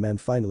recognized him and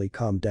finally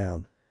calmed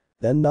down.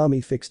 Then Nami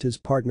fixed his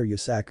partner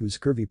Yusaku's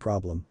scurvy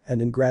problem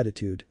and in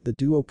gratitude, the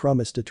duo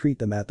promised to treat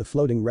them at the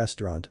floating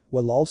restaurant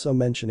while also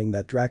mentioning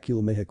that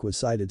Dracula Mihawk was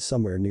sighted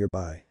somewhere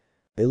nearby.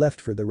 They left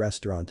for the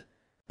restaurant.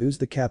 "Who's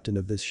the captain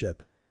of this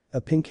ship?"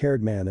 a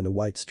pink-haired man in a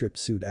white striped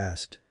suit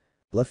asked.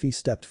 Luffy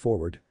stepped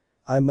forward.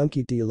 "I'm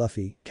Monkey D.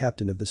 Luffy,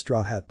 captain of the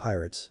Straw Hat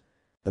Pirates."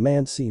 The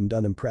man seemed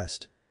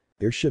unimpressed.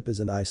 "Your ship is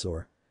an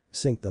eyesore.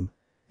 Sink them,"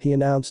 he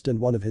announced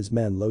and one of his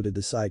men loaded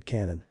the side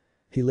cannon.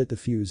 He lit the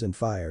fuse and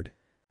fired.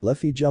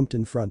 Luffy jumped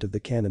in front of the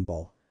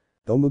cannonball.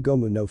 "Gomu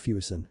Gomu no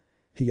Fusen,"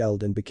 He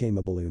yelled and became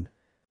a balloon.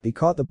 He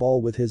caught the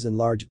ball with his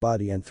enlarged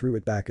body and threw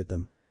it back at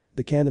them.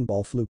 The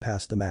cannonball flew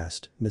past the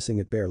mast, missing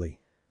it barely.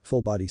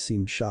 Full Body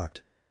seemed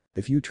shocked.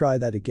 "If you try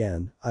that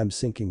again, I'm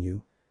sinking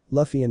you,"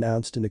 Luffy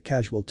announced in a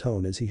casual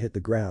tone as he hit the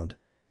ground.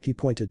 He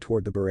pointed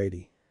toward the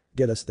Baratie.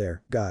 "Get us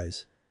there,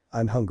 guys.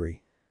 I'm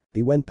hungry."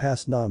 He went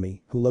past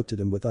Nami, who looked at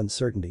him with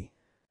uncertainty.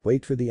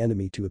 "Wait for the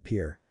enemy to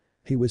appear,"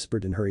 he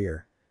whispered in her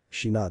ear.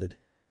 She nodded.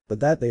 But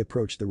that they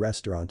approached the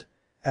restaurant.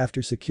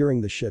 After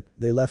securing the ship,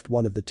 they left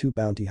one of the two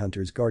bounty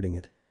hunters guarding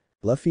it.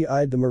 Luffy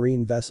eyed the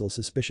marine vessel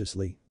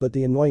suspiciously, but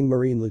the annoying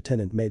marine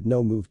lieutenant made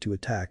no move to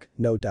attack,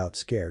 no doubt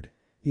scared.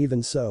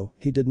 Even so,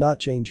 he did not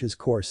change his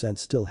course and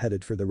still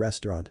headed for the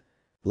restaurant.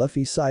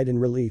 Luffy sighed in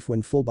relief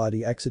when Full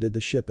Body exited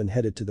the ship and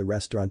headed to the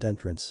restaurant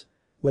entrance.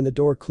 When the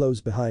door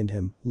closed behind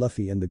him,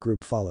 Luffy and the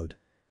group followed.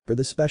 For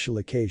this special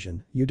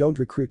occasion, you don't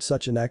recruit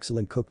such an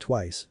excellent cook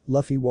twice.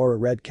 Luffy wore a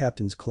red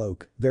captain's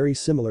cloak, very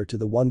similar to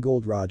the one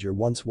Gold Roger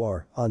once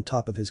wore, on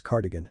top of his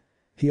cardigan.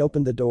 He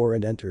opened the door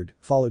and entered,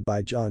 followed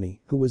by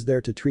Johnny, who was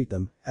there to treat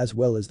them, as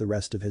well as the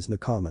rest of his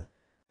nakama.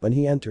 When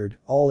he entered,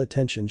 all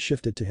attention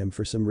shifted to him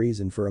for some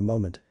reason for a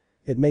moment.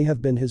 It may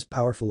have been his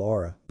powerful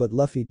aura, but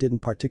Luffy didn't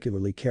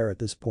particularly care at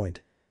this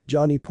point.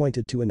 Johnny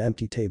pointed to an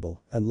empty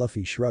table, and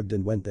Luffy shrugged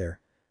and went there.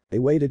 They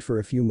waited for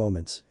a few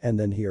moments, and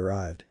then he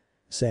arrived.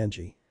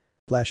 Sanji.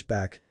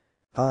 Flashback.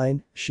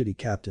 "Fine, shitty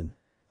captain.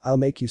 I'll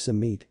make you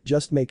some meat,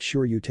 just make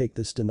sure you take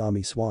this to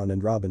Nami Swan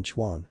and Robin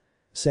Schwan,"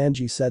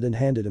 Sanji said and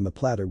handed him a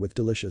platter with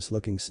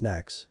delicious-looking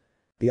snacks.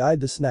 He eyed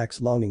the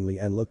snacks longingly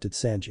and looked at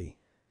Sanji.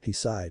 He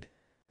sighed.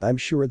 "I'm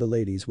sure the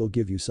ladies will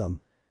give you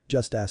some.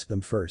 Just ask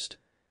them first."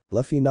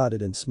 Luffy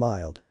nodded and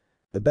smiled.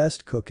 The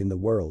best cook in the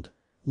world.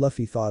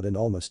 Luffy thought and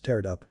almost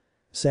teared up.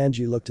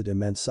 Sanji looked at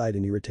him and sighed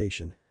in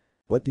irritation.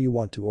 "What do you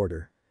want to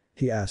order?"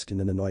 he asked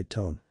in an annoyed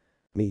tone.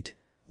 "Meat."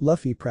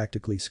 Luffy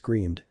practically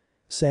screamed.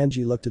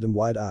 Sanji looked at him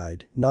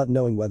wide-eyed, not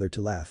knowing whether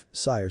to laugh,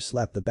 sigh or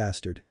slap the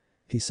bastard.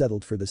 He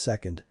settled for the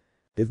second.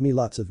 "Give me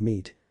lots of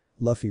meat,"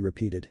 Luffy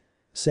repeated.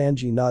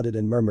 Sanji nodded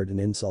and murmured an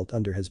insult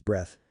under his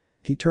breath.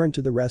 He turned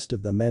to the rest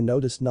of them and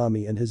noticed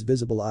Nami, and his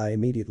visible eye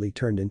immediately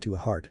turned into a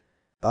heart.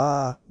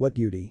 "Ah, what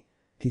beauty,"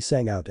 he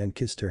sang out and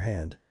kissed her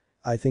hand.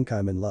 "I think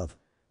I'm in love.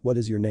 What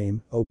is your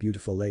name, oh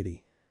beautiful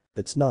lady?"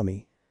 "It's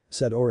Nami,"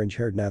 said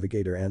orange-haired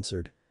navigator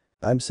answered.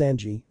 "I'm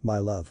Sanji, my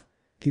love,"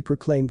 he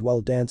proclaimed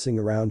while dancing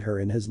around her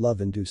in his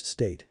love-induced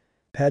state.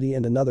 Patty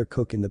and another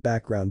cook in the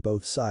background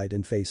both sighed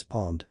and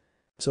face-palmed.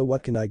 "So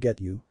what can I get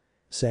you?"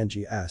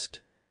 Sanji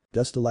asked.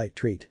 "Just a light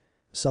treat.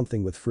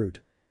 Something with fruit,"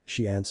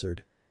 she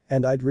answered.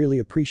 "And I'd really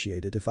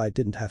appreciate it if I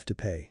didn't have to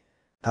pay."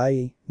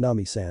 "Aye,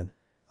 Nami-san.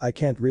 I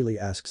can't really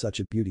ask such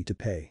a beauty to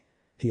pay,"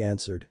 he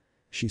answered.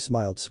 She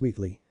smiled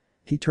sweetly.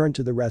 He turned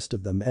to the rest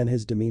of them and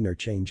his demeanor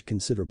changed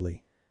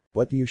considerably.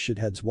 "What do you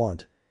shitheads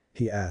want?"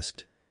 he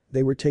asked.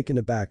 They were taken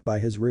aback by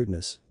his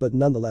rudeness, but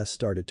nonetheless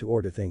started to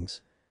order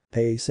things.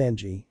 "Hey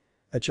Sanji,"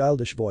 a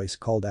childish voice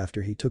called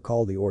after he took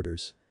all the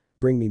orders.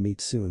 "Bring me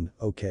meat soon,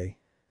 okay?"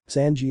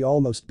 Sanji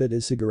almost bit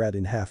his cigarette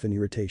in half in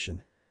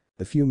irritation.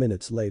 A few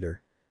minutes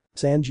later.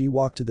 Sanji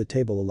walked to the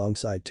table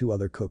alongside two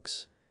other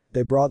cooks.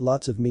 They brought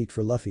lots of meat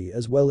for Luffy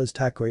as well as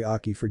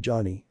takoyaki for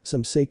Johnny,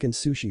 some seiken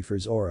sushi for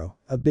Zoro,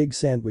 a big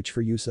sandwich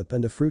for Usopp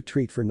and a fruit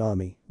treat for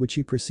Nami, which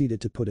he proceeded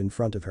to put in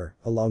front of her,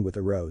 along with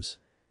a rose.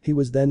 He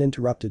was then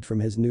interrupted from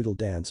his noodle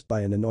dance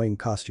by an annoying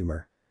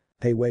costumer.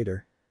 "Hey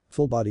waiter."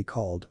 Full Body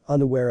called,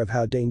 unaware of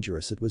how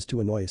dangerous it was to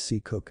annoy a sea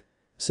cook.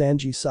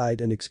 Sanji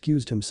sighed and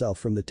excused himself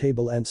from the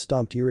table and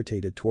stomped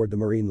irritated toward the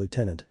marine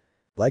lieutenant.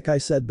 "Like I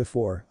said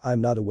before,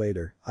 I'm not a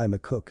waiter, I'm a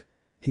cook,"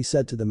 he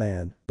said to the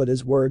man, but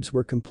his words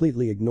were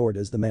completely ignored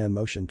as the man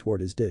motioned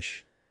toward his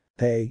dish.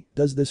 "Hey,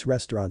 does this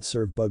restaurant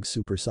serve bug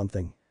soup or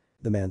something?"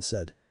 the man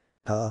said.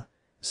 "Huh?"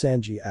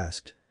 Sanji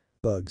asked.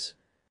 "Bugs."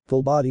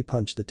 Full Body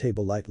punched the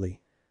table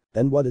lightly.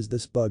 "Then what is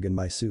this bug in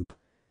my soup?"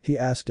 he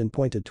asked and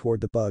pointed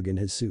toward the bug in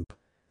his soup.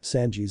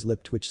 Sanji's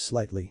lip twitched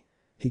slightly.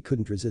 He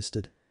couldn't resist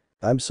it.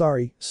 "I'm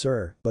sorry,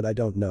 sir, but I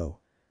don't know,"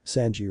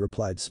 Sanji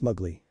replied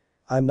smugly.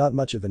 "I'm not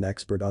much of an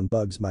expert on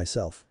bugs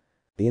myself."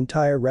 The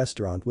entire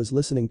restaurant was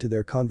listening to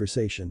their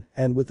conversation,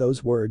 and with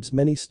those words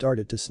many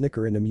started to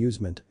snicker in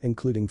amusement,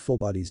 including Full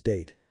Body's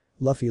date.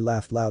 Luffy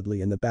laughed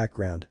loudly in the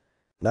background.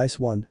 "Nice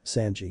one,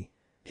 Sanji,"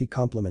 he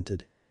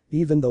complimented.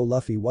 Even though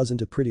Luffy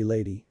wasn't a pretty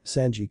lady,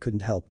 Sanji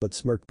couldn't help but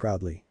smirk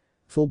proudly.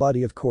 Full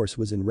Body of course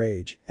was in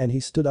rage, and he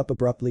stood up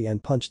abruptly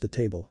and punched the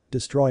table,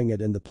 destroying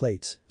it and the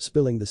plates,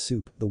 spilling the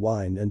soup, the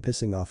wine and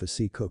pissing off a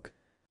sea cook.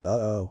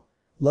 "Uh-oh,"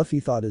 Luffy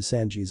thought as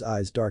Sanji's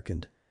eyes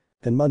darkened.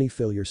 "Can money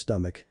fill your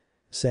stomach?"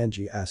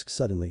 Sanji asked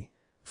suddenly.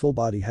 Full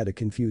Body had a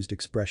confused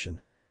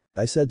expression.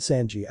 "I said,"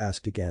 Sanji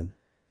asked again.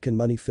 "Can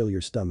money fill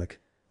your stomach?"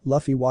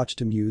 Luffy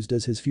watched amused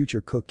as his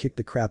future cook kicked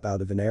the crap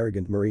out of an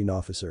arrogant marine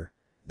officer.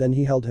 Then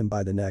he held him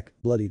by the neck,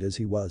 bloodied as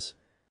he was.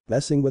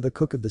 "Messing with a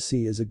cook of the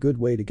sea is a good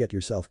way to get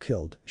yourself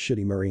killed,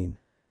 shitty marine,"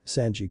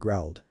 Sanji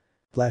growled.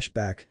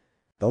 Flashback.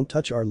 "Don't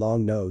touch our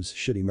long nose,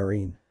 shitty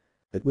marine."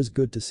 It was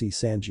good to see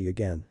Sanji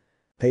again.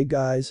 "Hey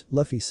guys,"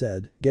 Luffy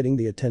said, getting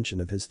the attention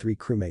of his three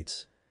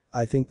crewmates.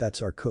 "I think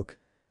that's our cook."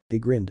 He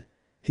grinned.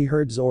 He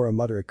heard Zora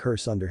mutter a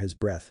curse under his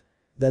breath.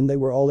 Then they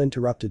were all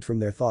interrupted from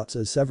their thoughts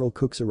as several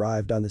cooks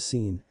arrived on the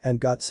scene and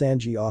got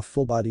Sanji off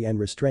full body and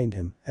restrained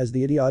him as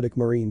the idiotic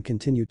marine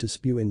continued to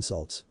spew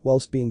insults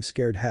whilst being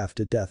scared half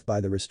to death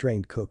by the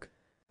restrained cook.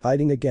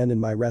 "Hiding again in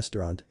my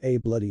restaurant,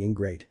 bloody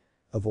ingrate,"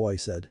 a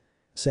voice said.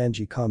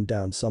 Sanji calmed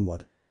down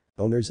somewhat.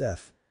 "Owner's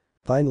F."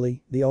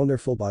 Finally, the owner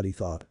full body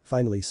thought,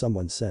 finally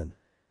someone sen.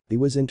 He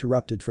was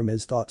interrupted from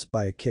his thoughts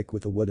by a kick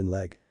with a wooden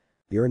leg.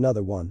 "You're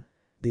another one,"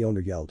 the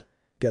owner yelled.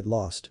 "Get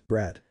lost,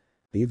 brat."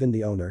 Even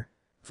the owner?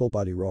 Full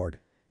body roared.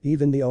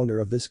 "Even the owner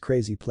of this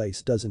crazy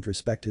place doesn't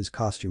respect his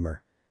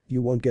costumer.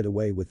 You won't get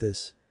away with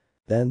this."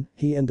 Then,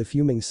 he and the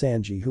fuming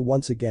Sanji, who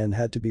once again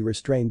had to be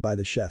restrained by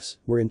the chefs,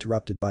 were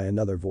interrupted by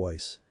another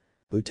voice.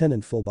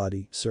 "Lieutenant Full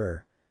Body,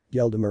 sir,"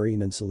 yelled a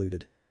marine and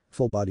saluted.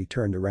 Full Body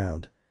turned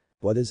around.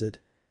 "What is it?"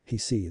 he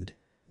seethed.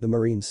 The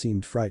marine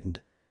seemed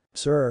frightened.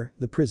 "Sir,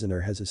 the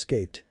prisoner has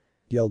escaped,"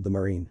 yelled the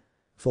marine.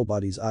 Full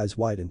Body's eyes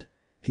widened.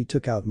 "He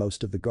took out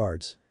most of the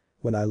guards.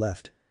 When I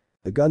left."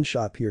 The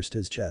gunshot pierced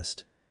his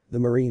chest. The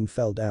marine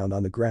fell down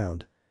on the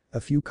ground. A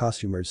few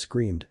costumers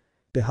screamed.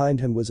 Behind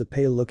him was a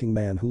pale-looking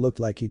man who looked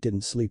like he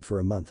didn't sleep for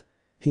a month.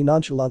 He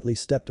nonchalantly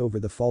stepped over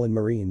the fallen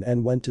marine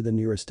and went to the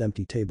nearest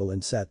empty table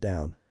and sat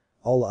down.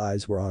 All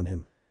eyes were on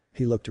him.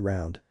 He looked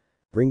around.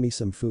 "Bring me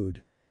some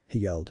food," he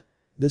yelled.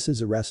 "This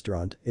is a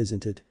restaurant,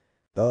 isn't it?"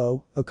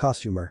 "Oh, a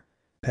costumer,"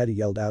 Paddy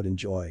yelled out in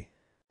joy.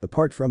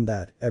 Apart from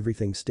that,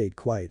 everything stayed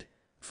quiet.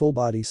 Full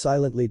Body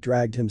silently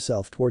dragged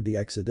himself toward the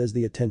exit as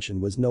the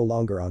attention was no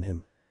longer on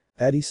him.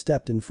 Paddy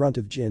stepped in front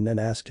of Jin and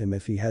asked him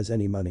if he has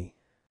any money.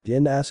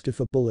 Jin asked if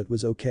a bullet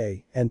was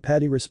okay and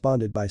Paddy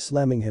responded by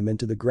slamming him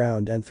into the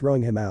ground and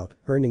throwing him out,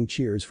 earning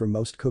cheers from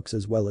most cooks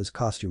as well as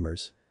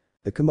costumers.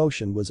 The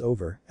commotion was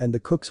over and the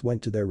cooks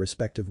went to their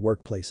respective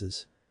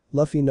workplaces.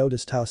 Luffy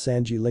noticed how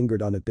Sanji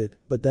lingered on a bit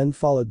but then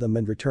followed them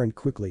and returned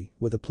quickly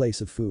with a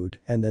place of food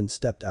and then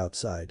stepped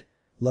outside.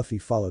 Luffy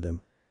followed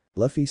him.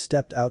 Luffy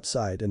stepped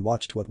outside and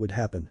watched what would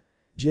happen.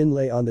 Jin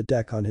lay on the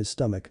deck on his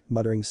stomach,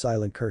 muttering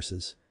silent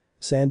curses.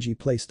 Sanji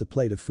placed a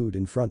plate of food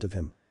in front of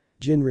him.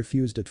 Jin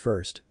refused at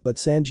first, but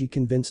Sanji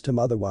convinced him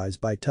otherwise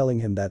by telling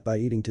him that by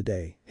eating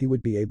today, he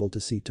would be able to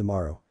see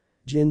tomorrow.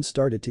 Jin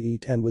started to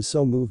eat and was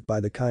so moved by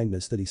the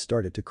kindness that he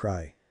started to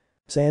cry.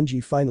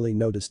 Sanji finally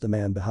noticed the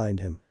man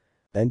behind him.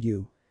 "And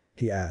you?"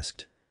 he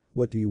asked.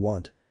 "What do you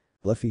want?"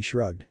 Luffy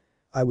shrugged.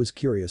 "I was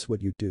curious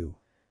what you'd do."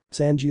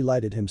 Sanji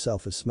lighted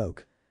himself a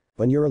smoke.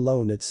 "When you're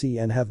alone at sea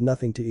and have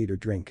nothing to eat or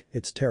drink,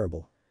 it's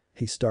terrible."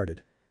 He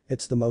started.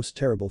 "It's the most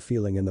terrible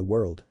feeling in the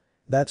world.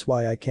 That's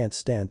why I can't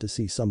stand to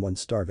see someone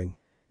starving.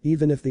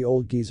 Even if the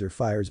old geezer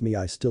fires me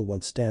I still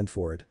won't stand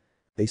for it."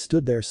 They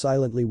stood there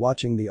silently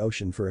watching the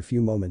ocean for a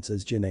few moments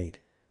as Jin ate.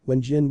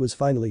 When Jin was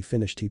finally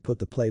finished he put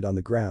the plate on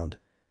the ground.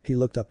 He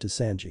looked up to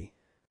Sanji.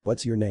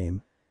 "What's your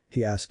name?"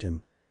 he asked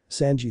him.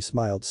 Sanji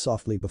smiled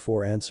softly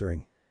before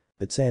answering.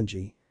 "It's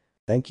Sanji."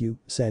 "Thank you,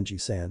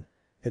 Sanji-san.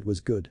 It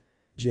was good,"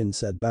 Jin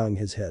said, bowing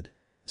his head.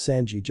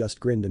 Sanji just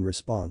grinned in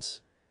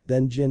response.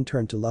 Then Jin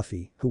turned to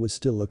Luffy, who was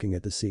still looking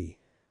at the sea.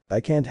 "I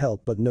can't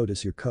help but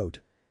notice your coat.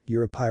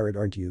 You're a pirate,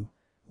 aren't you?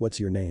 What's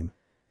your name?"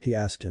 he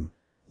asked him.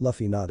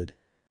 Luffy nodded.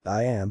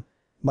 "I am.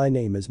 My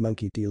name is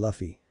Monkey D.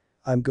 Luffy.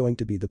 I'm going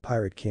to be the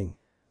Pirate King,"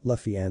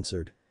 Luffy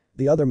answered.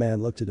 The other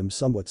man looked at him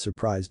somewhat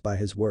surprised by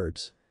his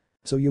words.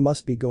 "So you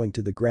must be going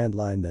to the Grand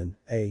Line then,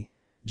 eh?"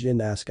 Jin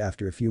asked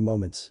after a few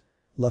moments.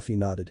 Luffy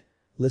nodded.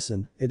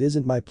 "Listen, it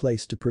isn't my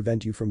place to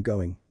prevent you from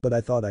going, but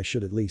I thought I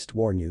should at least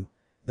warn you.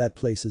 That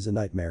place is a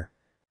nightmare.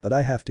 But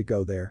I have to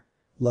go there,"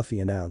 Luffy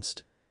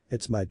announced.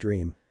 "It's my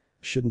dream.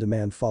 Shouldn't a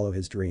man follow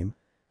his dream?"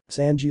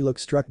 Sanji looked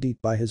struck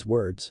deep by his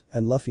words,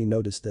 and Luffy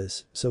noticed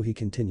this, so he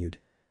continued.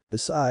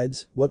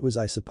 "Besides, what was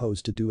I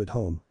supposed to do at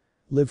home?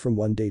 Live from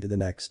one day to the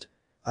next?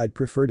 I'd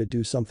prefer to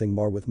do something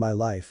more with my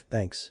life,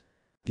 thanks."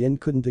 Jin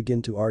couldn't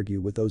begin to argue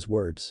with those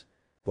words.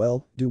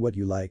 "Well, do what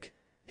you like,"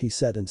 he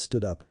said and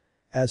stood up.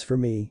 "As for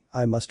me,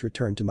 I must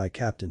return to my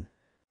captain."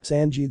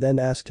 Sanji then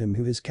asked him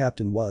who his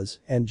captain was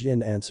and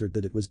Jin answered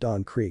that it was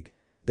Don Krieg.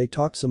 They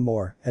talked some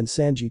more and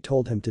Sanji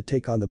told him to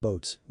take on the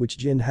boats, which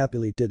Jin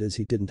happily did as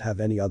he didn't have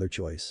any other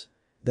choice.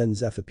 Then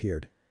Zeph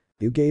appeared.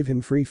 "You gave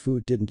him free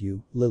food didn't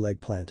you, Lil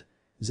Eggplant?"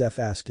 Zeph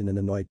asked in an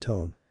annoyed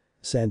tone.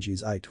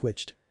 Sanji's eye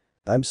twitched.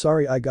 "I'm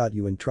sorry I got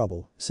you in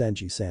trouble,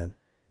 Sanji-san."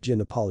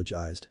 Jin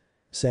apologized.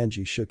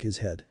 Sanji shook his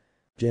head.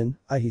 "Jin,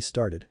 he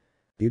started."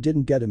 "You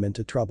didn't get him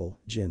into trouble,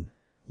 Jin."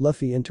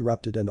 Luffy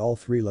interrupted and all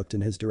three looked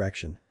in his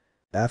direction.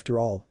 "After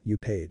all, you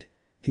paid,"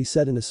 he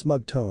said in a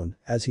smug tone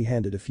as he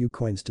handed a few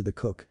coins to the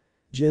cook.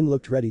 Jin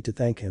looked ready to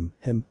thank him,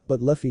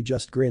 but Luffy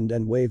just grinned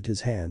and waved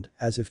his hand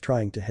as if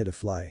trying to hit a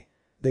fly.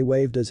 They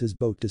waved as his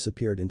boat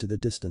disappeared into the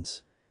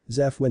distance.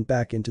 Zeph went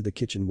back into the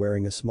kitchen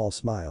wearing a small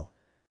smile.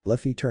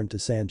 Luffy turned to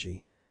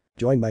Sanji.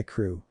 "Join my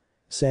crew."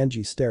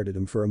 Sanji stared at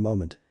him for a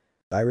moment.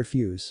 "I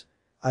refuse.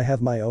 I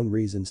have my own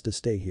reasons to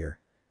stay here,"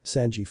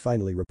 Sanji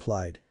finally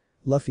replied.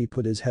 Luffy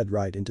put his head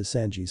right into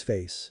Sanji's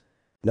face.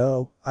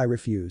 "No, I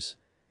refuse,"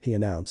 he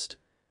announced.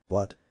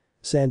 "What?"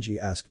 Sanji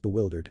asked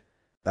bewildered.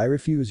 "I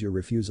refuse your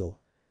refusal."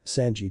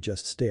 Sanji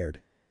just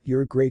stared.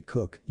 You're a great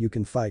cook, you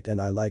can fight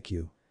and I like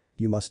you.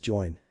 You must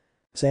join.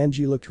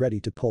 Sanji looked ready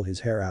to pull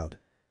his hair out.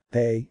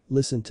 Hey,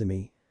 listen to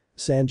me.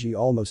 Sanji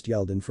almost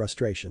yelled in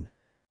frustration.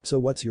 So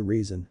what's your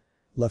reason?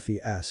 Luffy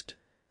asked.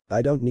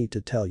 I don't need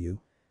to tell you.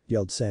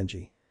 Yelled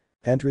Sanji.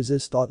 Can't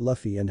resist, thought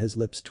Luffy, and his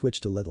lips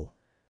twitched a little.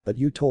 But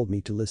you told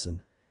me to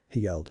listen.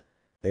 He yelled.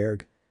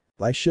 Erg.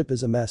 My ship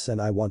is a mess and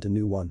I want a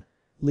new one.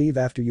 Leave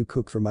after you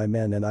cook for my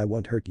men and I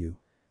won't hurt you.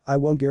 I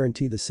won't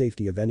guarantee the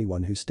safety of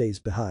anyone who stays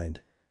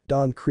behind.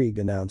 Don Krieg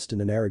announced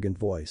in an arrogant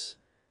voice.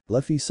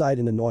 Luffy sighed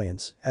in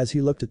annoyance as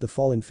he looked at the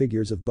fallen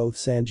figures of both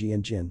Sanji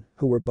and Jin,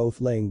 who were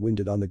both laying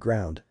wounded on the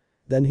ground.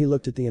 Then he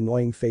looked at the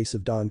annoying face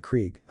of Don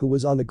Krieg, who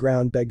was on the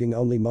ground begging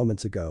only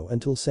moments ago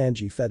until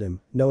Sanji fed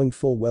him, knowing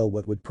full well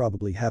what would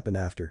probably happen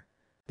after.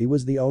 He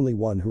was the only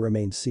one who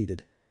remained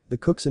seated. The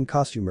cooks and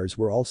costumers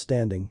were all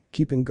standing,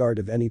 keeping guard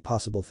of any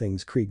possible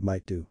things Krieg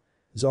might do.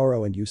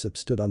 Zoro and Usopp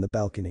stood on the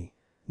balcony.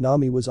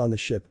 Nami was on the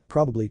ship,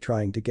 probably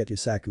trying to get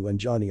Yusaku and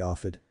Johnny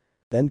off it.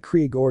 Then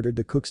Krieg ordered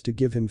the cooks to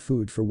give him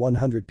food for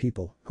 100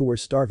 people who were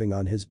starving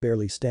on his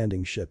barely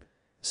standing ship.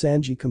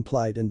 Sanji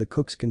complied and the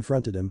cooks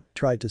confronted him,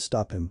 tried to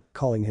stop him,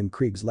 calling him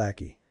Krieg's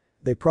lackey.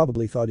 They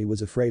probably thought he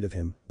was afraid of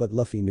him, but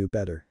Luffy knew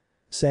better.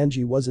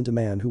 Sanji wasn't a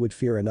man who would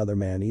fear another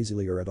man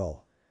easily or at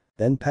all.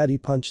 Then Patty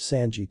punched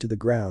Sanji to the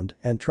ground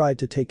and tried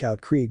to take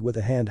out Krieg with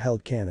a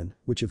handheld cannon,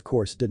 which of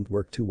course didn't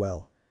work too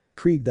well.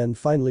 Krieg then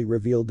finally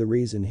revealed the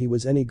reason he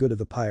was any good of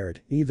a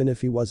pirate, even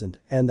if he wasn't,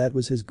 and that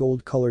was his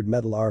gold-colored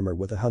metal armor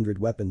with 100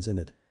 weapons in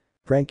it.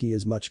 Frankie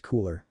is much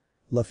cooler.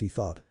 Luffy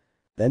thought.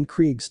 Then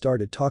Krieg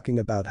started talking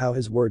about how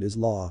his word is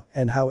law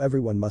and how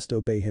everyone must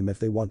obey him if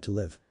they want to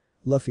live.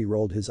 Luffy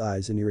rolled his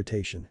eyes in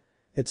irritation.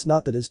 It's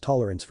not that his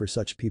tolerance for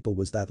such people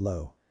was that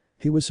low.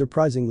 He was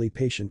surprisingly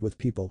patient with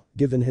people,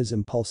 given his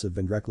impulsive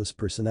and reckless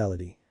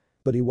personality.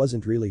 But he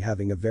wasn't really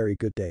having a very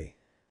good day.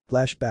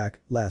 Flashback,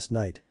 last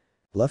night.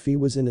 Luffy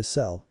was in a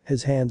cell,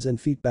 his hands and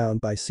feet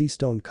bound by sea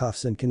stone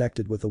cuffs and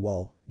connected with a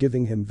wall,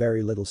 giving him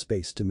very little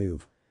space to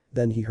move.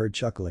 Then he heard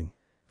chuckling.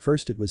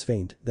 First it was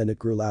faint, then it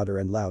grew louder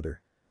and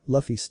louder.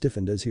 Luffy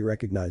stiffened as he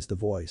recognized the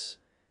voice.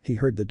 He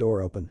heard the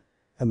door open.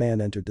 A man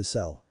entered the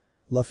cell.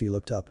 Luffy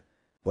looked up.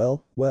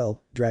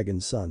 Well,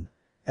 Dragon's son.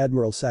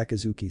 Admiral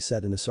Sakazuki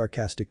said in a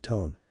sarcastic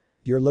tone.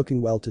 You're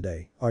looking well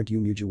today, aren't you,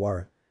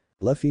 Mugiwara?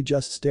 Luffy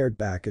just stared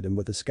back at him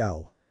with a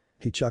scowl.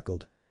 He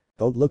chuckled.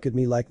 Don't look at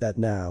me like that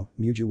now,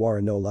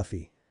 Mugiwara no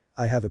Luffy.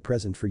 I have a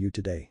present for you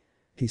today.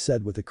 He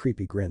said with a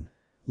creepy grin.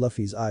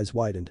 Luffy's eyes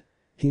widened.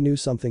 He knew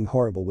something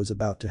horrible was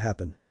about to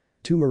happen.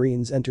 2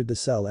 Marines entered the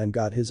cell and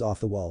got his off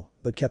the wall,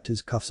 but kept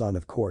his cuffs on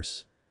of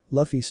course.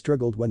 Luffy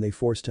struggled when they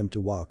forced him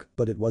to walk,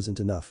 but it wasn't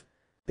enough.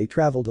 They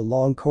traveled a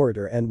long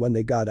corridor and when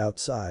they got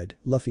outside,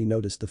 Luffy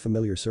noticed the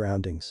familiar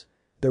surroundings.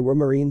 There were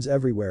Marines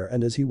everywhere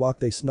and as he walked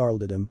they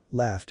snarled at him,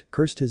 laughed,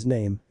 cursed his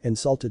name,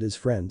 insulted his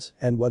friends,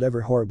 and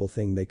whatever horrible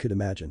thing they could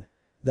imagine.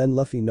 Then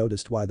Luffy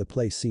noticed why the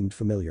place seemed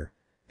familiar.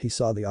 He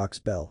saw the Ox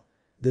Bell.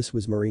 This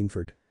was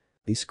Marineford.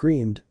 He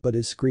screamed, but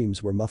his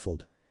screams were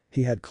muffled.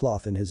 He had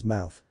cloth in his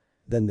mouth.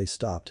 Then they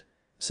stopped.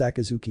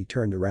 Sakazuki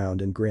turned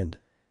around and grinned.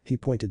 He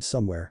pointed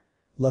somewhere.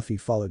 Luffy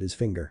followed his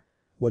finger.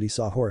 What he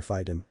saw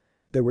horrified him.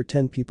 There were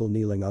 10 people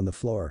kneeling on the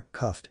floor,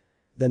 cuffed.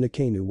 Then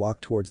Akainu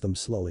walked towards them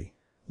slowly.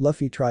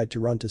 Luffy tried to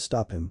run to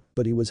stop him,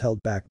 but he was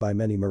held back by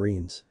many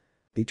Marines.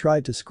 He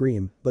tried to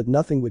scream, but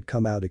nothing would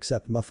come out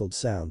except muffled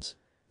sounds.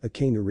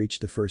 Akainu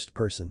reached the first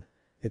person.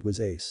 It was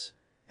Ace.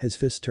 His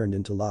fist turned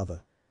into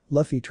lava.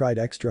 Luffy tried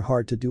extra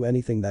hard to do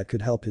anything that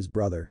could help his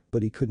brother,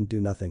 but he couldn't do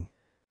nothing.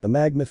 The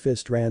magma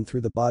fist ran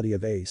through the body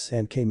of Ace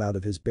and came out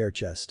of his bare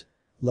chest.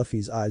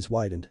 Luffy's eyes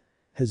widened.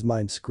 His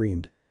mind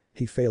screamed.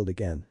 He failed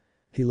again.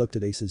 He looked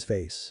at Ace's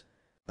face.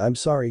 I'm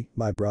sorry,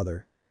 my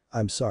brother.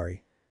 I'm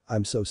sorry.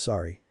 I'm so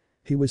sorry.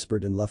 He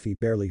whispered and Luffy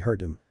barely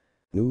heard him.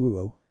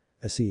 Nuo.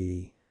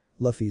 Asii.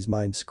 Luffy's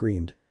mind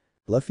screamed.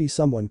 Luffy,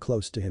 someone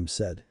close to him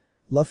said.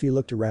 Luffy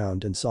looked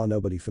around and saw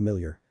nobody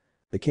familiar.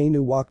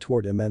 Akainu walked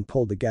toward him and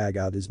pulled the gag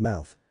out his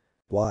mouth.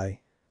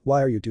 Why?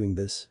 Why are you doing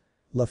this?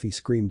 Luffy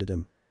screamed at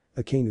him.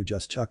 Akainu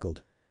just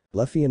chuckled.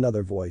 Luffy,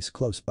 another voice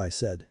close by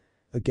said.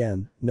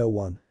 Again, no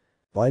one.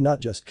 Why not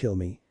just kill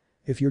me?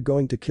 If you're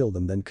going to kill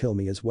them then kill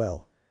me as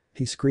well.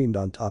 He screamed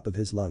on top of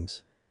his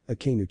lungs.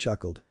 Akainu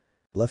chuckled.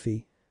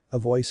 Luffy? A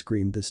voice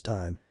screamed this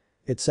time.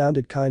 It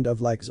sounded kind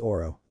of like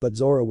Zoro, but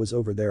Zoro was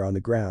over there on the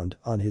ground,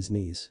 on his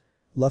knees.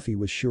 Luffy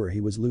was sure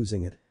he was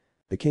losing it.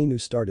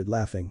 Akainu started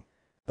laughing.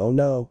 Oh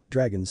no,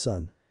 Dragon's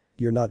son.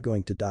 You're not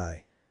going to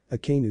die.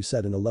 Akainu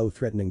said in a low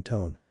threatening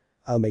tone.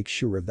 I'll make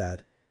sure of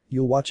that.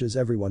 You'll watch as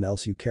everyone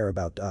else you care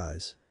about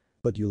dies.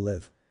 But you'll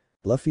live.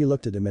 Luffy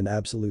looked at him in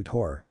absolute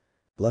horror.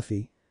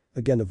 Luffy?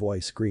 Again a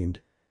voice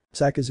screamed.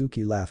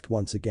 Sakazuki laughed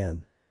once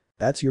again.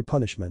 That's your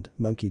punishment,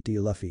 Monkey D.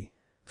 Luffy.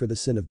 For the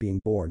sin of being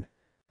born.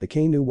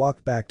 Akainu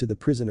walked back to the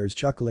prisoners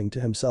chuckling to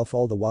himself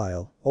all the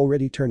while,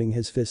 already turning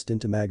his fist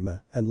into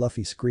magma, and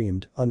Luffy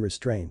screamed,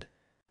 unrestrained.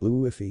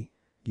 Luffy?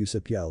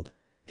 Usopp yelled.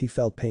 He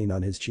felt pain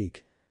on his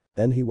cheek.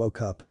 Then he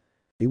woke up.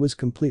 He was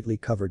completely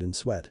covered in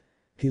sweat.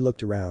 He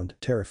looked around,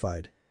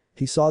 terrified.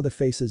 He saw the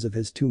faces of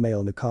his 2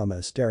 male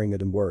Nakama staring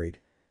at him worried.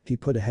 He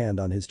put a hand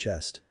on his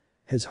chest.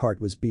 His heart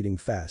was beating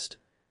fast.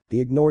 He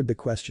ignored the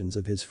questions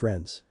of his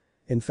friends.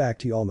 In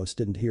fact, he almost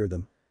didn't hear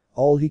them.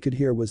 All he could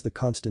hear was the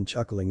constant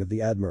chuckling of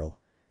the admiral.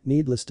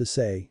 Needless to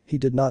say, he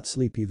did not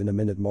sleep even a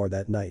minute more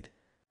that night.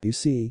 You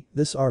see,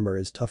 this armor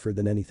is tougher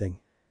than anything.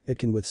 It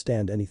can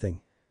withstand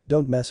anything.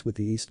 Don't mess with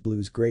the East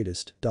Blue's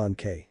greatest, Don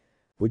K.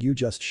 Would you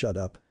just shut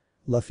up?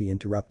 Luffy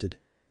interrupted.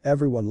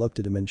 Everyone looked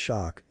at him in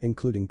shock,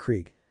 including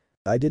Krieg.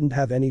 I didn't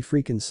have any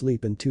freaking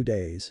sleep in 2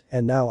 days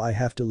and now I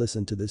have to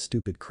listen to this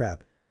stupid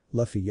crap.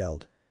 Luffy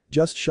yelled.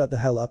 Just shut the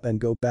hell up and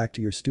go back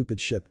to your stupid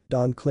ship,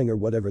 Don Kling or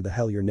whatever the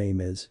hell your name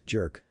is,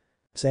 jerk.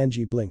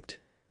 Sanji blinked.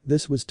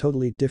 This was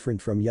totally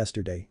different from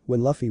yesterday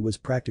when Luffy was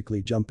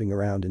practically jumping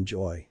around in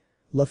joy.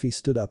 Luffy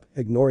stood up,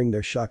 ignoring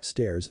their shocked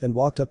stares and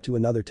walked up to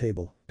another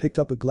table, picked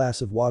up a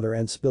glass of water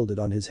and spilled it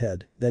on his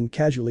head, then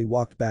casually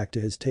walked back to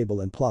his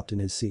table and plopped in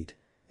his seat.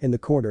 In the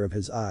corner of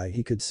his eye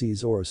he could see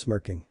Zoro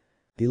smirking.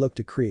 He looked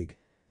at Krieg.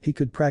 He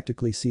could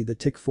practically see the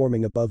tick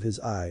forming above his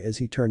eye as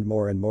he turned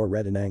more and more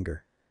red in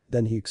anger.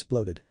 Then he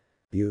exploded.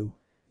 You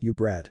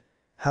brat.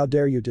 How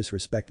dare you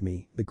disrespect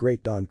me, the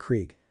great Don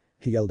Krieg.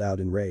 He yelled out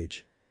in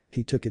rage.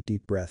 He took a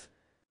deep breath.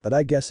 But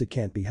I guess it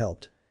can't be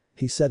helped.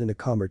 He said in a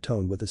calmer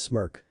tone with a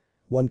smirk.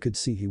 One could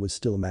see he was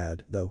still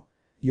mad, though.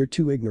 You're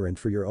too ignorant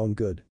for your own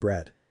good,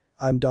 brat.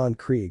 I'm Don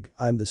Krieg,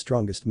 I'm the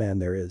strongest man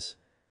there is.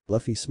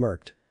 Luffy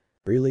smirked.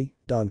 Really,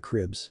 Don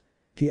Cribs?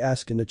 He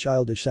asked in a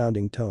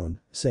childish-sounding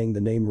tone, saying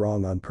the name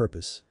wrong on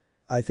purpose.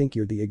 I think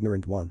you're the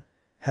ignorant one.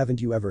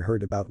 Haven't you ever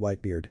heard about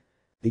Whitebeard?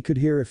 He could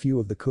hear a few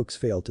of the cooks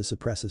fail to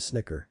suppress a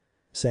snicker.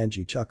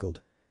 Sanji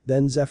chuckled.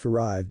 Then Zeph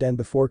arrived and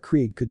before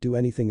Krieg could do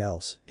anything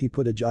else, he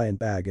put a giant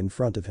bag in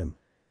front of him.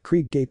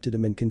 Krieg gaped at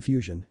him in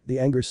confusion, the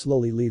anger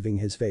slowly leaving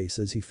his face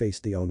as he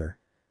faced the owner.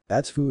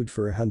 That's food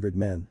for 100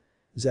 men.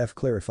 Zeph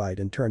clarified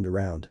and turned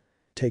around.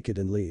 Take it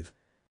and leave.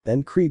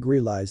 Then Krieg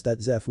realized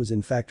that Zeph was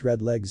in fact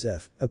Red Leg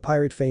Zeph, a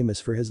pirate famous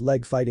for his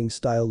leg fighting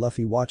style.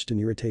 Luffy watched in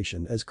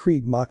irritation as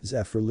Krieg mocked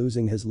Zeph for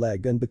losing his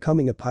leg and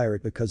becoming a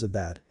pirate because of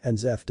that, and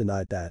Zeph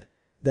denied that.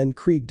 Then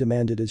Krieg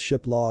demanded his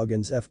ship log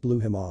and Zeph blew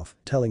him off,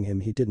 telling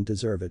him he didn't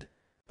deserve it.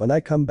 When I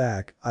come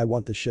back, I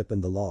want the ship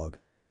and the log.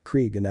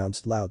 Krieg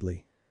announced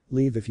loudly.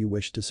 Leave if you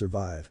wish to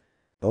survive.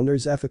 Owner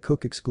Zeph, a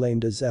cook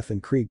exclaimed as Zeph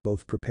and Krieg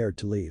both prepared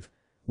to leave.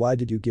 Why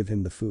did you give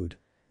him the food?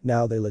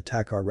 Now they'll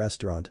attack our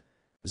restaurant.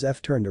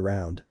 Zeph turned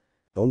around.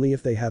 Only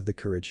if they have the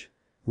courage.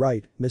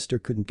 Right, mister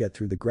couldn't get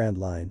through the Grand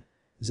Line.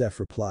 Zeph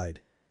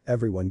replied.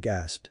 Everyone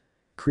gasped.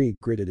 Krieg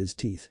gritted his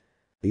teeth.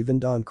 Even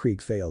Don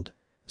Krieg failed.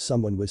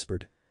 Someone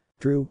whispered.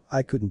 True,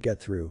 I couldn't get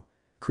through.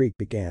 Krieg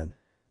began.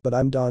 But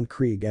I'm Don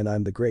Krieg and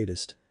I'm the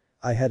greatest.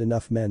 I had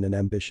enough men and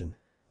ambition.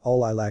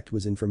 All I lacked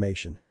was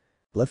information.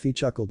 Luffy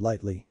chuckled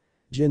lightly.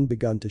 Jin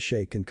begun to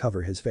shake and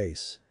cover his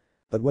face.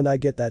 But when I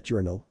get that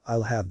journal,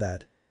 I'll have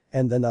that.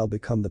 And then I'll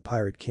become the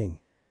Pirate King.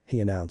 He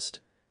announced.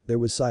 There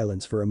was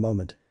silence for a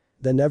moment.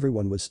 Then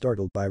everyone was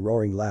startled by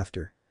roaring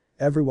laughter.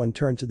 Everyone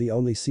turned to the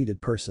only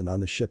seated person on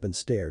the ship and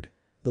stared.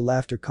 The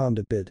laughter calmed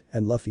a bit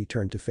and Luffy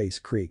turned to face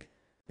Krieg.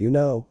 You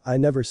know, I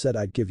never said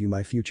I'd give you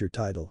my future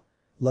title.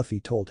 Luffy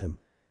told him.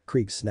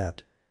 Krieg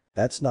snapped.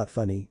 That's not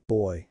funny,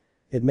 boy.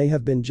 It may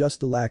have been just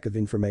the lack of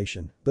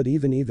information, but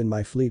even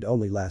my fleet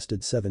only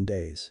lasted 7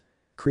 days.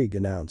 Krieg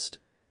announced.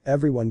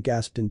 Everyone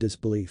gasped in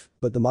disbelief,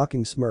 but the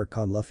mocking smirk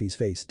on Luffy's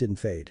face didn't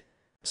fade.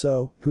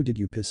 So, who did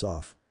you piss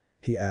off?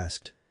 He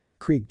asked.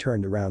 Krieg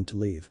turned around to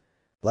leave.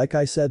 Like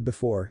I said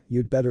before,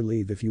 you'd better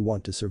leave if you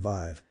want to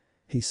survive.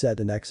 He said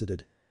and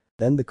exited.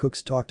 Then the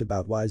cooks talked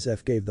about why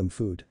Zeph gave them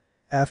food.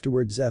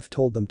 Afterward Zeph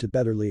told them to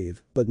better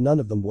leave, but none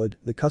of them would.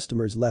 The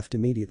customers left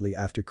immediately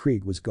after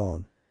Krieg was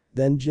gone.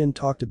 Then Jin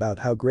talked about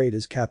how great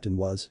his captain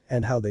was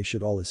and how they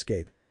should all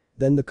escape.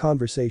 Then the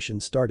conversation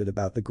started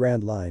about the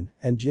Grand Line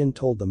and Jin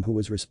told them who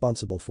was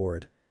responsible for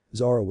it.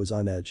 Zoro was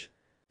on edge.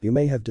 You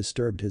may have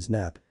disturbed his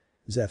nap.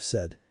 Zeph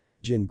said.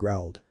 Jin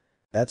growled.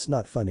 That's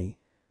not funny.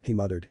 He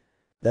muttered.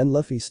 Then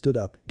Luffy stood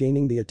up,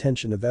 gaining the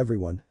attention of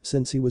everyone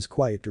since he was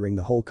quiet during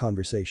the whole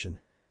conversation.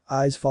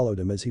 Eyes followed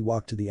him as he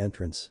walked to the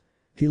entrance.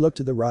 He looked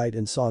to the right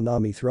and saw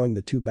Nami throwing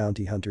the 2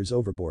 bounty hunters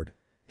overboard.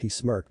 He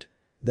smirked.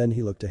 Then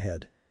he looked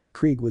ahead.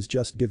 Krieg was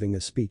just giving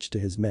a speech to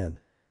his men.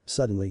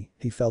 Suddenly,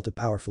 he felt a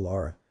powerful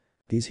aura.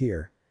 He's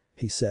here.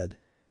 He said.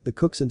 The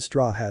cooks and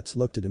Straw Hats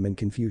looked at him in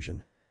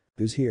confusion.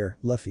 Who's here,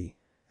 Luffy?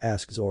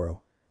 Asked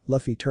Zoro.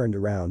 Luffy turned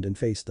around and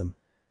faced them.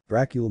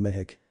 Dracul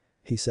Mihik.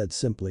 He said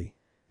simply.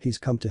 He's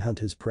come to hunt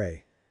his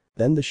prey.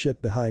 Then the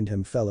ship behind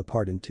him fell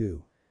apart in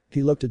 2.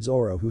 He looked at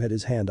Zoro who had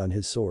his hand on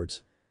his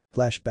swords.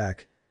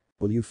 Flashback.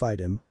 Will you fight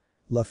him?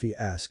 Luffy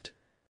asked.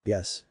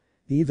 Yes.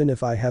 Even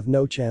if I have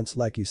no chance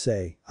like you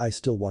say, I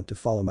still want to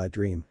follow my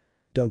dream.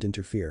 Don't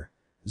interfere.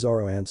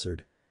 Zoro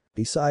answered.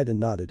 He sighed and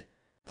nodded.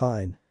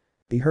 Fine.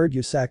 He heard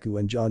Yusaku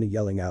and Johnny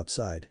yelling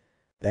outside.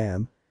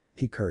 Damn.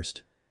 He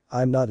cursed.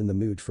 I'm not in the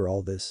mood for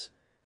all this.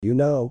 You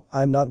know,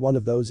 I'm not one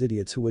of those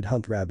idiots who would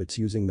hunt rabbits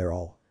using their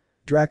awl.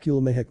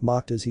 Dracul Mihik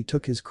mocked as he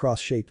took his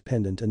cross-shaped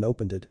pendant and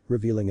opened it,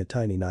 revealing a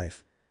tiny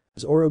knife.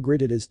 Zoro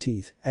gritted his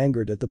teeth,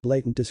 angered at the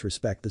blatant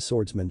disrespect the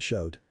swordsman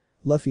showed.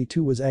 Luffy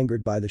too was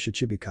angered by the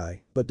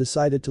Shichibukai, but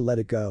decided to let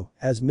it go,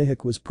 as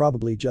Mihawk was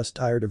probably just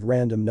tired of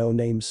random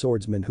no-name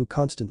swordsmen who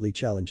constantly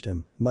challenged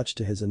him, much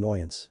to his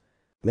annoyance.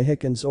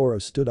 Mihawk and Zoro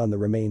stood on the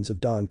remains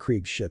of Don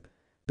Krieg's ship.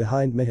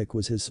 Behind Mihawk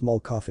was his small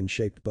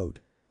coffin-shaped boat.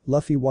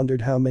 Luffy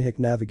wondered how Mihawk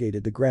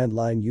navigated the Grand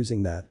Line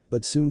using that,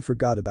 but soon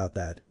forgot about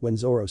that when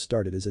Zoro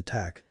started his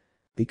attack.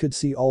 He could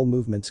see all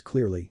movements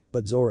clearly,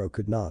 but Zoro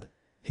could not.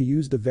 He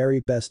used the very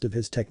best of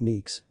his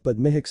techniques, but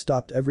Mihawk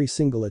stopped every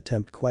single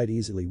attempt quite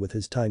easily with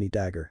his tiny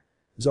dagger.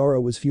 Zoro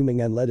was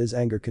fuming and let his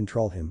anger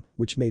control him,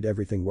 which made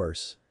everything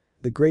worse.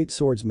 The great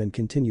swordsman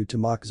continued to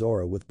mock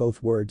Zoro with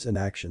both words and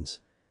actions.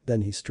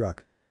 Then he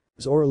struck.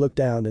 Zoro looked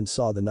down and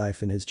saw the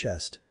knife in his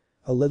chest.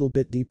 A little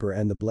bit deeper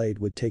and the blade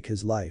would take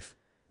his life.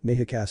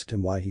 Mihawk asked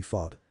him why he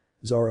fought.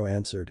 Zoro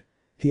answered.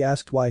 He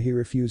asked why he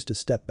refused to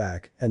step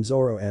back, and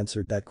Zoro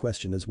answered that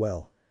question as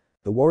well.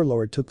 The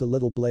warlord took the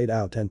little blade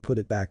out and put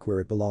it back where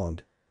it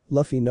belonged.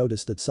 Luffy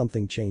noticed that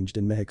something changed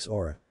in Mihawk's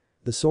aura.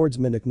 The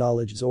swordsman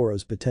acknowledged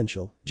Zoro's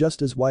potential,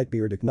 just as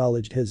Whitebeard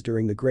acknowledged his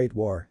during the Great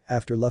War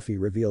after Luffy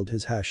revealed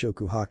his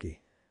Hashoku haki.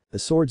 The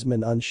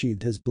swordsman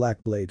unsheathed his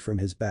black blade from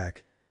his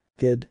back.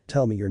 "Kid,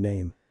 tell me your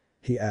name,"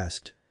 he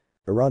asked.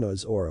 "Urano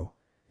is Oro,"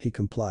 he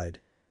complied.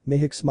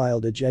 Mihawk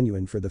smiled a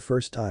genuine for the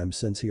first time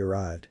since he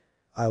arrived.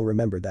 "I'll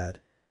remember that.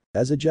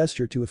 As a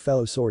gesture to a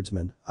fellow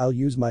swordsman, I'll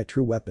use my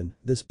true weapon,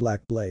 this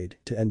black blade,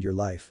 to end your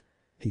life,"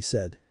 he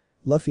said.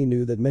 Luffy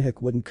knew that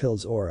Mihawk wouldn't kill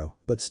Zoro,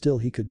 but still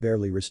he could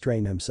barely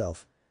restrain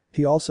himself.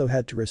 He also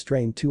had to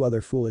restrain two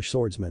other foolish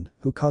swordsmen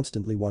who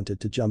constantly wanted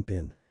to jump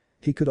in.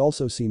 He could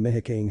also see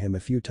Mihawk hitting him a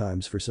few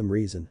times for some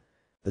reason.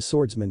 The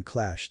swordsmen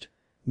clashed.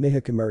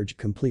 Mihawk emerged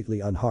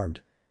completely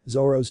unharmed.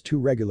 Zoro's two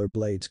regular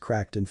blades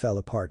cracked and fell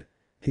apart.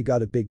 He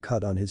got a big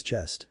cut on his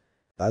chest.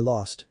 "I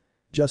lost.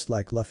 Just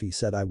like Luffy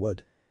said I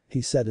would,"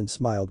 he said and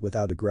smiled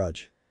without a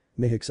grudge.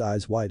 Mihawk's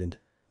eyes widened.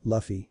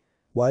 "Luffy?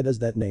 Why does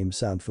that name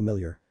sound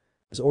familiar?"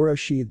 Zoro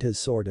sheathed his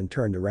sword and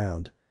turned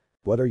around.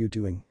 "What are you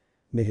doing?"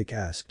 Mihawk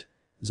asked.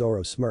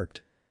 Zoro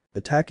smirked.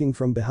 "Attacking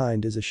from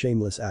behind is a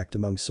shameless act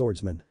among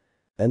swordsmen."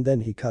 And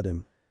then he cut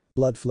him.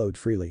 Blood flowed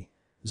freely.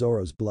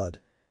 Zoro's blood.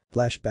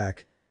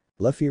 Flashback.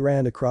 Luffy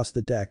ran across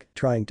the deck,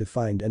 trying to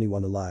find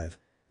anyone alive.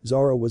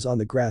 Zoro was on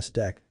the grass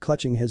deck,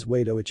 clutching his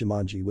Wado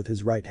Ichimonji with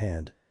his right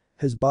hand.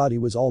 His body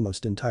was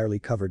almost entirely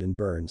covered in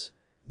burns.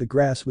 The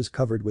grass was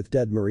covered with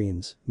dead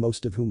marines,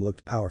 most of whom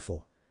looked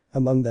powerful.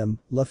 Among them,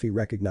 Luffy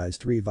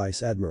recognized 3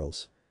 vice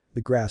admirals.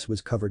 The grass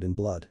was covered in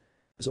blood.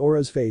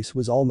 Zoro's face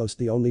was almost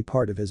the only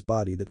part of his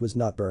body that was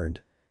not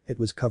burned. It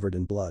was covered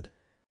in blood.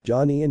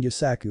 Johnny and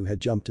Yusaku had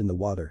jumped in the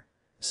water.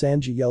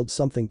 Sanji yelled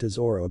something to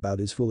Zoro about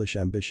his foolish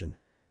ambition.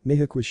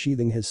 Mihawk was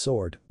sheathing his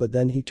sword, but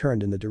then he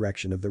turned in the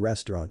direction of the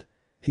restaurant.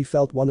 He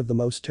felt one of the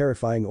most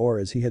terrifying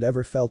auras he had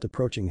ever felt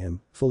approaching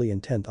him, fully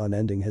intent on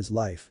ending his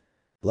life.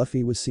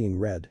 Luffy was seeing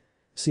red.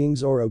 Seeing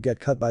Zoro get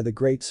cut by the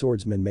great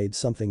swordsman made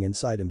something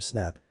inside him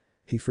snap.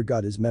 He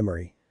forgot his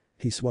memory.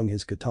 He swung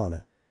his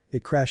katana.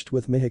 It crashed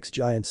with Mihawk's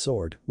giant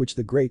sword, which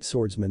the great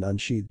swordsman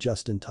unsheathed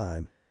just in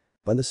time.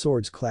 When the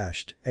swords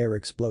clashed, air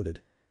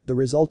exploded. The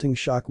resulting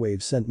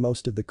shockwave sent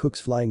most of the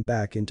cooks flying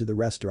back into the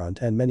restaurant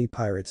and many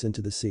pirates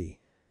into the sea.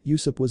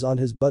 Usopp was on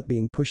his butt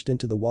being pushed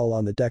into the wall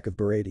on the deck of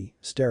Barady,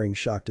 staring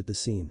shocked at the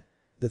scene.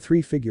 The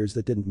 3 figures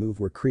that didn't move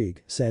were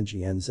Krieg,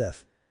 Sanji and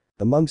Zeph.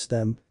 Amongst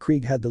them,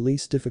 Krieg had the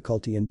least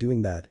difficulty in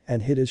doing that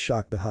and hid his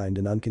shock behind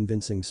an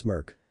unconvincing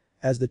smirk.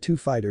 As the 2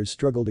 fighters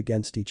struggled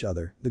against each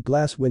other, the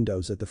glass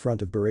windows at the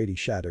front of Barady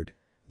shattered.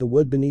 The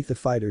wood beneath the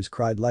fighters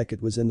cried like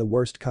it was in the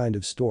worst kind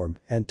of storm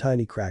and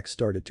tiny cracks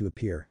started to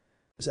appear.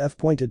 Zeph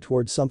pointed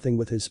towards something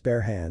with his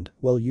spare hand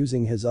while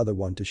using his other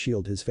one to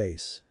shield his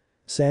face.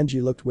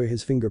 Sanji looked where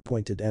his finger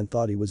pointed and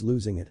thought he was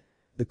losing it.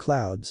 The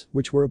clouds,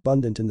 which were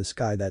abundant in the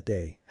sky that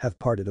day, have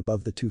parted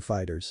above the 2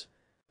 fighters.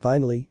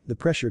 Finally, the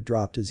pressure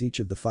dropped as each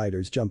of the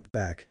fighters jumped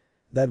back.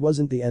 That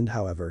wasn't the end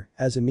however,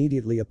 as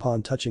immediately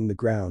upon touching the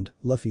ground,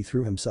 Luffy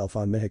threw himself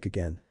on Mihawk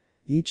again.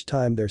 Each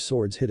time their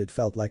swords hit it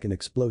felt like an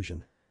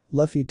explosion.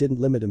 Luffy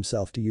didn't limit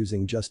himself to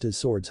using just his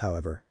swords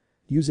however.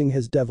 Using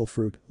his devil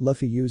fruit,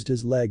 Luffy used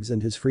his legs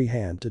and his free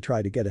hand to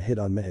try to get a hit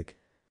on Mihawk.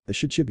 The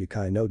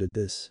Shichibukai noted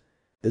this.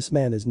 This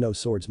man is no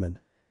swordsman.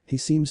 He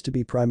seems to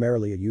be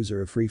primarily a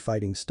user of free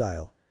fighting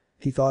style.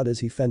 He thought as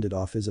he fended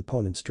off his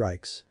opponent's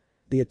strikes.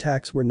 The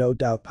attacks were no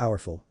doubt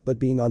powerful, but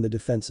being on the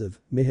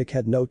defensive, Mihawk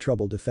had no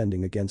trouble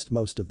defending against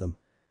most of them.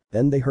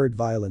 Then they heard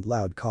violent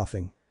loud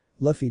coughing.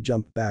 Luffy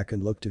jumped back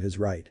and looked to his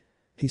right.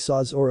 He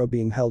saw Zoro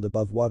being held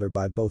above water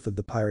by both of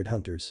the pirate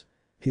hunters.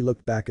 He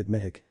looked back at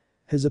Mihawk.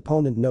 His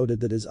opponent noted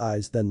that his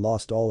eyes then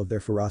lost all of their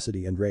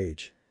ferocity and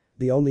rage.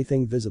 The only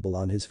thing visible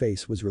on his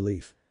face was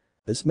relief.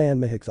 This man,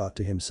 Mihawk thought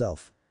to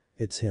himself.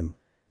 It's him.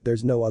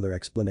 There's no other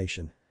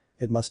explanation.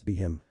 It must be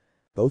him.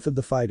 Both of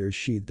the fighters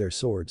sheathed their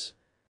swords.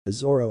 Is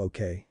Zoro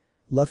okay?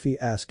 Luffy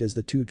asked as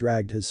the 2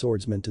 dragged his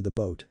swordsman to the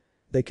boat.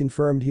 They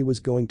confirmed he was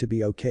going to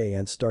be okay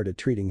and started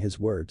treating his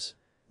words.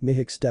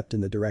 Mihawk stepped in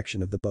the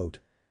direction of the boat.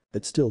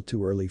 It's still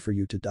too early for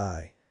you to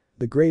die.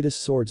 The greatest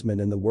swordsman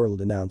in the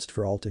world announced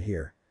for all to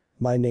hear.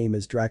 My name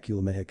is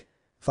Dracula Mihawk.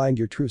 Find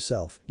your true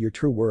self, your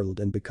true world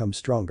and become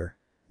stronger.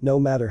 No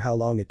matter how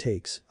long it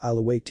takes, I'll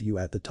await you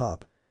at the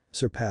top.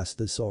 Surpass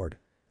the sword.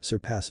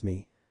 Surpass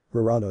me.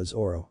 Rarano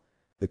Zoro.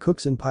 The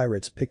cooks and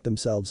pirates picked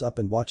themselves up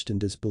and watched in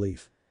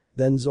disbelief.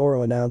 Then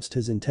Zoro announced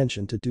his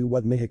intention to do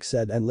what Mihawk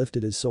said and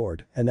lifted his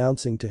sword,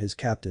 announcing to his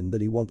captain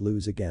that he won't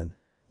lose again.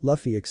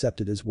 Luffy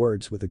accepted his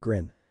words with a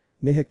grin.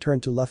 Mihawk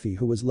turned to Luffy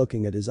who was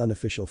looking at his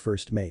unofficial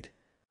first mate.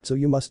 So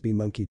you must be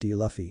Monkey D.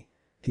 Luffy.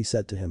 He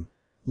said to him.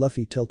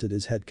 Luffy tilted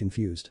his head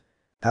confused.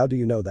 How do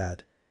you know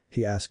that?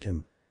 He asked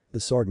him. The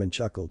swordman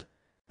chuckled.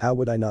 How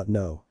would I not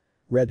know?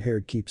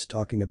 Red-haired keeps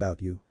talking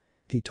about you.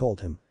 He told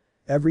him.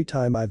 Every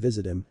time I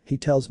visit him, he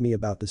tells me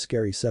about the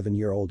scary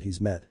 7-year-old he's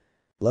met.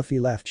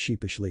 Luffy laughed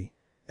sheepishly.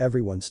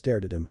 Everyone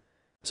stared at him.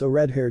 So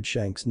red-haired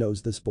Shanks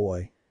knows this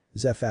boy?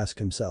 Zeph asked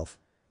himself.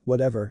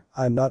 Whatever,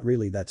 I'm not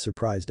really that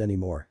surprised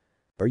anymore.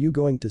 Are you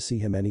going to see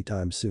him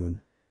anytime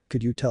soon?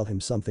 Could you tell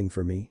him something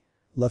for me?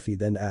 Luffy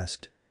then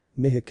asked.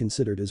 Mihawk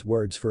considered his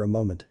words for a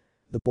moment.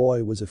 The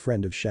boy was a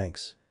friend of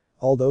Shanks.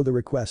 Although the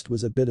request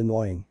was a bit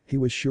annoying, he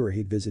was sure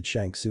he'd visit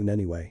Shanks soon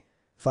anyway.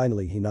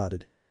 Finally he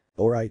nodded.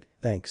 Alright,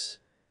 thanks.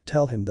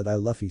 Tell him that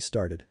Luffy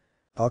started.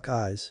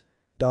 Hawkeye's.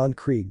 Don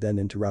Krieg then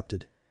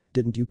interrupted.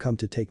 Didn't you come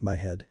to take my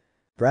head?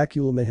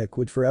 Dracula Mihawk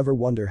would forever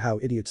wonder how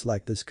idiots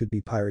like this could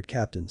be pirate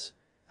captains.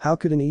 How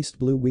could an East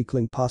Blue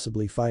weakling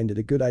possibly find it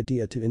a good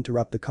idea to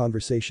interrupt the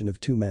conversation of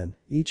two men,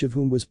 each of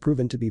whom was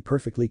proven to be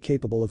perfectly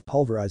capable of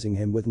pulverizing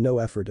him with no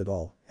effort at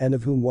all, and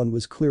of whom one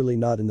was clearly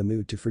not in the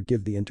mood to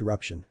forgive the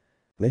interruption.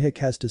 Mihawk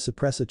has to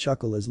suppress a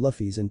chuckle as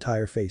Luffy's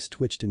entire face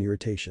twitched in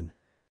irritation.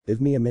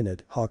 Give me a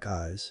minute,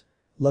 Hawkeyes.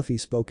 Luffy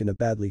spoke in a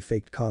badly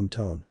faked calm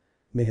tone.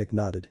 Mihawk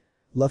nodded.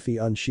 Luffy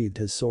unsheathed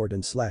his sword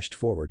and slashed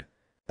forward.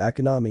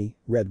 Akanami,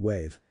 red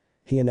wave.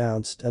 He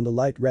announced and a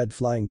light red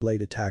flying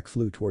blade attack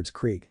flew towards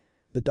Krieg.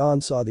 The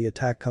Don saw the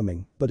attack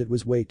coming, but it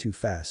was way too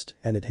fast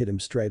and it hit him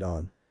straight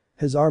on.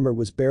 His armor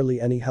was barely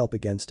any help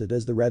against it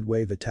as the red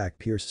wave attack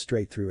pierced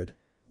straight through it.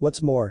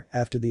 What's more,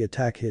 after the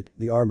attack hit,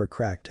 the armor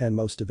cracked and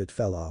most of it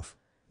fell off.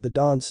 The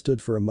Don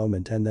stood for a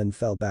moment and then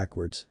fell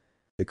backwards.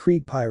 The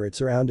Krieg pirates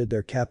surrounded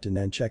their captain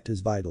and checked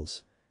his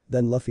vitals.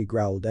 Then Luffy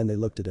growled and they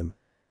looked at him.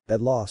 That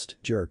lost,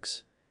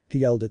 jerks. He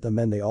yelled at them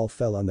and they all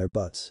fell on their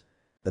butts.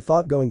 The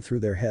thought going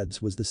through their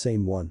heads was the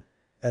same one.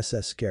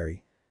 SS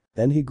scary.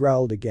 Then he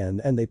growled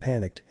again and they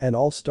panicked and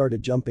all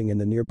started jumping in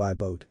the nearby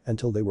boat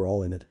until they were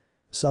all in it.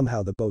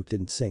 Somehow the boat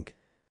didn't sink.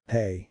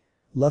 Hey.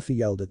 Luffy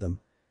yelled at them.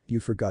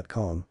 You forgot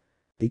Kong.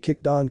 He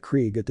kicked Don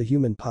Krieg at the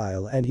human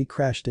pile and he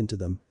crashed into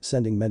them,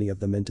 sending many of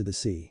them into the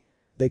sea.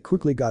 They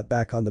quickly got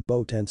back on the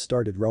boat and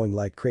started rowing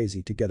like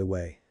crazy to get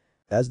away.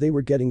 As they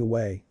were getting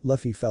away,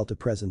 Luffy felt a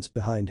presence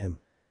behind him.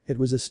 It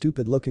was a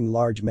stupid-looking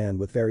large man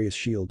with various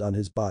shield on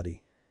his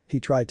body. He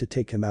tried to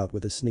take him out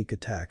with a sneak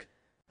attack.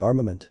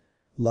 Armament.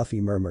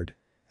 Luffy murmured.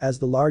 As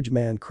the large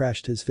man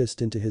crashed his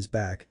fist into his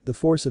back, the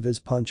force of his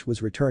punch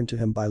was returned to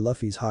him by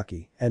Luffy's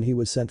haki and he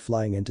was sent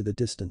flying into the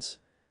distance.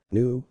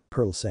 "Nu,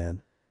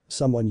 Pearl-san."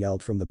 Someone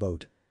yelled from the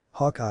boat.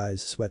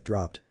 Hawkeye's sweat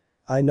dropped.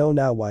 I know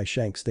now why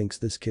Shanks thinks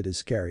this kid is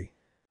scary.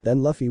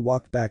 Then Luffy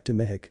walked back to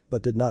Mihawk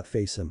but did not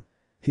face him.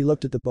 He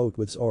looked at the boat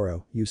with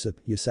Zoro, Usopp,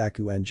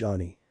 Yusaku and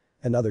Johnny.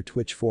 Another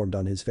twitch formed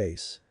on his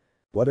face.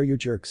 What are you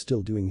jerks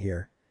still doing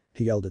here?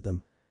 He yelled at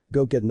them.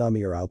 Go get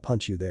Nami or I'll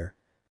punch you there.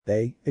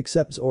 They,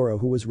 except Zoro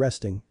who was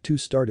resting, too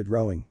started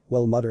rowing,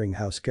 while muttering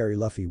how scary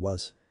Luffy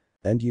was.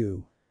 And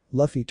you.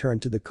 Luffy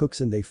turned to the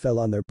cooks and they fell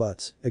on their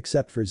butts,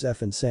 except for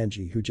Zeph and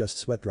Sanji who just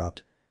sweat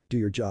dropped. Do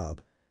your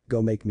job.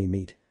 Go make me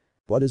meat.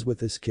 What is with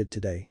this kid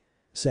today?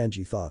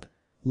 Sanji thought.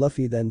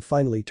 Luffy then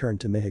finally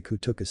turned to Mihawk who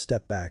took a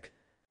step back.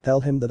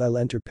 Tell him that I'll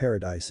enter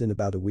paradise in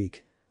about a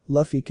week.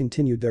 Luffy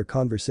continued their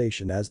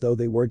conversation as though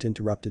they weren't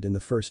interrupted in the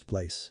first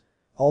place.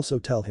 Also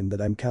tell him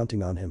that I'm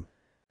counting on him.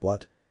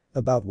 What?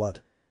 About what?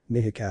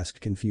 Mihawk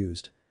asked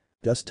confused.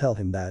 Just tell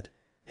him that.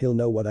 He'll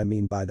know what I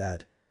mean by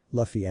that.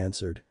 Luffy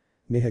answered.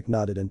 Mihawk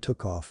nodded and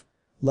took off.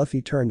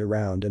 Luffy turned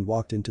around and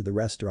walked into the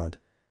restaurant.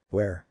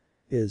 Where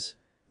is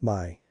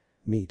my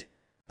meat?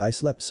 I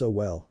slept so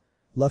well.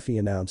 Luffy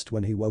announced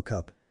when he woke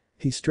up.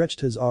 He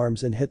stretched his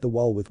arms and hit the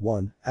wall with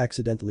one,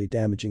 accidentally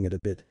damaging it a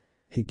bit.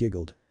 He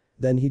giggled.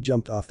 Then he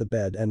jumped off the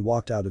bed and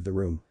walked out of the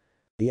room.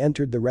 He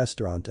entered the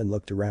restaurant and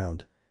looked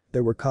around.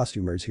 There were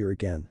costumers here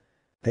again.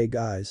 Hey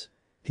guys.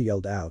 He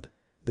yelled out.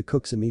 The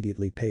cooks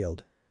immediately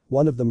paled.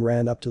 One of them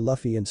ran up to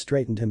Luffy and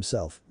straightened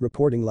himself,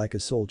 reporting like a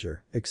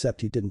soldier,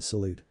 except he didn't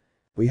salute.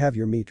 We have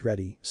your meat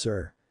ready,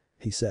 sir.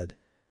 He said.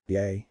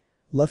 Yay.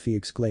 Luffy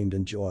exclaimed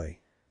in joy.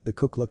 The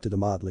cook looked at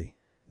him oddly.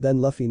 Then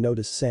Luffy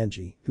noticed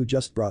Sanji, who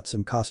just brought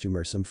some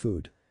costumers some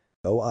food.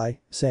 Oh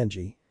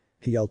Sanji.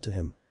 He yelled to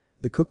him.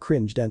 The cook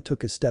cringed and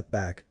took a step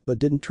back, but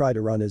didn't try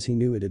to run as he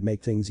knew it'd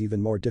make things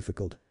even more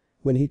difficult.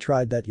 When he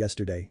tried that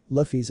yesterday,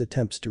 Luffy's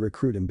attempts to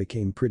recruit him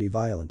became pretty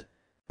violent.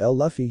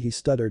 Luffy, he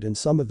stuttered, and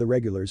some of the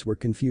regulars were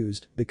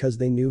confused because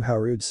they knew how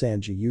rude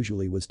Sanji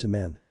usually was to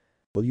men.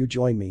 Will you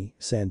join me,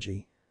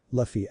 Sanji?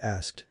 Luffy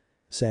asked.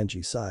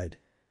 Sanji sighed.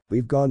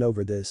 We've gone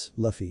over this,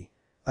 Luffy.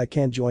 I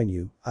can't join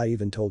you, I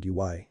even told you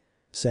why.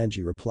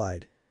 Sanji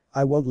replied.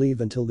 I won't leave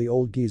until the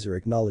old geezer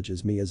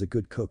acknowledges me as a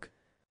good cook.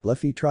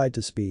 Luffy tried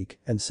to speak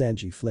and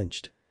Sanji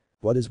flinched.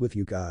 What is with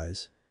you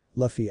guys?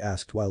 Luffy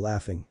asked while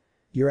laughing.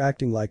 You're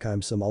acting like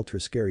I'm some ultra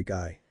scary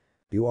guy.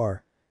 You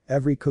are.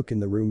 Every cook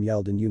in the room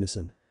yelled in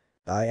unison.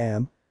 I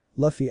am?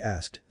 Luffy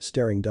asked,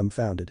 staring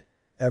dumbfounded.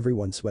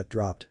 Everyone's sweat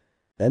dropped.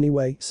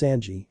 Anyway,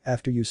 Sanji,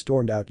 after you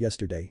stormed out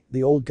yesterday,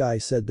 the old guy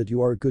said that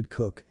you are a good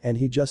cook and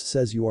he just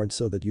says you aren't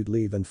so that you'd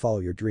leave and follow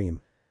your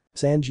dream.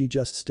 Sanji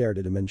just stared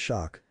at him in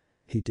shock.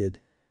 He did.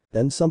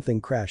 Then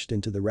something crashed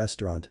into the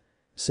restaurant.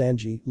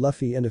 Sanji,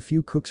 Luffy and a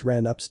few cooks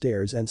ran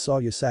upstairs and saw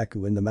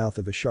Yusaku in the mouth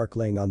of a shark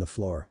laying on the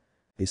floor.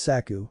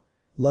 Yusaku?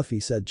 Luffy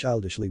said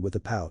childishly with a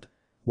pout.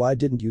 Why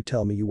didn't you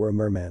tell me you were a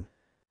merman?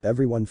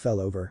 Everyone fell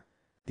over.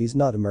 He's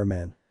not a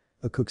merman.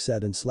 A cook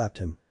said and slapped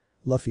him.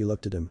 Luffy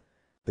looked at him.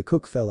 The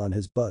cook fell on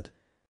his butt.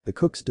 The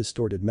cook's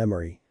distorted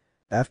memory.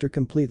 After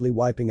completely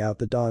wiping out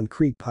the Dawn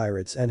Creek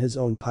pirates and his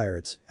own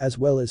pirates, as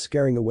well as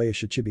scaring away a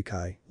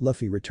Shichibukai,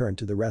 Luffy returned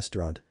to the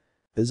restaurant.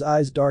 His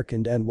eyes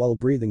darkened and while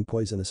breathing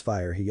poisonous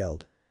fire he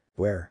yelled.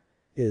 Where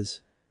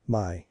is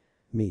my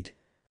meat?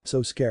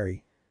 So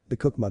scary. The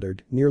cook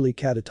muttered, nearly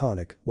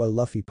catatonic, while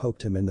Luffy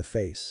poked him in the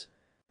face.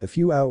 A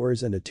few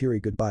hours and a teary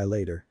goodbye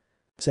later.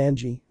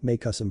 Sanji,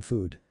 make us some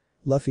food.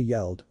 Luffy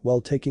yelled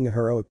while taking a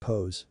heroic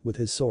pose with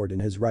his sword in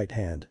his right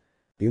hand.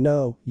 You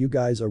know, you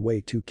guys are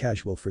way too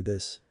casual for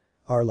this.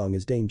 Arlong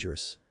is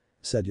dangerous.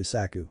 Said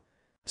Yusaku.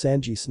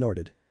 Sanji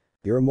snorted.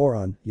 You're a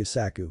moron,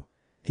 Yusaku.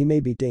 He may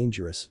be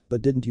dangerous,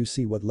 but didn't you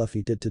see what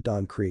Luffy did to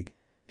Dawn Creek?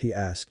 He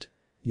asked.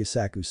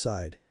 Yusaku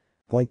sighed.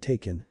 Point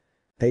taken.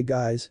 Hey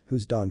guys,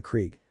 who's Dawn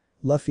Creek?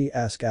 Luffy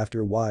asked after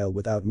a while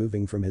without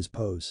moving from his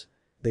pose.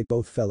 They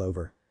both fell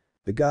over.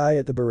 The guy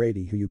at the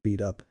Barati who you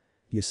beat up.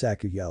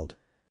 Yusaku yelled.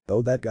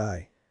 Oh that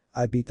guy.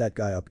 I beat that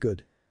guy up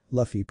good.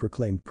 Luffy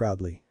proclaimed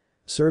proudly.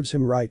 Serves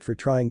him right for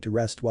trying to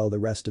rest while the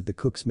rest of the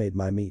cooks made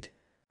my meat.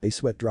 A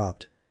sweat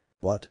dropped.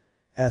 What?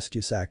 Asked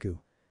Yusaku.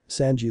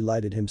 Sanji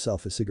lighted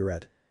himself a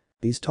cigarette.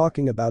 He's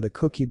talking about a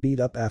cook he beat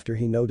up after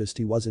he noticed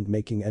he wasn't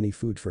making any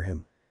food for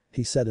him.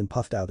 He said and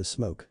puffed out a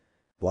smoke.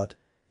 What?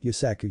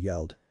 Yusaku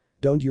yelled.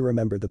 Don't you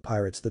remember the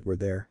pirates that were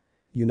there?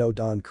 You know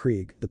Dawn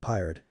Creek, the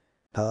pirate.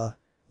 Huh?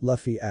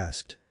 Luffy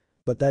asked.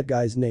 But that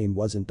guy's name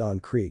wasn't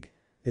Dawn Creek.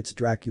 It's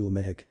Dracula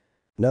Mihik.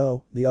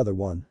 No, the other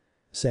one.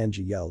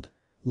 Sanji yelled.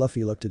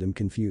 Luffy looked at him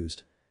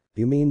confused.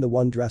 You mean the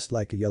one dressed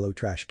like a yellow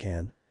trash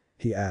can?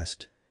 He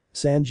asked.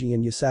 Sanji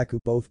and Yusaku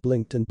both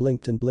blinked and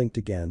blinked and blinked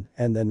again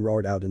and then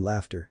roared out in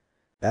laughter.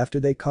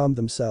 After they calmed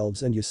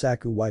themselves and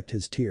Yusaku wiped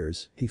his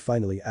tears, he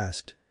finally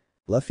asked.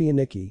 Luffy and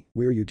Ikki,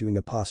 were you doing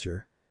a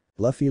posture?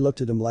 Luffy looked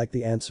at him like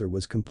the answer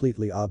was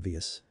completely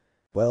obvious.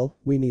 Well,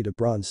 we need a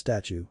bronze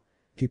statue.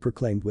 He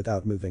proclaimed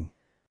without moving.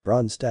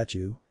 Bronze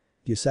statue?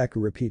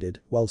 Yusaku repeated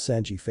while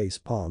Sanji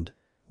face-palmed.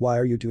 Why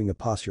are you doing a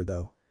posture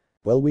though?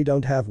 Well we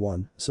don't have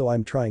one, so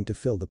I'm trying to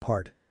fill the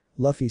part.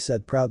 Luffy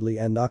said proudly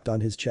and knocked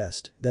on his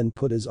chest, then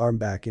put his arm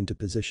back into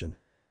position.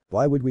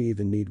 Why would we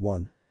even need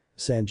one?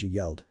 Sanji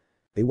yelled.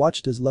 They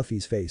watched as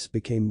Luffy's face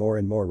became more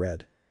and more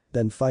red.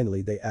 Then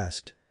finally they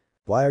asked.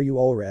 Why are you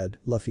all red,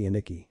 Luffy and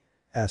Ikki?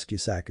 Asked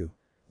Yusaku.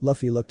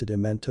 Luffy looked at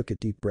him and took a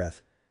deep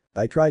breath.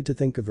 I tried to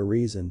think of a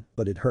reason,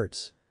 but it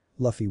hurts.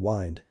 Luffy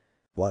whined.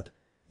 What?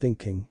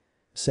 Thinking?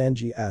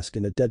 Sanji asked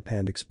in a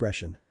deadpan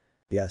expression.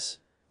 Yes.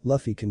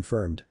 Luffy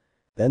confirmed.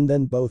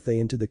 Then both they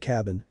into the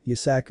cabin,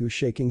 Yusaku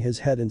shaking his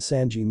head and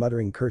Sanji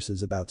muttering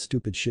curses about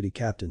stupid shitty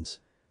captains.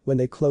 When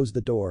they closed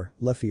the door,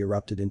 Luffy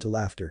erupted into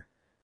laughter.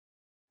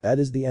 That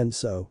is the end,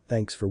 so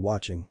thanks for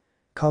watching.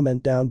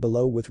 Comment down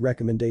below with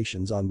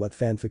recommendations on what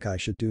fanfic I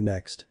should do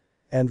next.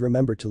 And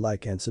remember to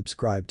like and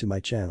subscribe to my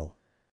channel.